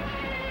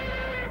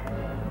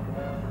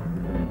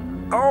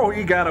 Oh,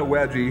 he got a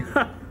wedgie.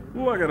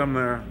 Look at him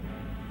there.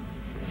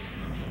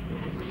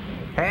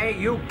 Hey,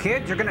 you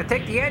kids, you're gonna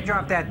take the edge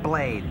off that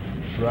blade.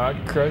 Rock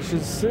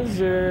crushes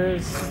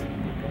scissors.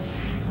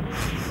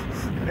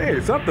 Hey,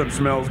 something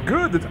smells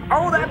good.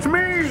 Oh, that's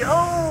me!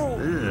 Oh!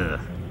 Ugh.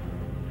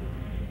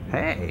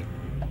 Hey,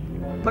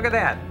 look at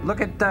that.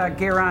 Look at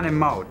Giron and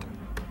Moat.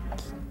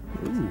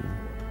 Ooh.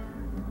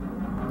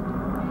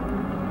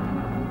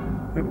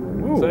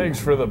 Thanks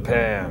for the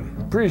pan.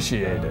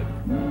 Appreciate it.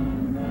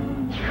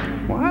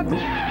 What?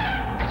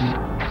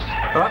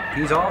 Oh,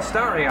 he's all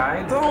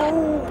starry-eyed.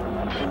 Oh,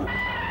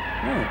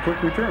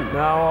 quick return.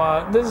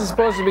 Now, this is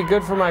supposed to be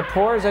good for my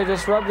pores. I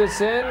just rub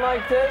this in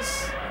like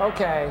this.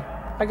 Okay.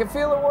 I can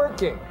feel it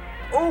working.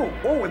 Oh,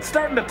 it's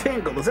starting to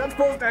tingle. Is that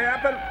supposed to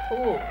happen?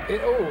 Oh.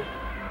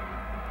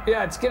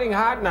 Yeah, it's getting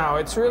hot now.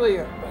 It's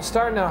really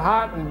starting to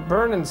hot and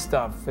burning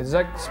stuff. Is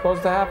that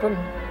supposed to happen?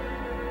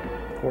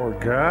 Poor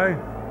guy.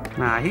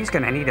 He's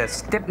gonna need a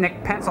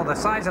stiff-necked pencil the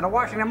size of the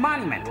Washington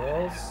Monument.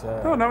 Well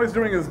said. Oh, now he's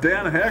doing his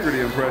Dan Haggerty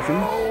impression.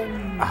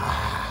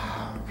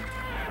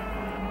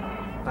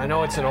 I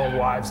know it's an old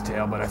wives'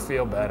 tale, but I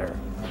feel better.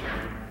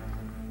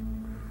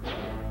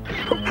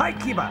 Hi,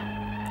 Kiba.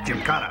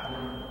 Gymkhana.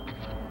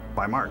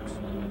 By Marx.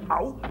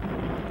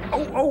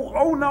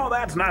 Oh, no,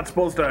 that's not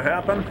supposed to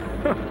happen.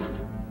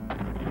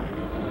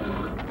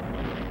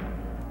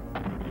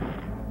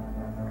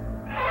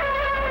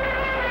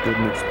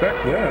 Didn't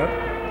expect that.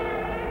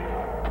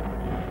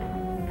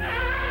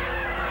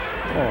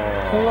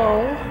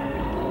 Hello?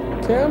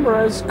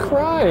 Camera's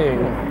crying.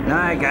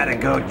 I gotta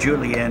go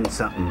Julienne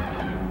something.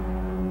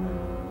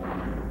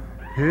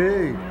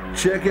 Hey,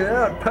 check it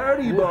out,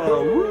 party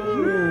ball.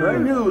 Woo. I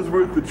knew it was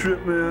worth the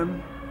trip,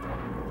 man.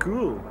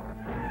 Cool.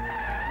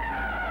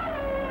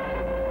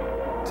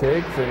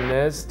 Take the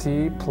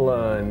nasty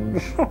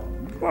plunge.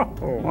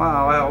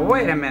 Wow, well,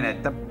 wait a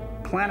minute. The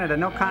planet of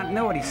no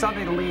continuity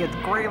suddenly is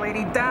Gray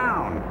Lady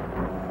down.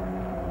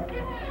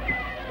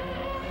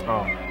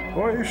 Oh.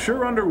 Boy, he's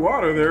sure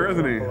underwater there,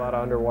 isn't he? A lot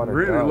of underwater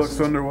really dust.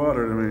 Looks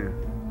underwater to me.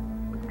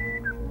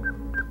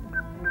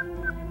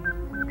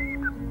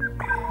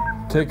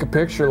 Take a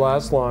picture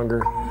lasts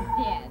longer.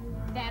 Yes,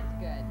 that's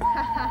good.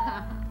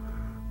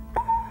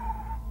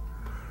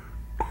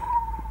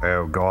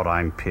 Oh, God,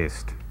 I'm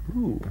pissed.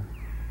 Ooh.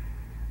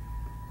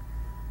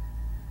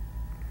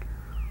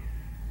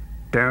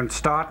 Don't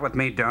start with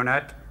me,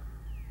 Donut.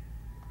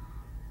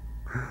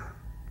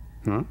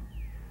 Huh?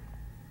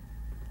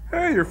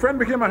 Hey, your friend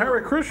became a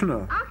Hare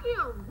Krishna.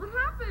 Akio, what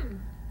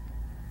happened?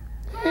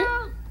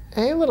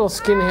 Hey, little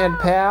skinhead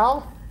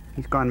pal.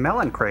 He's gone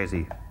melon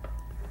crazy.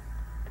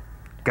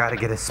 Gotta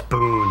get a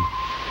spoon.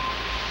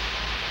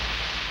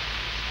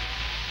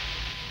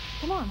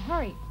 Come on,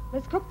 hurry.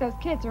 Let's cook those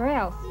kids or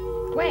else.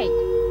 Wait,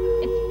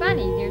 it's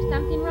funny. There's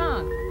something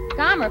wrong.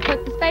 Gamera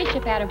put the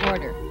spaceship out of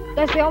order.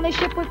 That's the only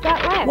ship we've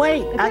got left.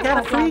 Wait, I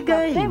got a free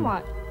game. Then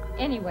what?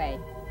 Anyway,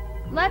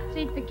 let's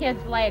eat the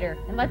kids later,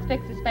 and let's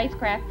fix the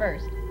spacecraft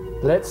first.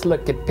 Let's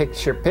look at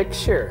picture.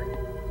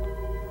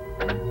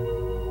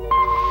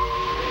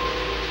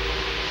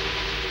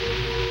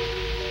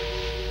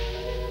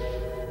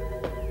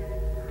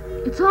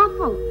 It's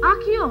awful.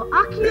 Akio!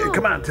 Hey,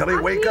 come on, Telly,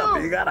 wake up.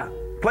 You got a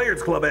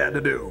Players Club ad to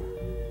do.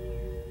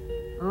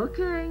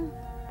 Okay.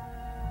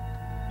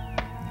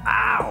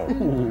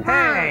 Ow!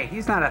 Hey,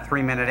 he's not a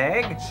 3-minute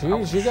egg.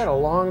 Jeez, you got a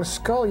long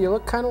skull. You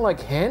look kind of like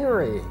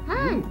Henry.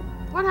 Hey,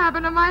 what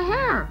happened to my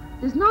hair?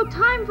 There's no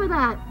time for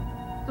that.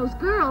 Those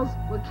girls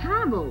were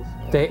cannibals.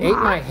 They ate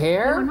my They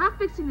hair? were not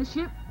fixing the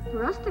ship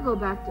for us to go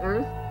back to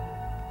Earth,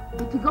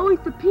 but to go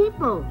eat the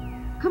people.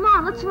 Come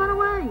on, let's run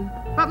away.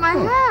 But my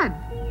head!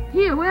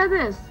 Here, wear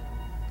this.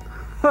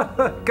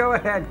 Go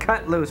ahead,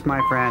 cut loose,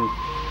 my friend.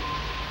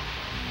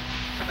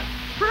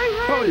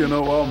 Oh, you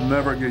know, I'll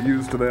never get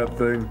used to that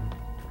thing.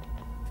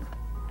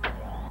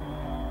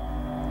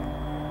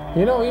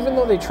 You know, even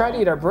though they try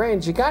to eat our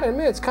brains, you gotta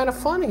admit, it's kind of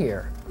fun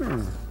here.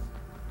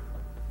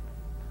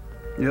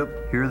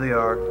 Yep, here they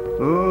are.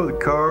 Oh, the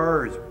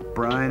Cars.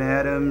 Bryan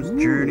Adams,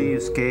 Journey,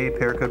 Escape,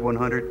 Haircut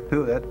 100.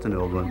 Oh, that's an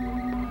old one.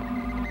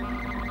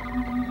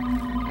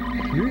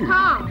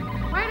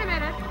 Tom, wait a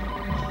minute.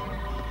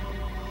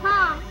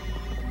 Tom.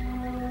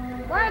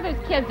 Where are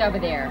those kids over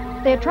there?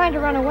 They're trying to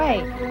run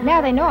away.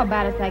 Now they know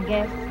about us, I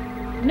guess.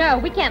 No,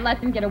 we can't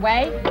let them get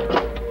away.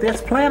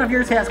 This plan of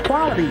yours has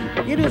quality.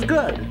 It is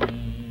good.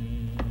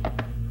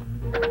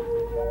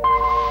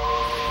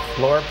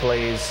 Floor,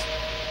 please.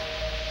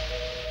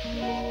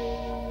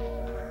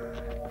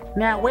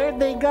 Now, where'd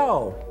they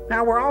go?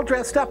 Now we're all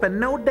dressed up and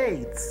no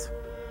dates.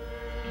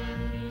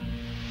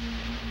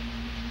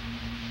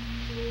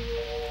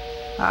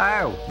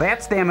 Oh,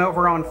 that's them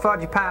over on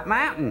Fudgy Pipe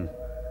Mountain.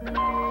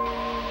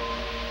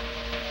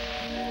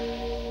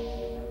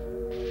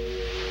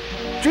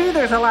 Gee,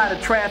 there's a lot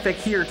of traffic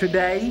here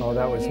today. Oh,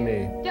 that was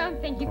me. Don't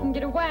think you can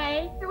get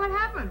away. Hey, what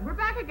happened? We're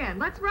back again.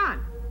 Let's run.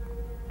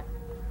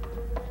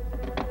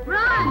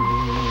 Run!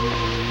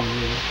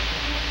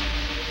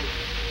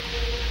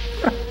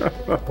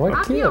 What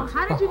Akio, kid?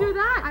 how did you do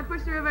that? I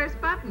pushed the reverse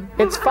button.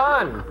 It's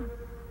fun.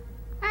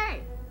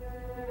 Hey,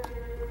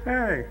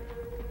 Hey.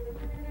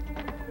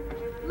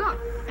 look.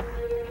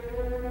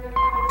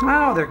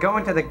 Oh, they're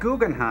going to the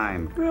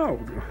Guggenheim. Oh,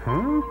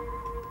 huh?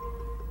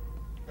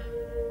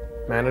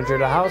 Manager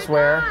to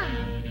houseware.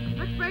 Run.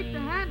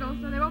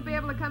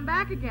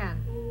 again.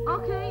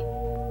 Okay?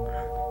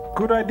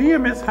 Good idea,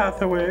 Miss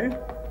Hathaway.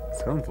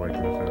 Sounds like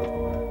Miss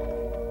Hathaway.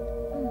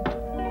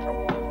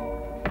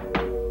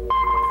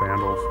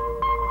 Vandals.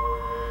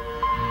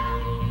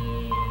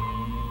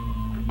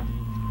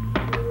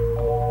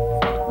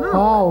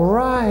 All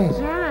right.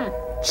 Janet.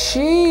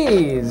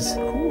 Cheese.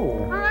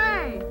 Cool.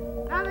 Hooray!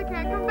 Now they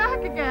can't come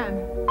back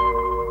again.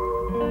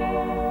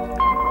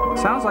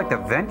 Sounds like the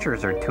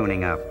Ventures are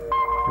tuning up.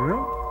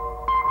 Yeah.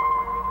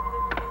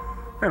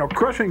 You know,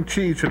 crushing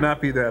cheese should not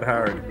be that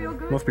hard.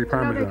 Must be So they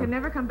can Parmesan.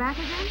 never come back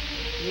again?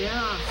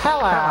 Yeah.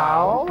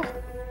 Hello.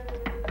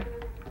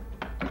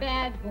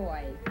 Bad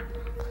boys.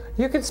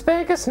 You can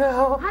spank us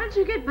now. How did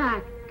you get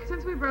back?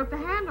 Since we broke the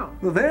handle.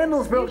 The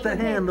Vandals broke the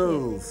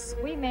handles.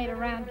 We made a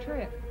round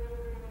trip.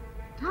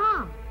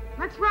 Tom,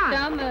 let's run.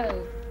 Don't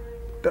move.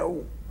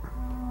 Don't.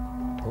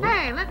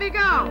 Hey, let me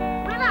go.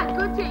 We're not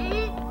good to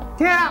eat.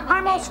 Yeah,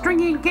 I'm all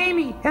stringy and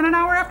gamey, and an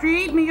hour after you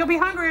eat me, you'll be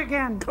hungry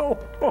again.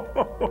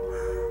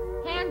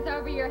 Hands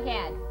over your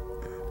head.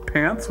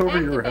 Pants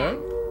over your head?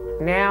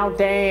 Now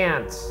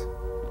dance.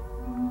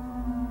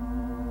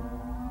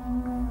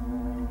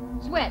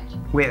 Switch.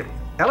 With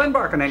Ellen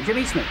Barkin and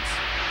Jimmy Smits.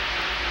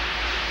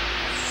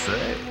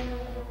 Say.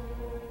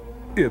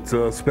 It's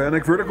a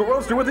Hispanic vertical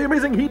roaster with the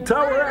amazing heat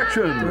tower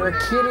action. Or a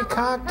kitty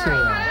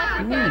cocktail.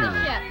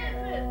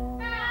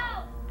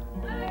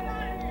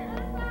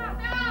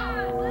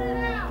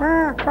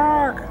 Bark,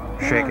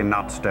 bark. Shaken,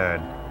 not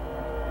stirred.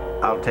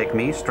 I'll take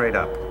me straight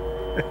up.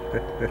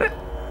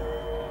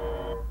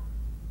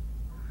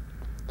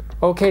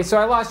 Okay, so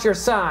I lost your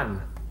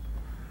son.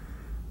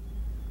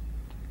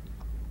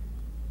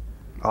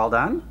 All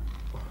done?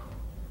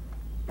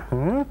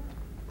 Huh?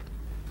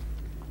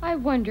 I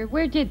wonder,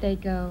 where did they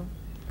go?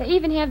 They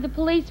even have the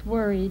police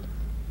worried.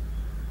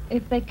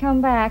 If they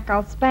come back,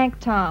 I'll spank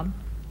Tom.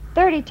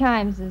 30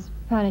 times as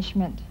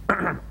punishment.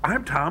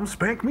 I'm Tom,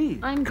 spank me.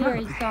 I'm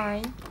very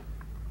sorry.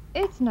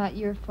 It's not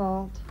your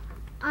fault.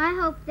 I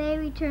hope they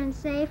return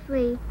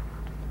safely.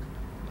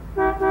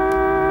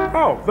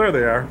 Oh, there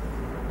they are.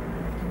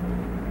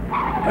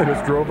 I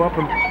just drove up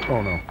and...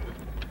 Oh, no.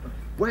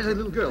 Where's the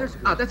little girl?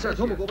 Ah, that's her.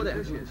 Tomoko over there.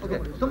 Okay.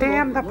 Tomoko,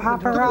 Damn the Tomoko,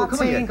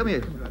 come here, paparazzi. come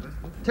here.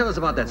 Tell us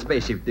about that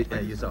spaceship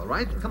you saw,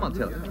 right? Come on,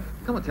 tell me.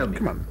 Come on, tell me.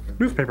 Come on.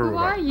 Newspaper Who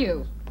robot. are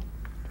you?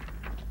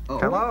 Oh.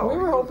 Hello. We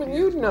were hoping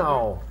you'd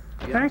know.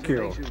 Thank you.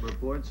 The observation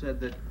report said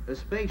that a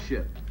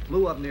spaceship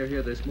flew up near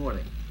here this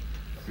morning.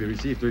 We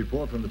received a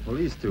report from the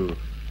police too.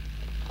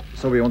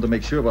 So we want to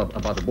make sure about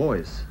the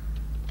boys.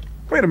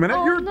 Wait a minute,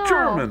 Oh, you're no.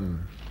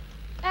 German.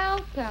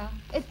 Elsa,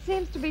 it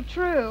seems to be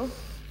true.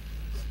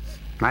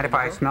 Mind if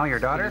I smell your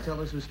Can daughter? you tell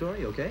us the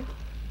story, okay?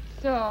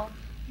 So,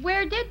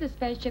 where did the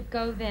spaceship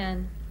go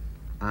then?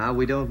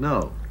 We don't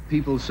know.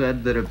 People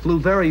said that it flew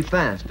very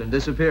fast and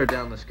disappeared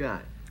down the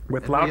sky.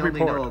 With And loud we only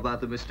report. know about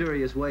the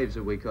mysterious waves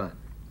that we caught.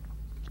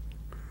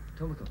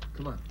 Tomoko,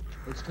 come on.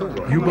 Let's talk.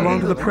 You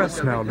belong to the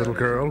press now, little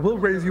girl. We'll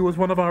raise you as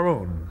one of our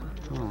own.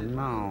 Oh,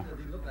 no.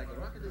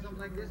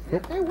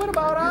 Hey, what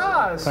about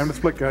us? Time to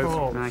split, guys.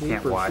 Oh, I can't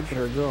jeepers, watch. we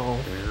better go.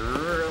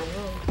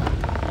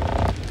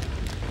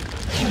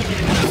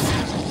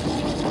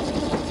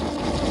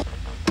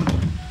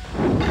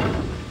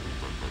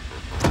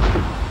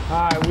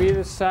 Hi, we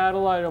the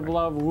Satellite of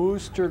Love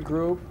Wooster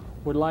Group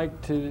would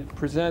like to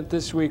present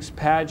this week's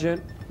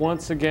pageant,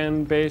 once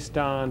again based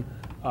on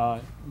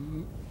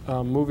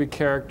movie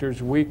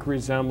characters' weak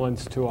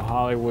resemblance to a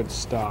Hollywood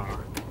star.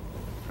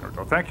 There we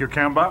go. Thank you,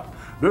 Kamba.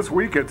 This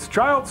week it's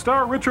child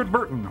star Richard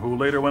Burton, who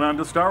later went on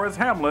to star as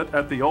Hamlet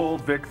at the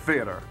Old Vic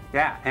Theater.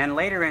 Yeah, and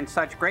later in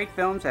such great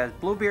films as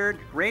Bluebeard,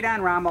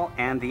 Radon Rommel,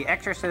 and The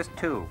Exorcist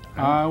 2.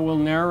 I will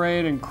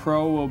narrate and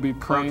Crow will be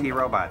playing... Crow-T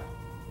Robot.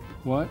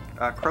 What?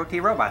 Crow-T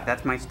Robot,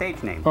 that's my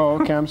stage name.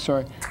 Oh, okay, I'm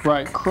sorry.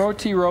 Right,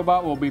 Crow-T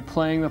Robot will be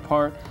playing the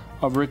part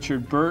of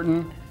Richard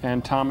Burton,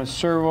 and Thomas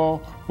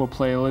Servo will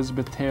play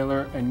Elizabeth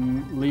Taylor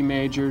and Lee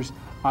Majors.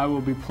 I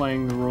will be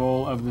playing the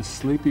role of the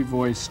sleepy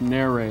voice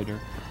narrator.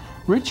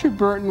 Richard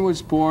Burton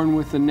was born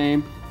with a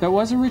name that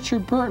wasn't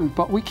Richard Burton,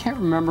 but we can't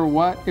remember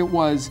what it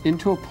was,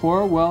 into a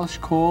poor Welsh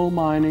coal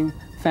mining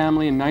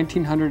family in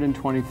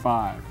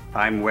 1925.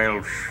 I'm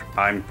Welsh,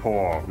 I'm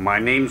poor. My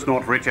name's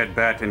not Richard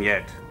Burton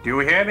yet. Do you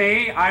hear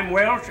me? I'm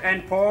Welsh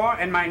and poor,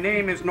 and my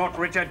name is not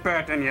Richard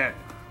Burton yet.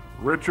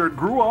 Richard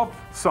grew up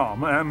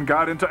some and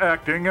got into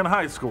acting in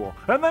high school,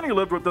 and then he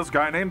lived with this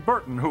guy named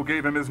Burton who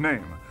gave him his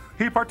name.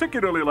 He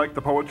particularly liked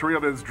the poetry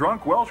of his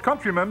drunk Welsh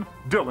countryman,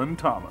 Dylan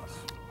Thomas.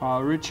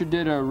 Richard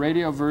did a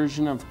radio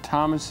version of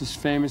Thomas's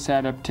famous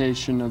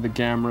adaptation of the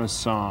Gamera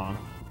song.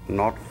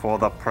 Not for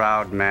the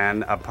proud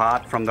man,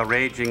 apart from the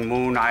raging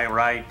moon I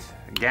write.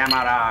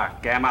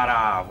 Gamera,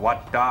 Gamera,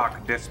 what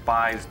dark,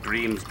 despised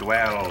dreams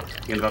dwell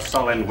in the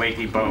sullen,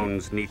 weighty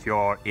bones neath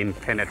your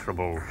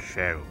impenetrable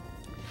shell.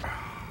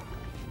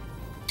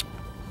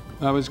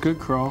 That was good,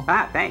 Crow.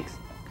 Ah, thanks.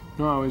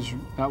 No,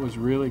 that was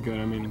really good.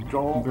 I mean,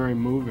 Joel, very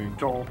moving.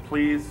 Joel,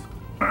 please.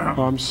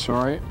 Oh, I'm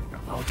sorry.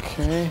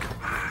 Okay.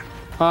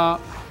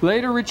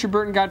 Later, Richard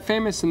Burton got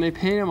famous, and they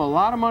paid him a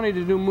lot of money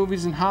to do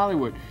movies in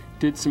Hollywood.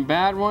 did some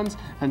bad ones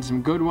and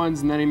some good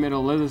ones, and then he met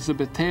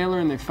Elizabeth Taylor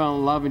and they fell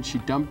in love and she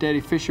dumped Eddie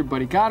Fisher,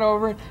 but he got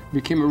over it and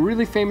became a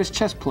really famous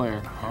chess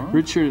player.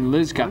 Richard and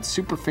Liz got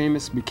super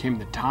famous and became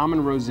the Tom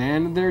and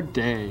Roseanne of their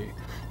day.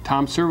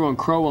 Tom Servo and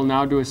Crow will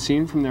now do a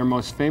scene from their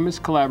most famous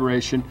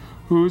collaboration,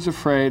 Who's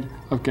Afraid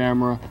of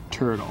Gamera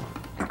Turtle?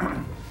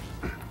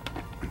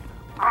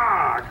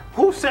 Arg!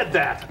 Who said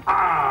that?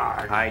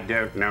 Arg! I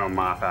don't know,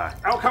 Martha.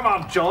 Oh, come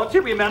on, George,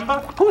 you remember?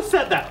 Who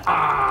said that?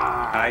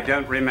 Arg! I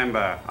don't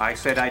remember. I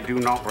said I do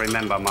not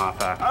remember,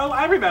 Martha. Oh,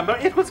 I remember.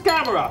 It was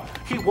Gamera.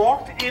 He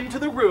walked into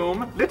the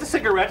room, lit a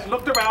cigarette,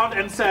 looked around,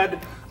 and said,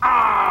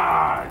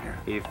 Arg!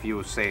 If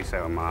you say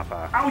so,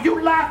 Martha. Oh,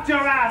 you laughed your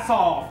ass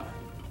off!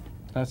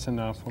 That's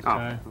enough,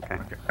 okay? Oh, okay.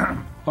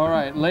 All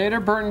right, later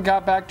Burton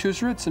got back to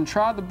his roots and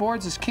trod the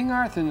boards as King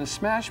Arthur in the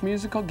smash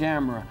musical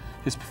Gamera.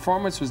 His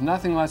performance was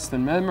nothing less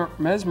than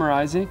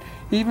mesmerizing,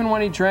 even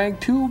when he drank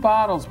 2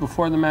 bottles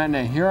before the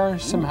matinee. Here are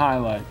some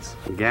highlights.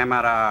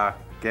 Gamera,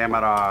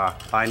 Gamera,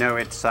 I know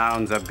it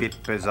sounds a bit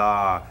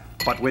bizarre,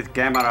 but with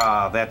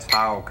Gamera, that's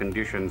how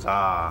conditions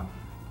are.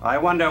 I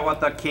wonder what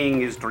the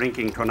king is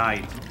drinking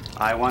tonight.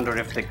 I wonder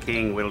if the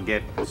king will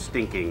get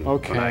stinking.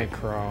 Okay, tonight.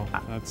 Crow.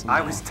 That's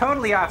I was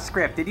totally off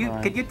script. Could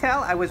you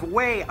tell? I was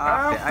way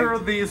off. After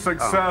the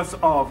success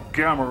of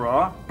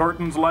Gamera,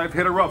 Burton's life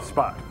hit a rough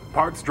spot.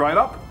 Parts dried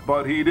up,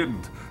 but he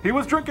didn't. He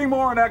was drinking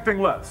more and acting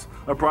less.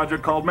 A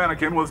project called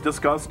Mannequin was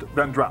discussed,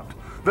 then dropped.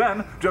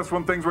 Then, just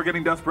when things were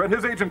getting desperate,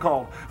 his agent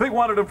called. They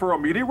wanted him for a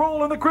meaty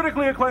role in the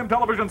critically acclaimed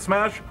television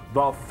smash,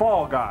 The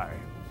Fall Guy.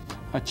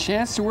 A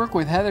chance to work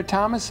with Heather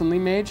Thomas and Lee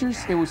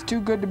Majors? It was too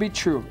good to be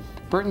true.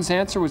 Burton's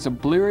answer was a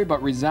bleary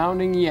but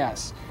resounding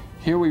yes.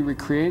 Here we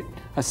recreate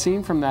a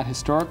scene from that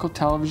historical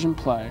television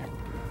play.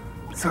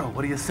 So,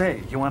 what do you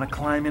say? You want to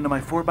climb into my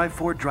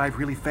 4x4, drive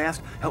really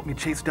fast, help me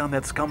chase down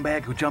that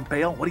scumbag who jumped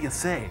bail? What do you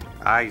say?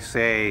 I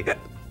say,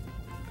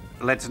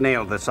 let's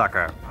nail the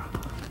sucker.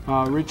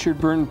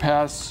 Richard Burton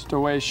passed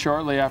away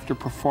shortly after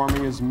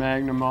performing his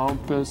magnum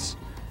opus.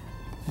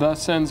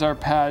 Thus ends our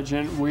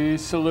pageant. We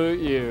salute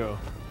you.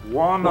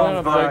 One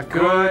of the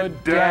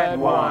good dead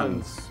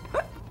ones.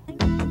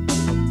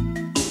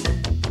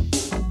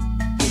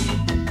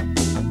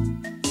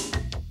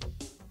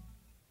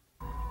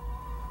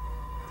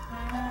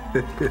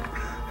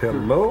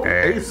 Hello,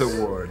 Ace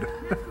Award.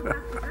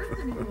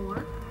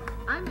 Anymore.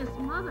 I miss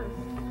Mother.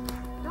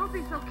 Don't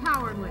be so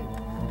cowardly.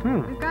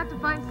 We've got to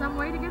find some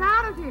way to get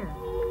out of here.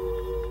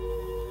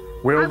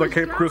 Will the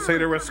Cape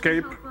Crusader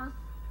escape?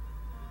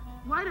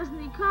 Why doesn't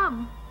he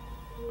come?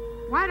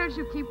 Why don't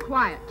you keep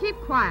quiet? Keep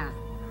quiet.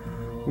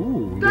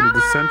 Ooh, little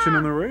dissension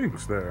in the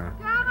ranks there.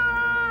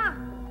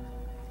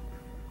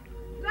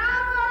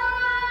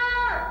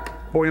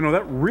 Boy, you know,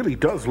 that really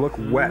does look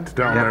wet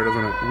down there,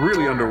 doesn't it?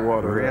 Really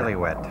underwater. Really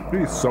wet.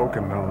 He's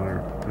soaking down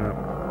there. Yeah.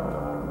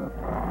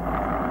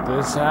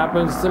 This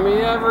happens to me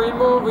every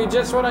movie,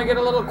 just when I get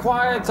a little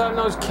quiet on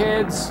those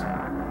kids.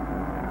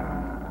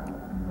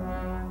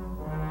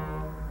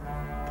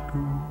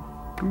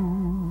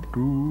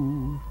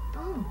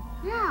 Oh,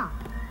 yeah.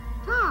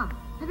 Tom,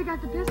 have you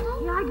got the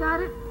pistol? Yeah, I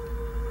got it.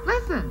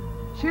 Listen,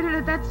 shoot it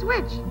at that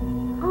switch.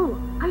 Oh,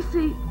 I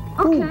see.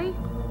 Okay.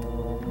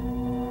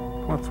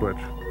 What switch?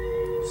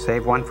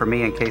 Save one for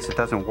me in case it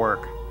doesn't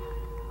work.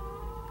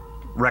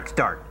 Rex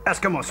Dart,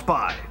 Eskimo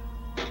Spy.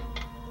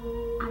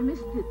 I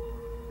missed it.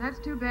 That's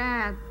too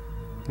bad.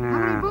 How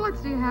many bullets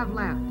do you have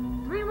left?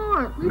 3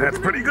 more. That's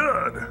pretty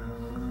good.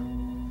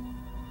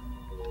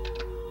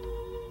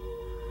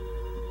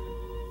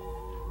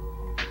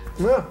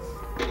 Yeah.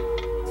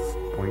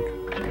 Boink.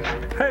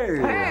 Hey.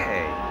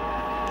 Hey.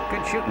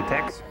 Good shooting,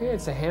 Tex. Hey,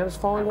 it's a Ham's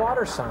Falling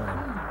Water sign.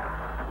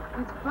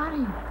 It's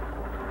funny.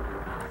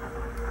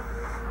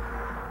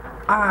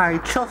 I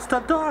just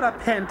adore a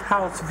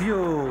penthouse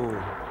view.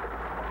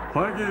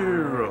 Thank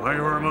you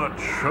very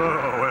much.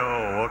 Oh,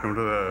 well, welcome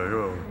to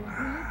the...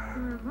 The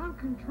remote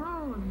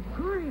control and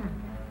Korea.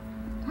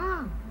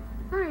 Tom,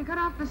 hurry, cut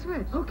off the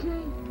switch.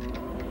 Okay.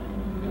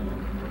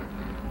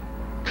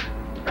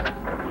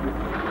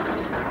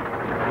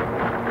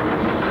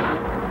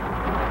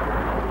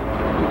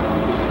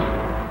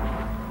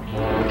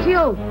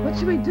 Akio, what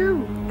should we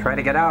do? Try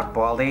to get out,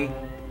 Baldy.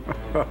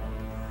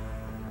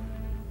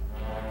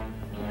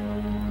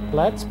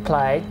 Let's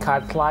play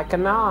Cuts Like a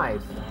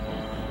Knife.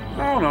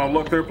 Oh, no,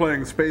 look, they're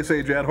playing Space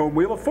Age at-home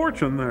Wheel of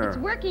Fortune there. It's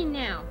working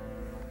now.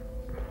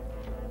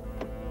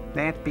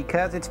 That's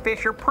because it's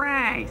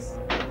Fisher-Price.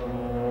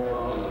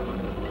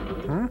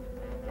 Huh?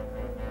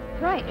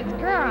 Right, it's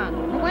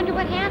Giron. I wonder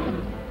what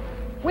happened.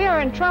 We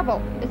are in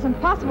trouble. It's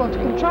impossible to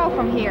control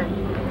from here.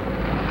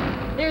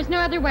 There's no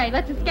other way.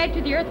 Let's escape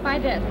to the Earth by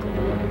this.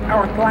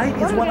 Our flight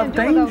is one of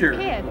danger.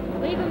 Kids?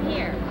 Leave them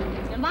here.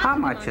 How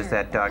much is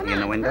that doggy in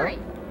the window? Hurry.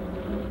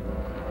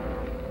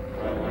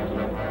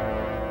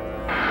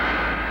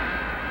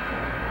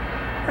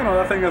 You know,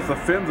 that thing has the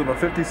fins of a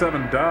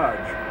 57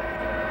 Dodge.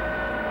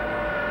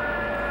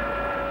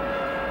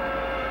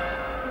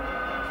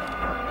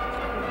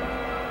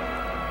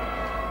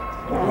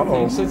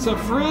 Thinks it's a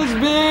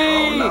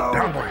frisbee!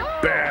 Oh, boy,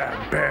 bad.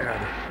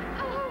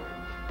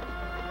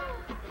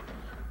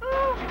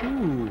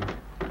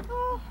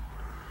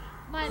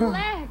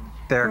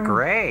 They're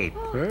great.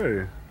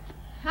 Hey.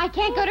 I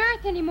can't go to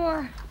Earth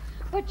anymore.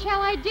 What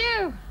shall I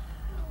do?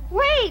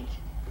 Wait!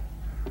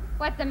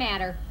 What's the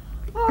matter?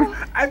 Oh,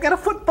 I've got a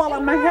football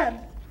on my head.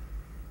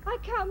 I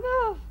can't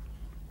move.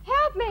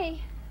 Help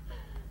me.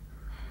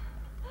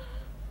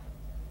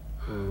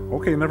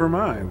 Okay, never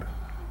mind.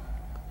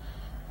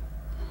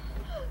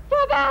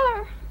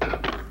 Propeller!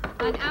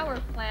 On our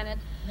planet,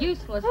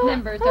 useless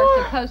members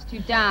are supposed to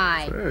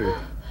die. Hey.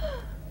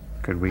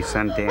 Could we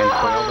send Dan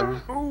Quayle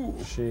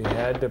there? She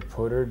had to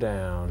put her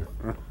down.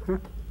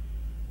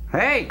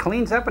 Hey,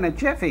 cleans up in a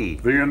jiffy.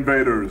 The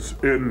invaders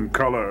in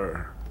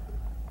color.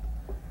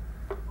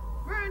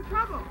 We're in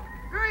trouble.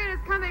 Giron is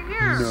coming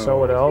near. No. So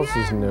what else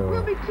is new?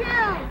 We'll be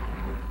killed.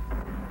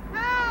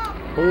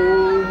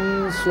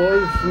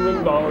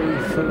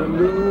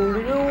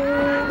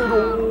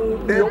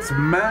 It's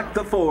Mac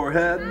the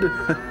Forehead.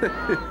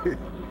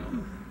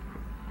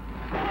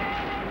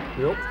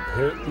 Yep,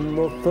 hitting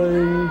the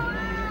thing.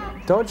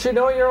 Don't you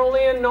know you're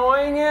only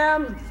annoying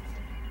him?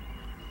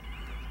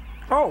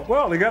 Oh,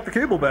 well, they got the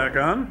cable back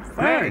on.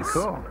 Thanks. Hey,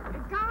 cool.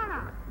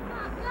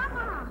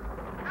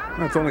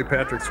 That's only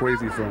Patrick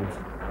Swayze films.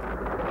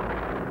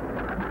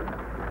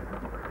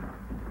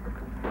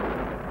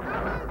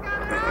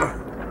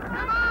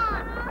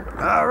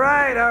 All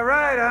right,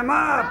 I'm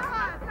up.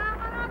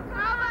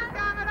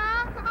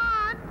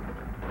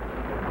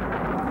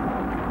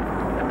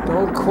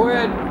 Don't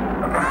quit.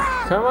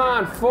 Come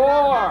on,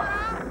 4.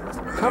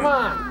 Come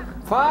on,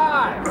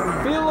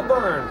 5. Feel the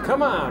burn.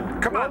 Come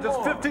on. Come on,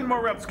 just 15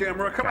 more reps,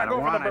 Gamera. Come on,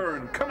 go for the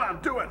burn. Come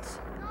on, do it.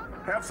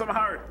 Have some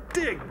heart.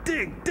 Dig,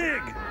 dig,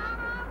 dig.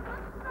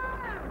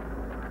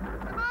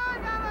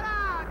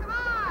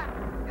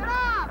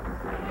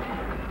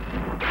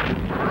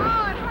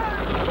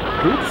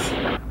 Oops.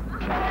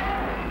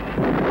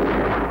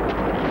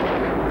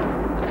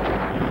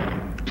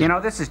 You know,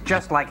 this is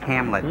just like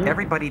Hamlet.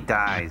 Everybody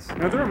dies.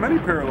 Now, there are many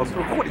parallels.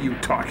 What are you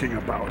talking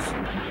about?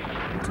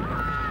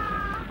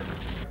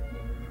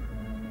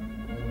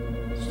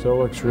 Still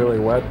looks really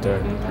wet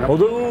there. I'll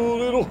do a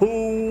little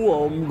hoo.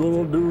 I'm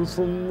gonna do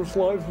some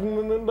slicing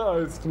and then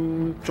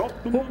dicing.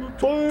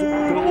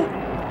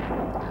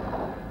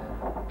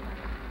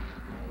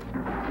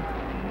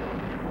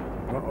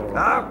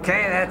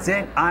 Okay, that's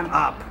it. I'm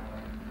up.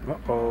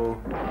 Uh-oh.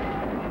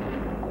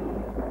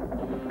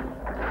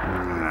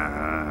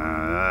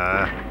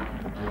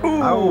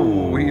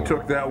 Ooh, he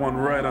took that one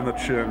right on the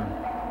chin.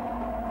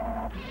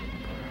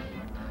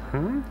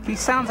 He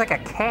sounds like a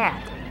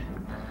cat.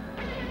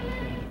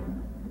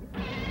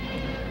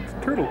 It's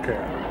Turtle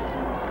Cat.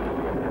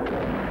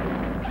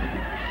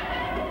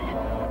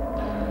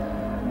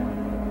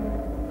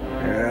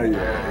 Yeah.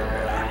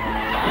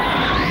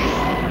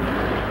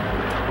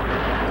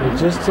 They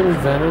just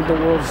invented the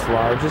world's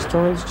largest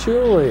orange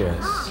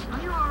Julius.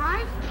 Are you all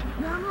right?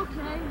 Yeah, I'm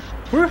okay.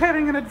 We're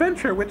having an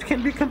adventure which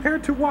can be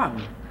compared to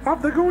one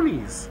of the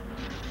Goonies.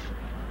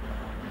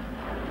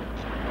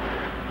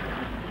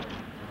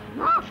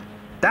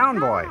 Down,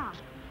 boy.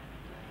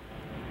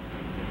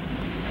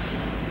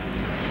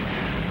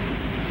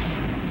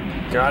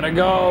 Gotta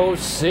go.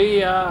 See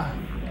ya.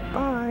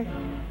 Bye.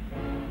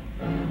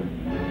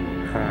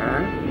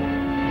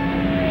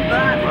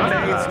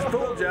 That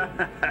fooled ya.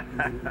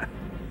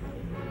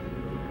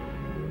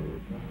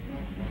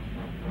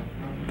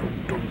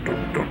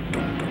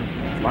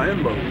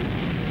 Flying bow.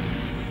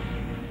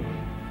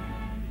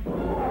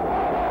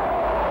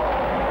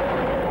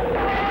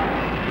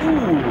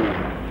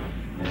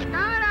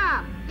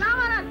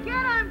 Gamera,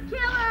 get him,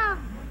 kill him.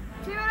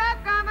 Cheer up,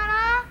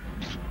 Gamera.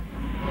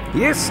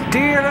 Yes,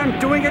 dear, I'm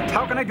doing it.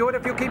 How can I do it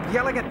if you keep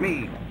yelling at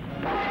me?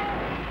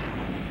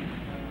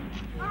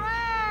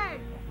 Hooray!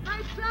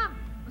 Nice jump.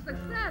 A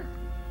success.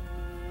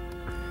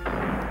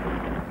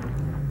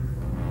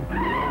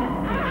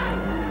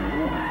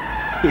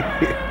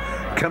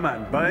 Come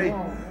on, boy.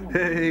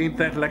 Hey, ain't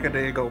that like a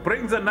day ago?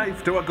 Brings a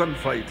knife to a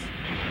gunfight.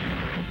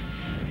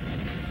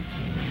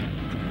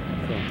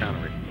 Sean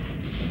Connery.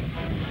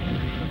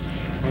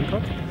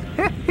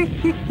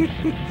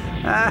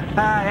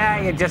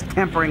 Yeah, you're just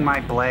tempering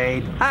my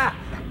blade. Ha!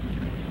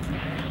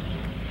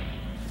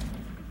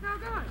 It's no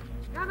good.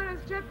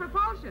 Gamera's jet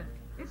propulsion.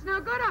 It's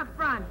no good up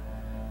front.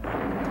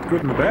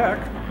 Good in the back.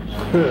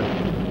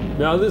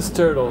 Now this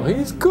turtle,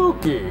 he's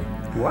kooky.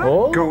 What?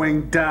 Oh?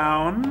 Going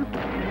down.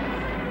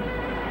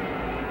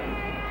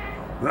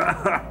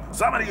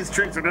 Some of these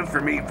tricks are just for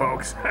me,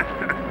 folks.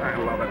 I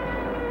love it.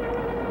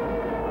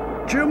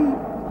 Jim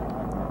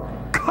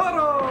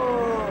Cutter!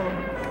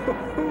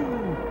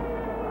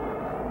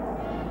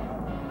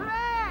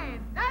 Hooray!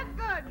 That's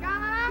good,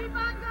 Gamera. Keep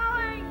on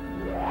going.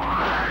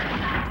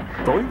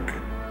 Doink.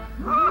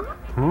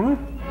 Huh?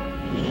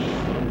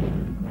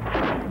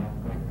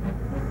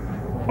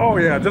 Oh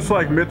yeah, just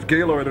like Mitch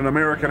Gaylord in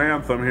American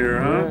Anthem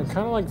here, huh? Yeah,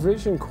 kind of like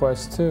Vision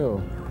Quest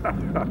too.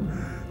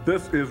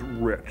 This is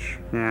rich.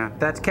 Yeah,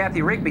 that's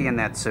Kathy Rigby in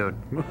that suit.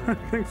 I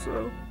think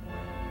so.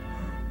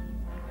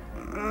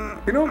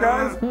 You know,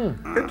 guys,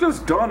 it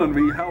just dawned on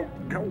me how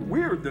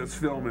weird this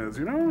film is,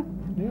 you know?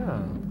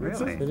 Yeah,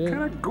 It's really?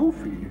 kind of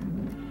goofy.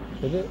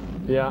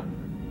 Yeah.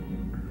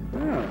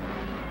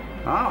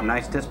 Oh,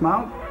 nice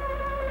dismount.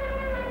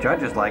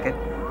 Judges like it.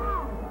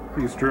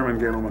 East German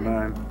gave him a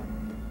 9.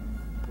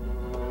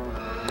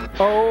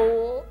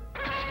 Oh,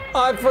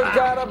 I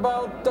forgot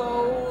about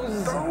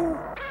those.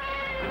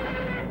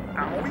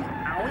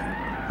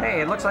 Hey,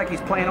 it looks like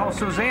he's playing old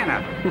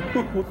Susanna. Hey,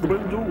 look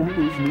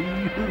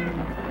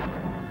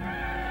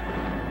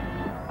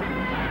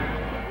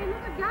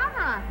at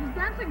Gamera. He's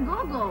dancing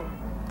go-go.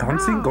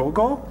 Dancing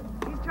go-go?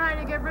 He's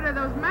trying to get rid of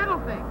those metal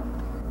things.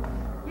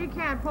 He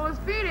can't pull his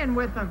feet in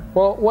with them.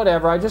 Well,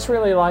 whatever. I just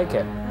really like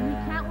it. And he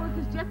can't work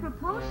his jet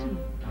propulsion.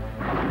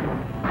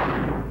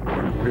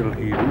 What will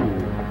he do?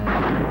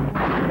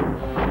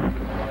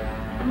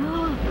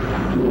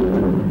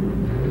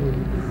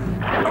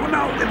 Oh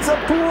no, it's a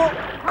pool!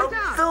 Watch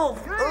out!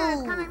 Filth!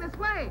 It's coming this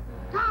way.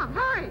 Tom,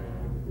 hurry!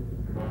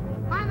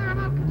 Find the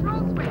remote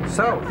control switch.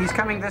 So, he's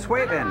coming this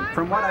way then,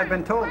 from what I've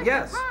been told.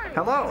 Yes.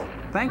 Hello.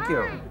 Thank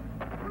you.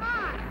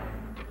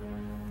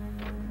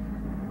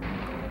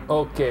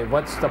 Okay,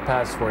 what's the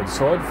password?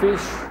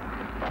 Swordfish?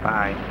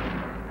 Bye.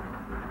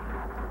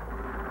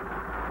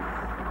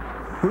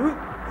 Make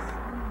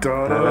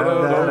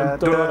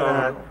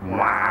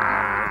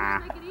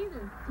it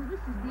either. So this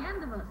is the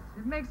end of us.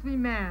 It makes me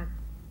mad.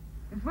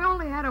 If we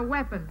only had a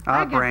weapon,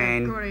 Our I'd get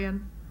brain. that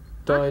Korean.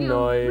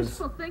 Dinoid.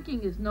 Wishful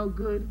thinking is no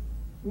good.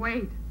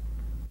 Wait.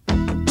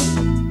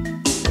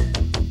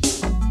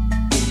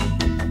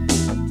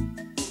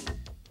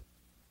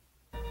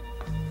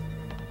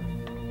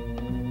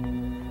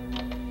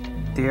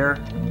 Dear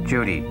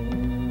Judy.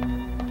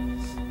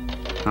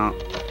 Oh,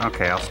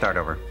 okay, I'll start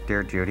over.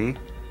 Dear Judy.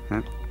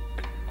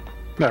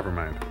 Never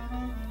mind.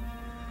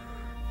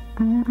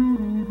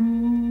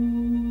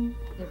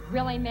 It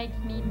really makes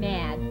me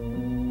mad.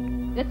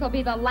 This'll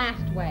be the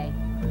last way.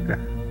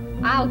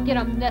 I'll get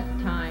 'em this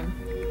time.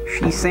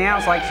 She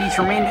sounds like she's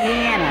from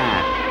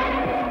Indiana.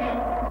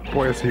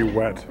 Boy, is he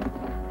wet.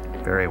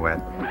 Very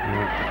wet.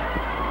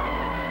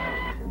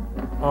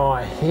 Oh,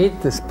 I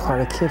hate this part.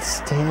 I can't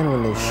stand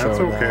when they show That's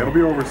okay. that. It'll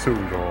be over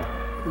soon, Joel.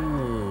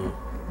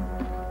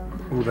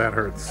 Ooh, that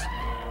hurts.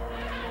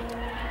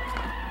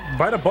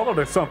 Bite a bullet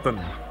or something.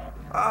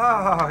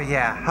 Oh,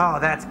 yeah. Oh,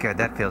 that's good.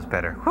 That feels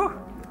better. Whew.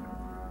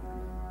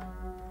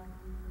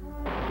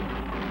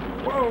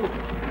 Whoa.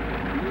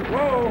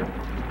 Whoa.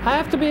 I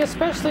have to be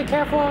especially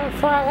careful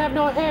for I have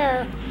no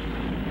hair.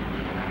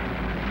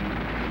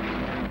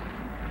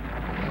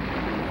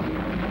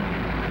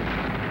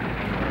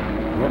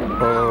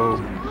 Uh-oh.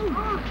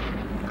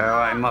 Oh,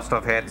 I must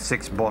have had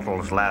 6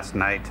 bottles last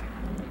night.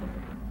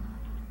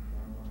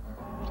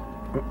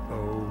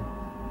 Uh-oh.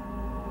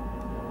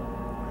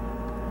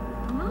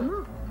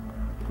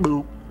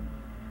 Boop.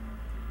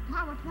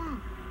 Tom, what's that?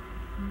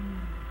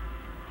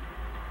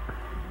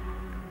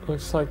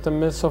 Looks like the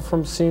missile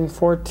from scene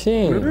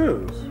 14. It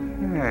is.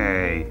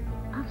 Hey.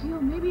 Akio,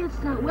 maybe it's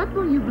that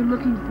weapon you've been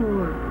looking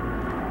for.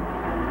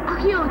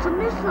 Akio, it's a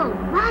missile,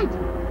 right?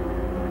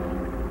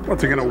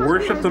 What's he gonna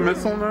worship the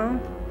missile now?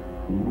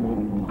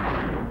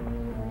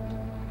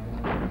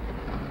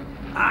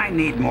 I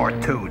need more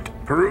toot.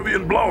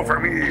 Peruvian blow for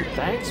me.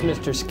 Thanks,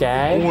 Mr.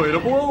 Skag. Way to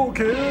blow,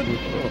 kid.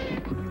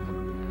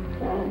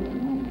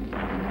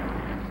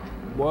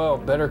 Whoa,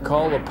 better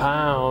call the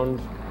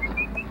pound.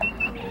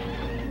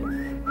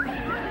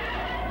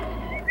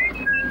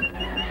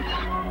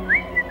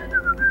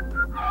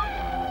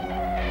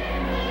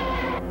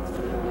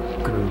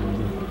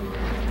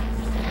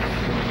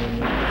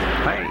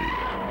 Hey.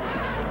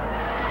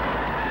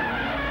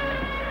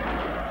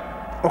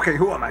 Okay,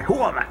 who am I? Who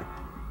am I?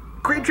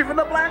 Creature from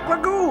the Black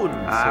Lagoon!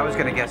 I was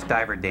gonna guess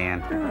Diver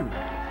Dan.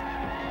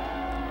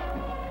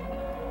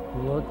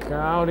 Look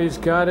out, he's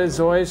got his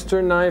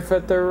oyster knife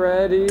at the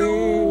ready.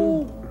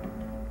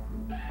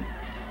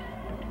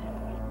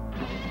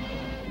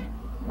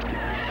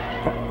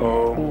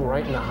 Uh-oh. Ooh,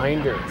 right in the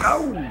hinder.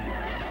 Oh!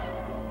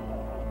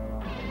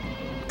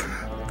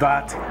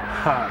 That's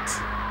hot.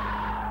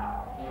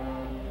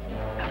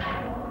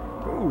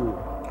 Ooh.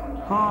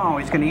 Oh,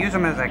 he's gonna use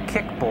him as a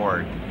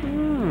kickboard.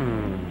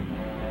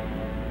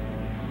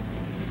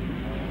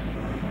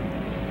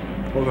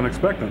 Wasn't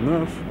expecting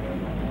this.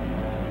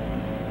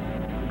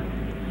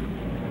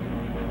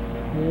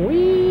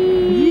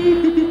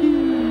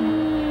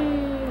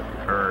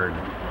 Bird.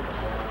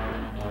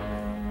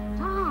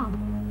 Tom,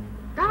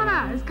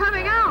 Donna is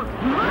coming out.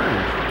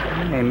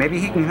 Hey, maybe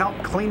he can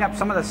help clean up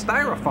some of the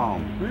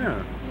styrofoam.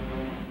 Yeah.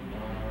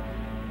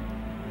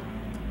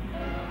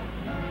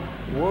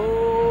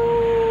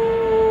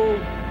 Whoa!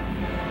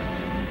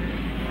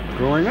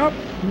 Growing up.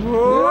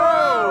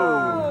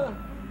 Whoa!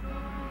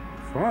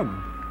 Fun.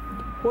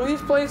 Well,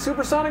 he's playing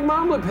Supersonic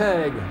Mama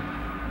Peg.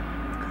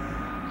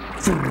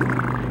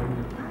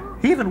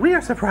 Even we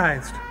are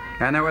surprised.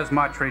 And there was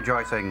much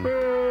rejoicing.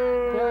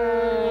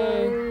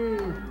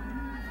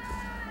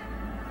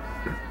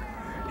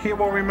 He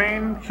will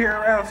remain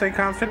here as a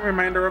constant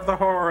reminder of the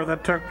horror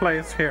that took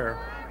place here.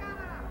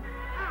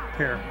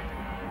 Here.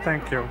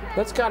 Thank you.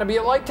 That's got to be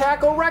a light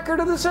tackle record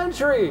of the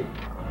century.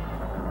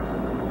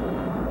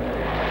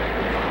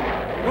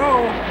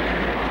 Whoa!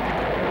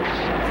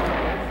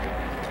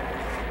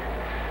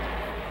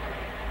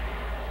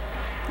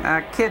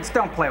 Kids,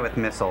 don't play with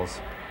missiles.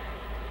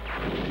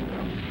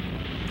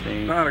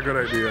 See? Not a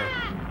good idea.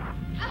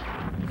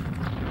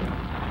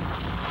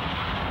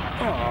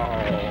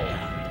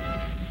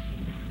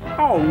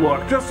 Oh,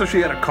 look, just as she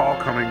had a call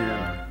coming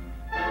in.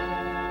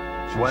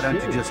 Why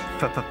don't you just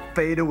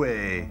fade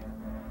away?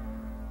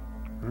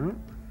 Huh?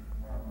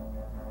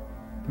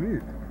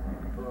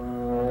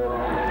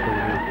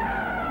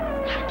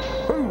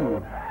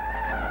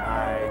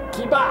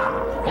 Kiba!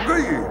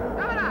 Okay!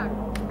 Gamera!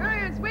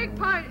 Gurion's weak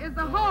point is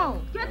the hole!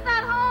 Get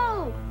that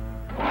hole!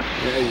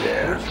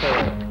 Yes.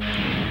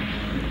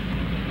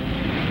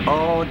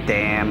 Oh,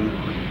 damn.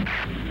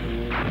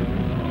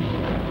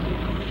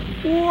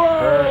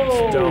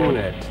 Hurts, don't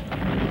it?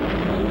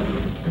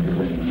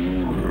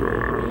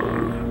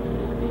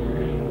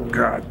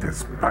 God,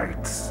 this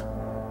bites.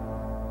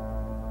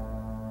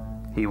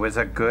 He was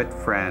a good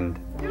friend.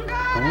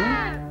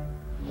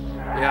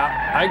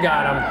 Yeah, I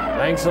got him.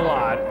 Thanks a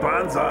lot.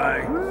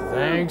 Bonsai.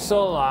 Thanks a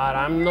lot.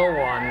 I'm the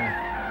one.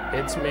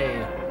 It's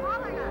me.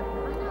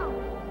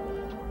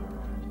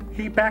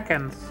 He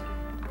beckons.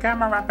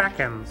 Gamera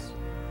beckons.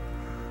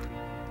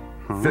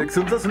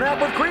 Fixing to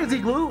snap with crazy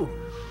glue.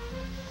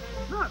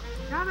 Look,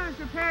 Gamera's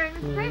repairing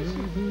the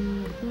spaceship.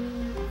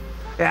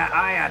 Yeah,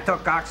 I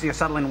took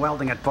oxyacetylene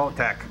welding at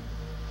Votech.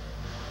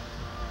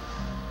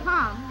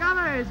 Tom,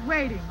 Gamera is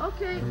waiting.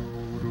 Okay.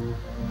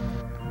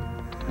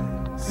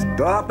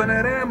 Stopping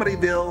at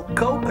Amityville,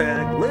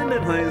 Copac,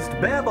 Lindenheist,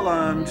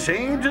 Babylon,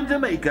 Change in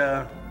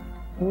Jamaica.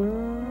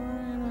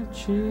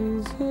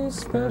 Cheese is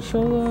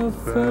special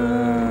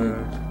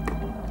effect.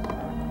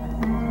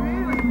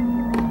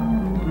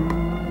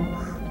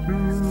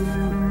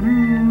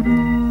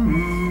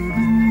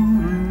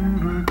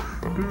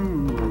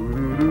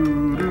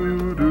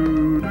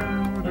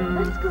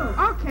 Let's go.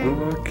 Okay.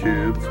 The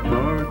kids'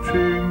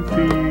 marching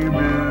theme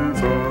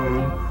is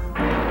on.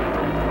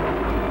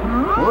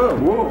 Whoa,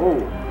 whoa.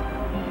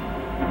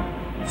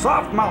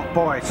 Soft mouth,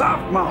 boy,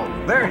 soft mouth.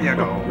 There you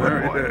go.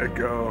 There you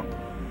go.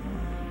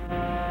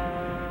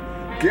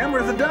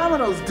 Gamera's a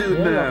Domino's dude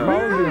Yeah, now.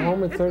 I'll probably be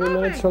home in 30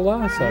 minutes or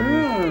less.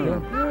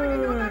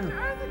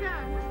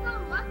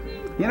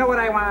 You know what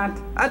I want?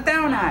 A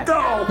donut.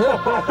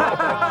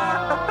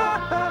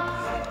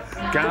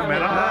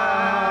 Gamera.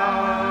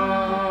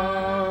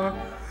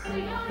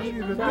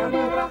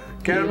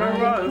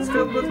 Gamera is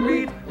filled with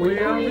meat. We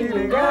are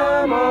eating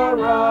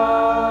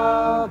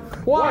Gamera.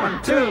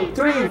 1, 2,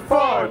 3, 4.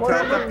 Tell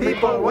the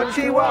people what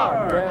she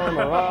wants.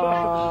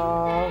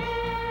 Gamera.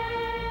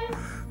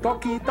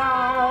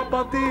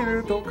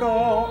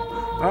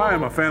 I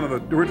am a fan of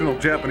the original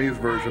Japanese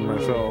version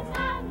myself.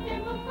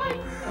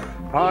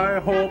 I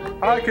hope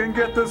I can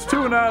get this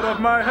tune out of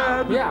my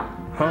head. Yeah.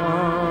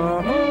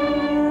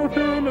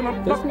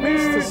 Isn't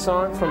this the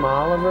song from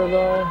Oliver,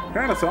 though?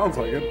 Kind of sounds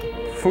like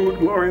it. Food,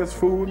 glorious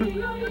food.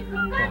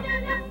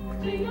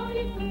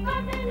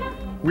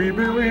 We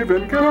believe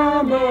in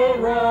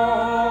Gamera.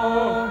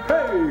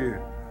 Hey!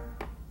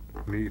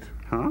 Neat.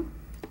 Huh?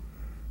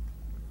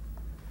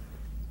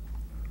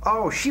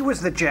 Oh, she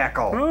was the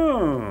jackal.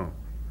 Oh.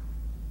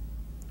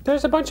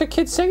 There's a bunch of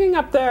kids singing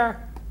up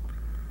there.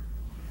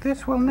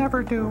 This will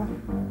never do.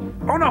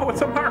 Oh no,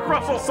 it's a Mark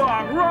Russell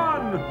song.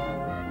 Run!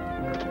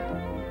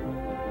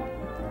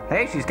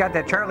 Hey, she's got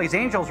that Charlie's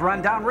Angels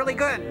run down really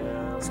good.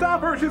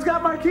 Stop her, she's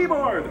got my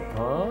keyboard.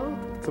 Huh?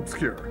 It's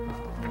obscure.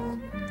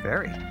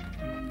 Very.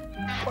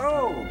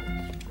 Whoa!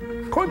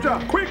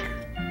 Konja, quick!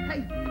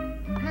 Hey,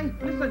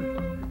 listen.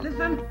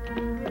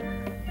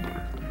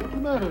 What's the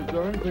matter? Is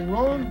there anything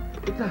wrong?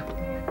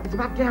 It's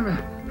about Gamera.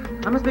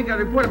 I must make a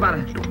report about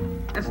it.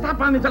 And stop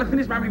by me until I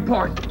finish my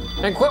report.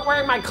 And quit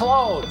wearing my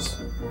clothes.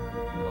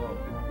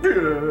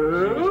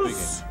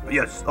 Yes.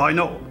 Yes, I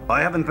know.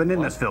 I haven't been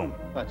in this film.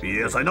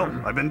 Yes, I know.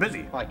 I've been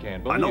busy. I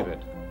can't I know. believe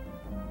it.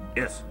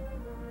 Yes.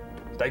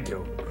 Thank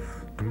you.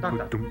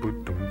 Doctor,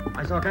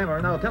 I saw Gamera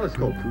in our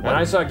telescope. And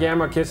I saw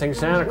Gamera kissing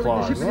Santa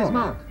Claus. The ship in his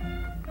mouth.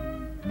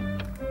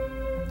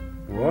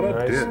 What a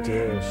Nice dish.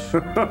 dish.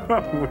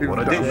 What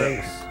a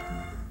dish.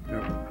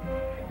 Yep.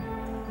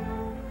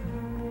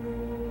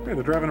 Hey,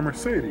 they're driving a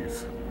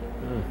Mercedes.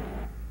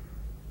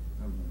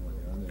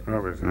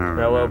 Obviously.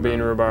 LL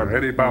Bean rhubarb.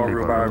 Eddie Bauer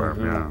rhubarb.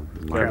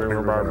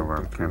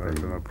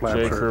 Camping rhubarb.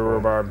 J. Crew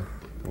rhubarb.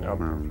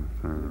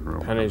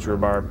 Penny's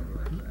rhubarb.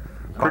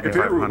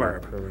 Cricketer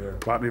rhubarb.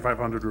 Botany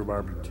 500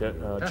 rhubarb.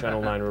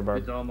 Channel 9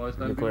 rhubarb.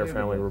 Nuclear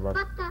family rhubarb.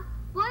 But the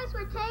boys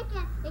were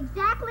taken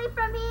exactly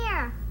from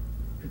here.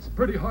 It's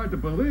pretty hard to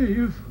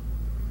believe.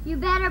 You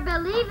better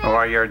believe it.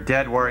 Or you're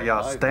dead where you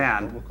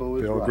stand.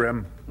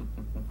 Pilgrim.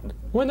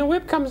 When the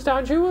whip comes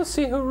down, you will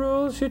see who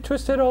rules, you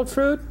twisted old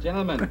fruit.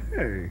 Gentlemen,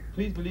 Hey.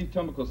 please believe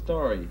Tomoko's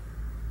story.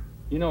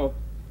 You know,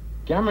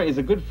 Gamera is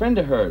a good friend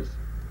of hers.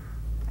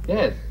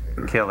 Yes.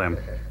 Kill him.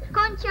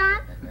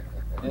 Konchan,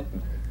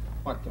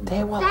 What, Tomoko?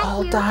 They will Thank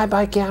all you. die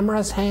by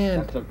Gamera's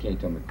hand. That's okay,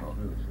 Tomoko.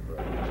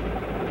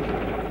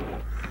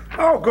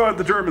 Oh, good,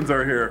 the Germans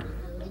are here.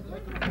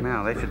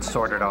 Now, they should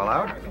sort it all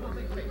out.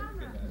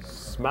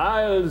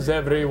 Smiles,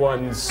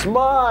 everyone,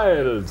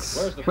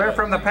 smiles. We're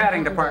from the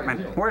padding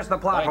department. Where's the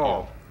plot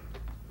hole?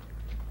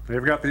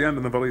 You've got the end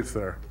in the valise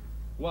there.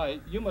 Why,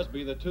 you must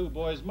be the two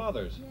boys'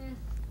 mothers. Yes.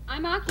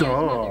 I'm Akio's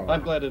mother.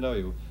 I'm glad to know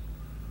you.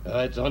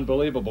 It's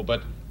unbelievable,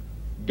 but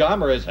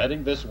Gamera is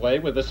heading this way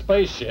with a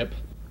spaceship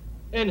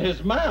in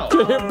his mouth.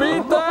 Can you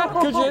beat that?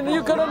 Because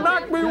you could have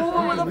knocked me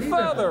over with a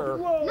feather.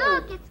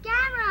 Look, it's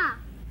Gamera.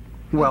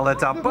 Well,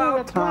 it's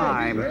about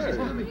time.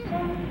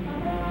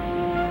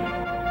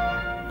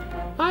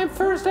 I'm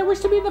first. I wish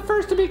to be the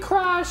first to be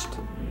crushed.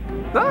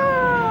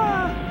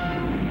 Ah!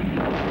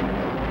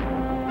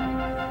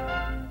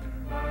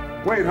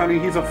 Wait, honey,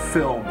 he's a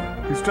film.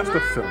 He's just a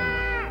film.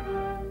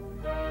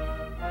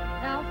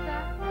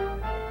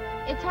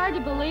 Elsa, it's hard to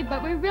believe,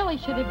 but we really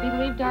should have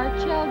believed our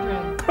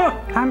children.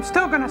 I'm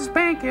still gonna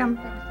spank him.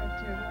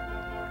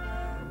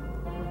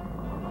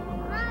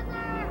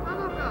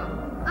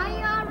 Are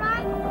you all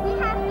right? We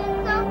have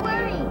been so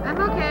worried. I'm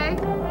okay.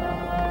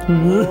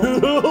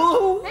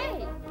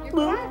 Hey, your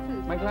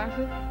glasses. My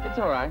glasses? It's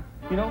all right.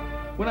 You know,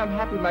 when I'm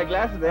happy with my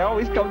glasses, they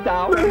always come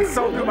down.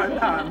 So do my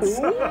pants.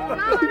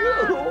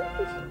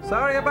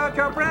 Sorry about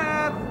your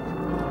breath.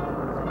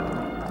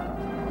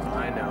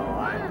 I know.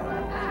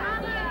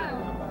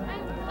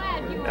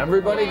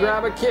 Everybody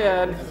grab a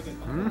kid.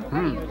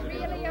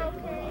 Really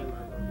okay?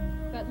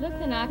 But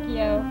listen,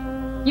 Akio,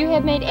 you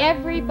have made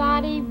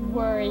everybody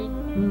worry.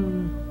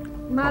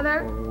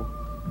 Mother,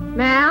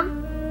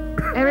 ma'am,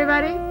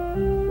 everybody,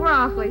 we're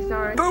awfully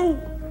sorry.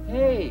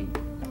 Hey,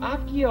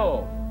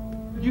 Akio,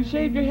 you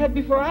shaved your head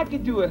before I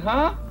could do it,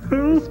 huh?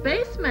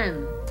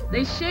 Spacemen.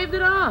 They shaved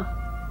it off.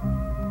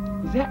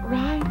 Is that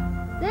right?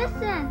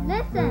 Listen.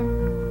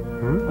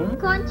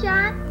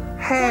 Konchan?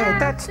 Hey,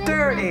 that's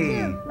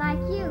dirty. Too, like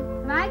you.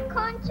 Right,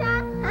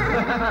 Konchan?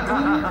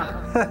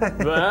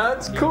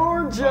 That's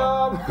corn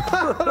job.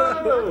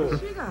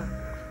 Shiga,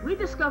 we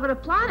discovered a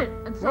planet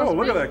and saw Oh,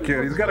 look at that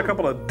kid. He's got a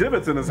couple of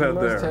divots in his head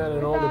Must there. had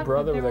an older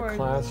brother with a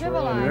class Yep, ring.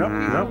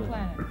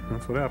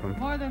 That's what happened.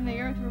 More than the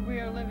Earth where we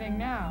are living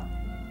now.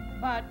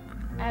 But,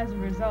 as a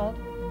result,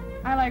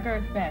 I like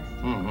Earth best.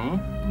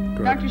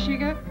 Mm-hmm. Dr.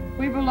 Shiga,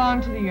 we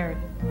belong to the Earth.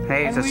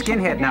 Hey, he's a And we should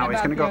skinhead forget now. He's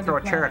about gonna the go other throw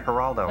a chair at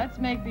planets. Geraldo. Let's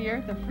make the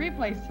Earth a free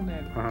place to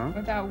live,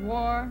 without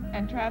war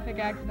and traffic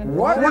accidents.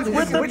 What is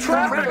with the Which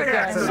traffic traffic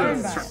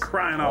accidents? For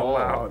crying out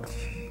loud.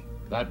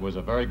 That was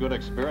a very good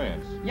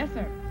experience. Yes,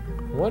 sir.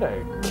 What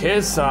a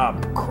kiss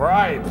up,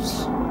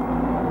 cripes.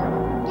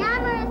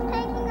 Gamera is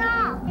taking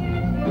off.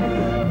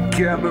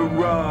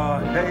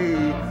 Gamera,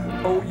 hey.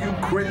 Oh, you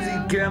crazy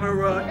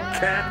Gamera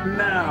cat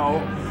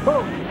now.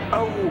 Oh,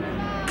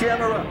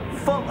 Gamera,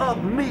 full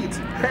of meat.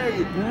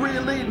 Hey,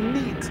 really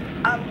neat.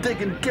 I'm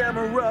digging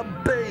Gamera,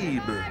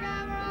 babe.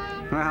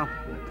 Well,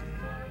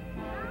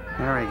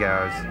 there he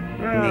goes.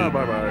 Yeah,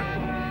 bye-bye.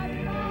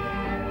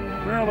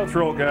 Well, let's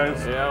roll,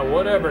 guys. Yeah,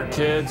 whatever,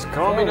 kids.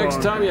 Call me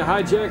next time you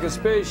hijack a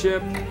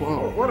spaceship.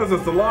 Whoa. What is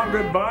this, the long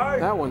goodbye?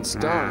 That one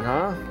stung,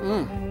 huh?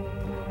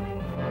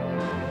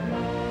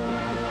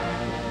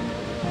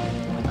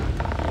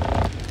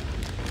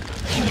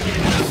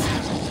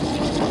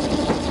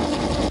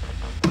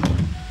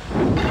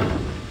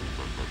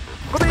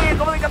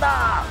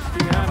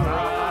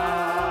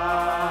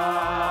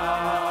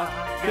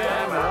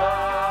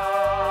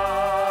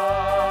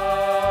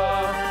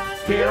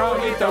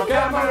 Hirohito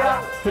Gamera,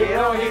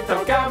 Hirohito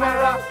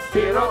Gamera,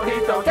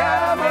 Hirohito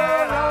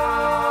Gamera.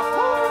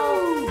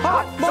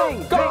 Hot, boom,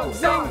 go,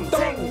 zing,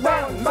 dong,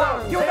 bang,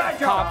 bang. You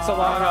betcha. Hops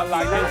along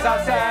like this, I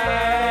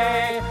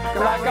say,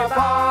 like a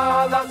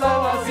palazzo.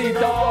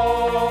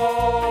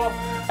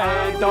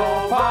 And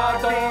don't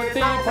part, don't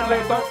deep,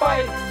 don't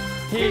fight.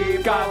 He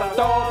got a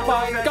dog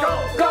fight, go,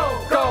 go,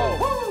 go.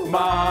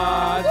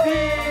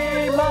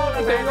 Madi,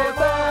 Lord, they go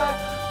there.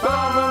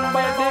 Come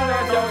by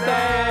dinner, your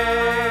day.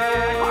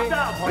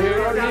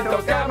 Hirohito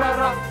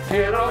Gamera,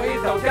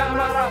 Hirohito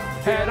Gamera,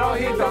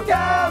 Hirohito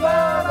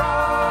Gamera.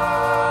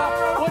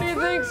 What do you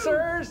think,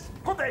 sirs?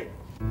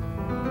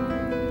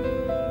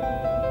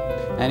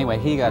 Anyway,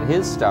 he got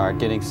his start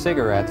getting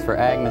cigarettes for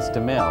Agnes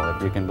DeMille,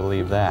 if you can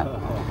believe that.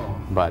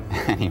 But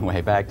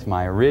anyway, back to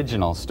my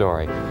original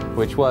story,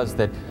 which was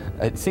that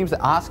it seems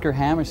that Oscar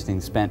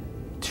Hammerstein spent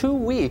 2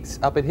 weeks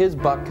up at his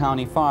Buck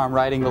County farm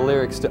writing the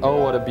lyrics to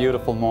Oh, What a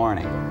Beautiful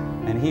Morning.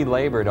 And he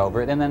labored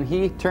over it, and then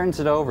he turns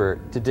it over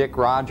to Dick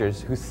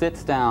Rogers, who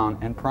sits down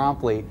and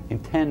promptly, in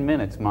 10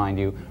 minutes, mind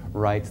you,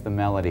 writes the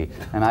melody.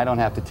 And I don't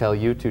have to tell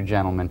you two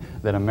gentlemen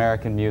that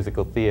American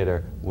musical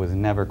theater was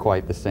never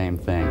quite the same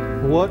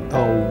thing. What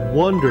a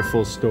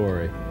wonderful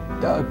story.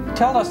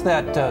 Tell us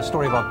that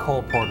story about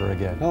Cole Porter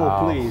again.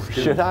 Oh, please.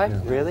 Should I?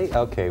 Yeah. Really?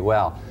 Okay,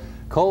 well,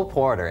 Cole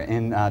Porter,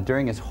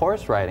 during his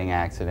horse riding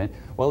accident,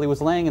 while he was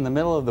laying in the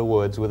middle of the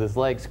woods with his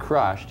legs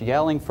crushed,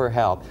 yelling for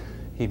help,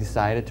 he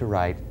decided to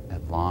write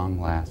At Long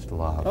Last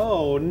Love.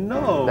 Oh,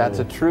 no. That's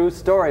a true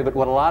story, but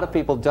what a lot of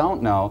people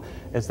don't know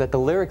is that the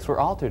lyrics were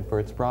altered for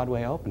its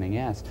Broadway opening,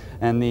 yes.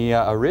 And the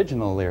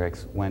original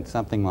lyrics went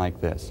something like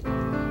this.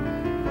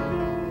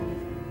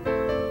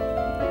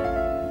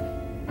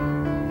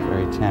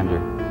 Very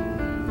tender.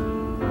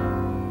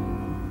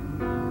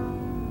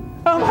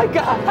 Oh my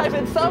God, I'm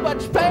in so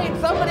much pain!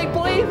 Somebody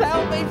please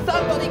help me!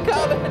 Somebody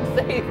come and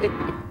save me!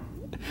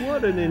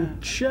 What an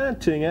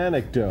enchanting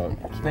anecdote.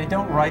 They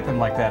don't write them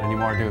like that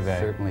anymore, do they?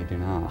 Certainly do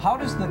not. How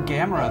does the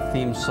Gamera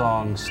theme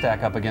song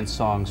stack up against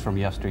songs from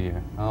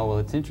yesteryear? Oh, well,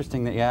 it's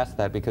interesting that you asked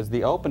that because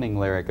the opening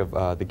lyric of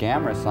the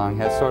Gamera song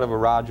has sort of a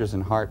Rodgers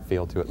and Hart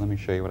feel to it. Let me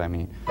show you what I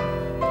mean.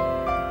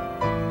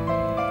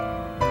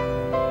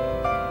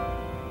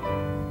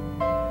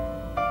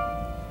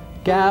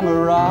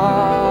 Gamera,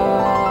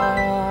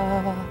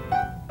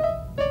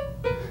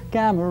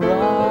 Gamera,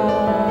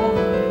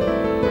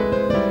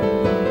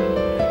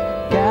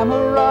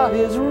 Gamera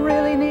is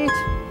really neat.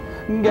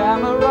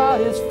 Gamera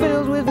is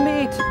filled with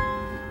meat.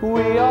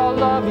 We all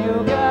love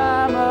you,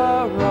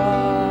 Gamera.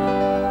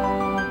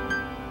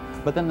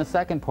 But then the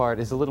second part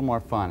is a little more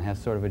fun,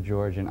 has sort of a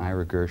George and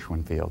Ira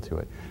Gershwin feel to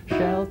it.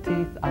 Shell,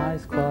 teeth,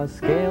 eyes, claws,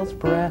 scales,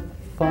 breath,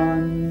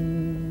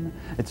 fun.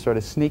 It sort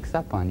of sneaks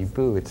up on you.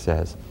 Boo, it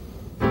says.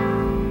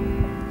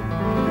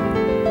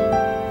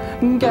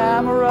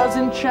 Gamera's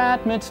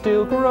enchantment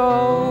still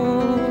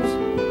grows.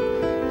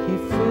 He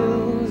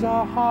fills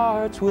our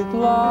hearts with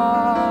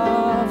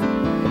love.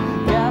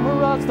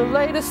 Gamera's the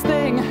latest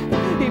thing.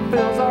 He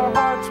fills our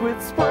hearts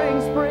with spring,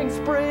 spring,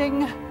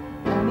 spring.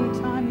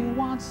 Anytime you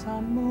want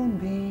some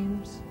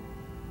moonbeams,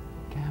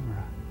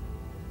 Gamera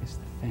is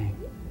the thing.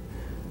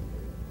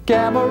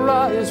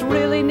 Gamera is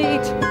really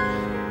neat.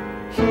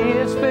 He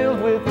is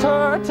filled with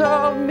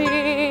turtle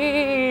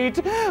meat.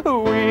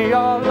 We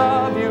all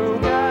love you,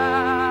 Gamera.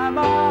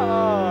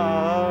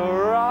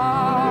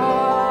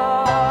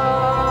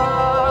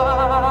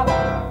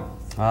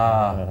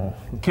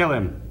 Kill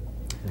him.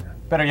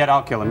 Better yet,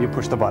 I'll kill him. You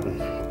push the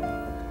button.